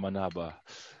go Kamanaba,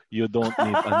 you don't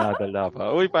need another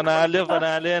lava. Uy, panalo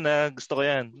yan. Gusto ko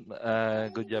yan.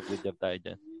 Good job tayo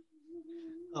dyan.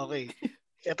 Okay.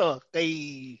 Ito, kay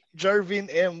Jarvin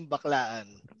M. Baklaan.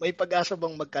 May pag-asa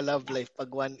bang magka-love life pag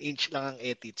 1 inch lang ang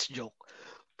edits? Joke.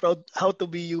 Proud how to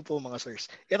be you po, mga sirs.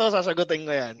 Ito, sasagutin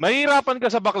ko yan. Mahirapan ka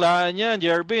sa baklaan yan,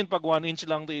 Jarvin, pag 1 inch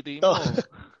lang titi mo.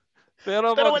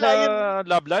 Pero pag wala sa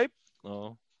love life?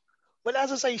 Wala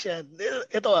sa size yan.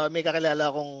 Ito may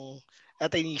kakilala akong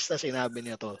atenista, sinabi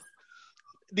niya to.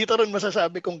 Dito rin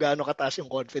masasabi kung gaano kataas yung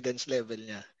confidence level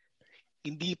niya.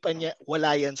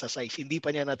 Wala yan sa size. Hindi pa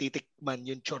niya natitikman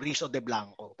yung chorizo de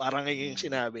blanco. Parang yung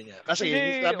sinabi niya. Kasi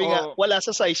sabi nga, wala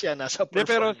sa size yan, nasa performance.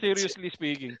 Pero seriously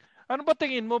speaking, ano ba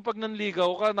tingin mo pag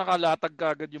nanligaw ka, nakalatag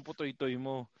ka agad yung putoy-toy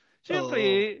mo?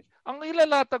 Siyempre, ang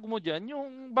ilalatag mo dyan,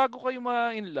 yung bago kayo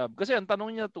ma-in love. Kasi ang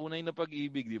tanong niya, tunay na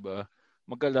pag-ibig, di ba?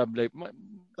 Magka-love life.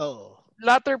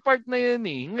 Latter part na yan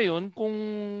Ngayon, kung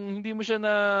hindi mo siya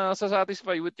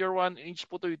na-satisfy with your 1 inch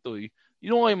putoy-toy,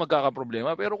 yun nga yung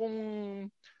magkakaproblema. Pero kung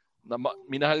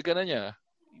minahal ka na niya,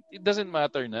 it doesn't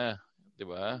matter na. Di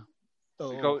ba?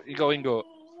 Ikaw, Ingo,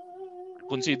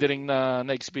 considering na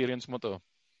na-experience mo to.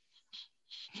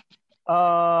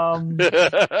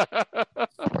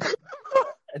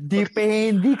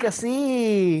 Depende kasi.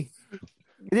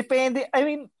 Depende. I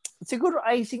mean, siguro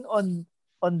icing on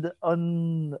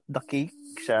the cake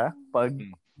siya pag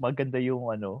maganda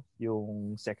yung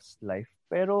yung sex life.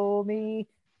 Pero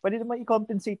pwede naman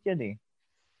i-compensate yan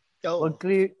Wag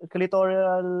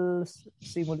clitoral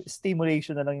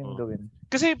stimulation na lang yung gawin.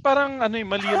 Kasi parang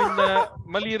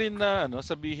mali rin na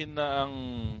sabihin na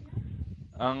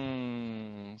ang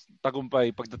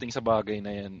tagumpay pagdating sa bagay na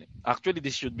yan. Actually,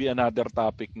 this should be another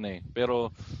topic na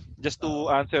Pero just to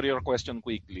answer your question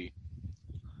quickly.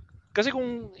 Kasi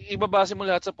kung ibabase mo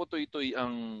lahat sa putoy-toy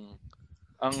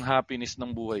ang happiness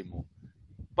ng buhay mo,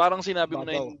 parang sinabi mo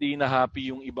na hindi na happy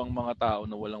yung ibang mga tao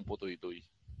na walang putoy-toy.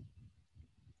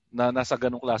 Na nasa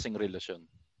ganong klaseng relasyon.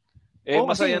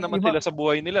 Masaya naman sila sa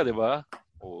buhay nila, di ba?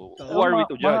 Who are we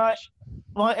to judge?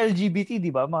 Mga LGBT,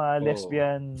 di ba? Mga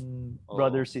lesbian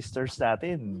brothers, sisters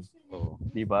natin.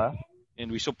 Di ba? And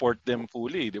we support them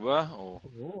fully, di ba?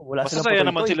 Wala masasaya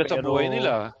naman sila sa buhay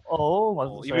nila.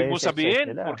 Masasaya ibig mo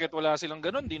sabihin, nila. porket wala silang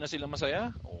ganun, di na sila masaya?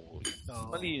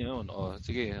 Mali yun.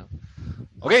 Sige.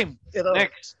 Okay,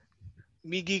 next.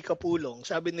 Miggy Kapulong,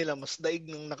 sabi nila mas daig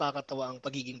ng nakakatawa ang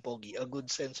pagiging pogi. A good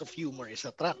sense of humor is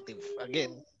attractive.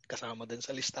 Again, kasama din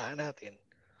sa listahan natin.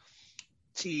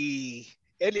 Si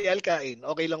Eli Alcain,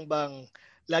 okay lang bang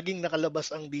laging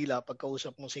nakalabas ang dila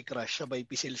pagkausap mo si crush sabay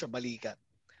pisil sa balikat?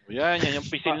 Yan yung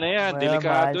pisil na yan.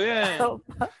 Delikado yan.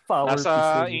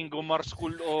 Nasa Ingomar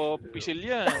School of Pisil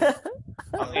yan.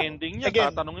 Ang ending niya,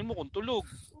 tatanungin mo kung tulog.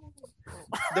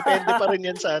 Depende pa rin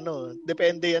yan sa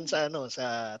Depende yan sa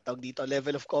sa tawag dito,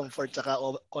 level of comfort saka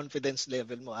confidence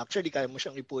level mo. Actually, kaya mo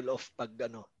siyang i-pull off pag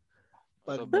Ito,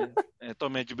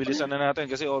 medyo bilisan na natin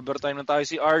kasi overtime na tayo.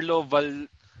 Si Arlo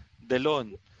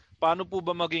Valdelon. Paano po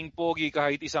ba maging pogi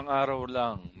kahit isang araw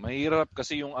lang? Mahirap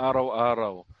kasi yung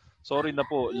araw-araw. Sorry na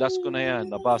po, last ko na yan.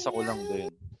 Nabasa ko lang din.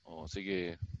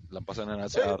 Sige, lampasan na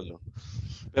natin si Arlo.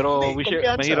 Pero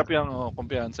mahirap yung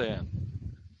kumpiyansa yan.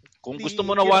 Kung gusto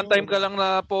mo na one time ka lang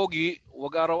na pogi,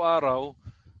 wag araw-araw,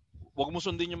 wag mo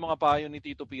sundin yung mga payo ni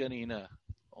Tito P kanina.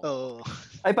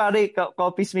 Ay pare,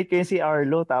 copies mate ko si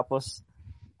Arlo, tapos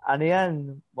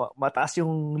mataas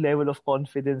yung level of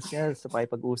confidence niya sa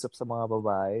pag-usap sa mga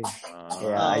babae.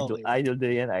 Kaya idol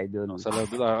din yan, idol. Salamat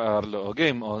Arlo.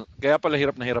 Game. Kaya pala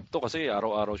hirap na hirap to kasi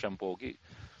araw-araw siyang pogi.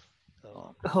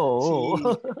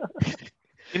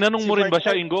 Tinanong mo rin ba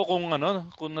siya, Ingo, kung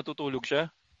natutulog siya?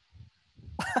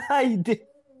 Ay, hindi.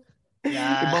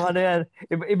 Ibang yan.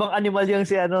 Ibang animal yung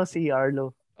si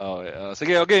Arlo.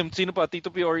 Sige, game. Sino pa? Tito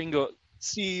P or Ingo?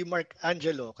 Si Mark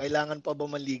Angelo, kailangan pa ba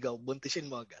manligaw? Buntisin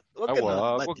mo agad. Wag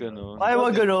ganun.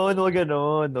 Wag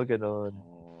ganun.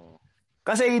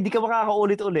 Kasi hindi ka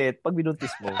makakaulit-ulit pag binuntis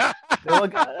mo.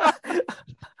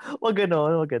 Wag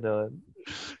ganun.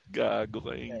 Gago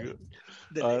ka, Ingo.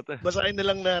 Basahin na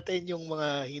lang natin yung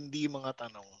mga hindi mga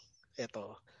tanong.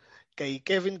 Ito. Kay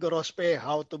Kevin Gorospe,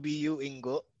 how to be you,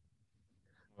 Ingo?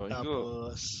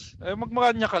 Tapos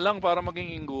magmakanya ka lang para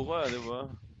maging Ingo ka, di ba?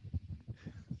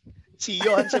 Si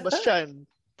Johan Sebastian,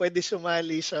 pwede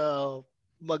sumali sa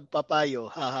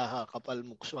magpapayo. Kapal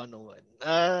mukso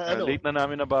late na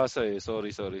namin nabasa eh.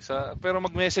 Sorry. Pero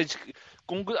mag-message.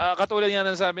 Kung katulad yan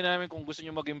ang sabi namin, kung gusto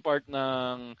niyo maging part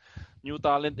ng New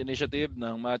Talent Initiative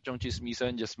ng Machong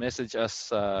Chismisan, just message us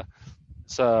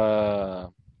sa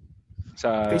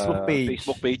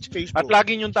Facebook page. At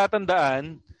lagi niyong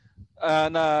tatandaan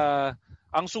na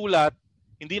ang sulat,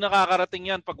 hindi nakakarating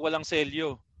yan pag walang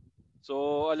selyo.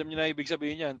 So, alam niyo na ibig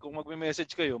sabihin yan. Kung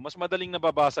magme-message kayo, mas madaling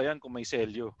nababasa yan kung may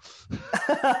selyo.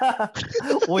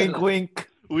 Wink.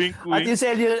 At yung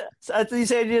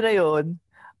selyo na yun,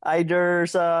 either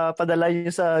padala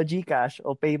niyo sa GCash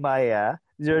o PayMaya,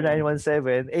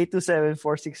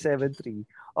 0917-827-4673.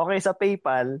 Okay, sa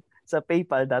PayPal, sa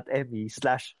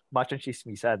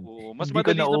paypal.me/machongchismisan. Mas hindi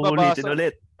ko na uulitin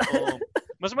ulit.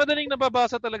 Mas madaling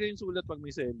nababasa talaga yung sulat pag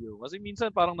may selyo. Kasi minsan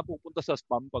parang napupunta sa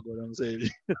spam pag walang selyo.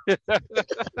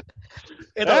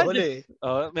 Ito, huli.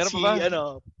 Meron pa ba?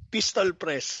 Pistol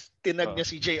Press. Tinag niya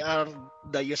si JR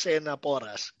Dayosena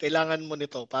Porras. Kailangan mo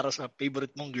nito para sa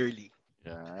favorite mong girlie.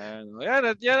 Yan.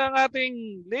 At yan ang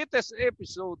ating latest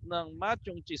episode ng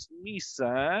Machong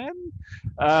Chismisan.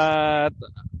 At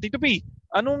Tito P,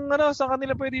 sa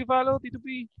kanila pwede i-follow, Tito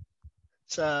P?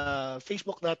 Sa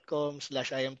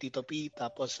facebook.com/IamTitoP,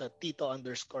 tapos sa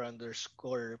Tito__P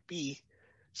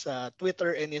sa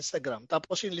Twitter and Instagram.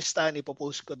 Tapos yung listahan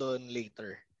ipopost ko doon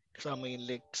later. Kasama yung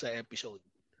link sa episode.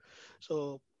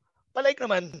 So, palike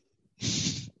naman.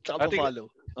 Tsaka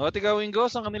pa-follow. Ikaw, Ingo,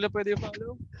 saan kanila pwede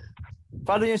i-follow?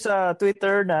 Follow nyo sa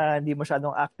Twitter na hindi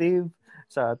masyadong active,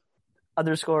 sa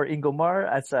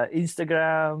 _Ingomar, at sa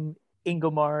Instagram,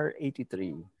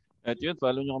 Ingomar83. At yun,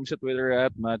 follow nyo kami sa Twitter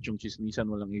at Machong Chismisan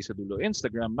Walang A sa Dulo.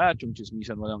 Instagram, Machong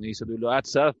Chismisan Walang A sa Dulo. At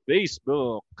sa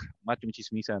Facebook, Machong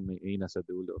Chismisan may A na sa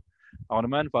dulo. Ako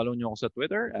naman, follow nyo ako sa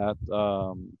Twitter at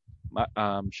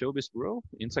Showbiz Bro.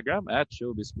 Instagram at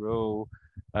Showbiz Bro.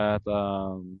 At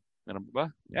meron pa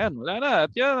ba? Yan, wala na.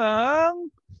 At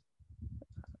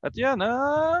yan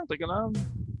ang teka lang.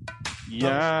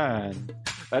 Yan.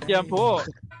 At yan po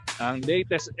ang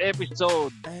latest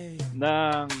episode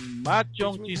ng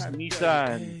Machong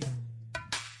Chismisan.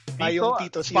 Payong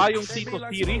Tito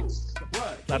Series.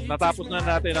 At natapos na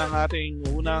natin ang ating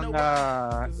unang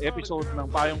episode ng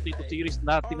Payong Tito Series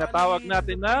na tinatawag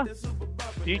natin na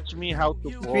Teach Me How to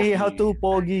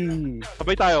Pogi.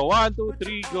 Sabay tayo. 1, 2,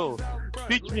 3, go.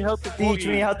 Teach me how to pogi. Teach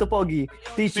me how to pogi.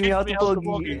 Teach me how to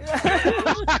pogi.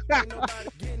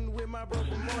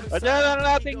 At yan ang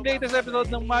ating latest episode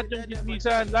ng Machong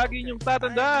Chismisan. Lagi niyong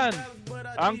tatandaan,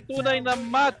 ang tunay na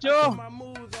macho.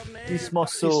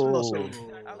 Chismoso.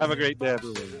 Have a great day,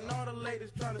 everyone.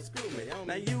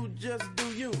 Now you just do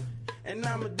you, and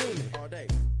I'ma do me.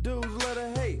 Dudes love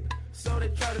to hate, so they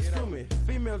try to screw me.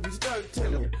 Females be stuck to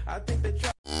me. I think they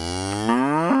try.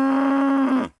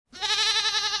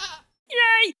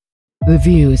 Yay! The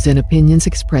views and opinions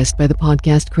expressed by the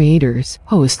podcast creators,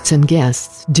 hosts, and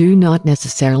guests do not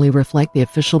necessarily reflect the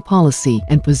official policy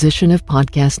and position of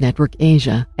Podcast Network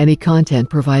Asia. Any content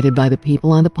provided by the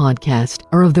people on the podcast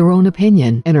are of their own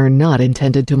opinion and are not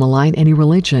intended to malign any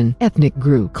religion, ethnic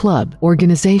group, club,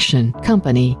 organization,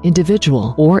 company,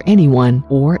 individual, or anyone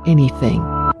or anything.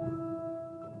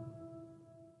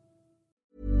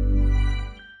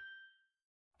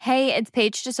 Hey, it's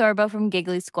Paige DeSorbo from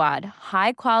Giggly Squad.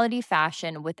 High quality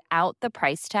fashion without the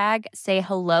price tag. Say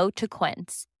hello to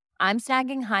Quince. I'm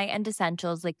snagging high-end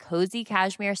essentials like cozy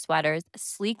cashmere sweaters,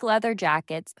 sleek leather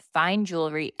jackets, fine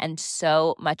jewelry, and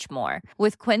so much more.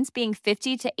 With Quince being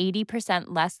 50 to 80%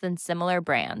 less than similar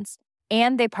brands.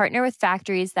 And they partner with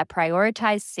factories that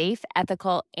prioritize safe,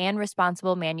 ethical, and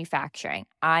responsible manufacturing.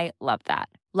 I love that.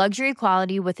 Luxury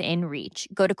quality within reach.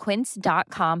 Go to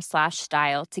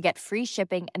quince.com/style to get free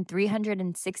shipping and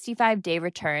 365-day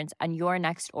returns on your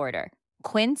next order.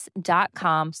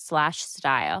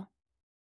 Quince.com/style.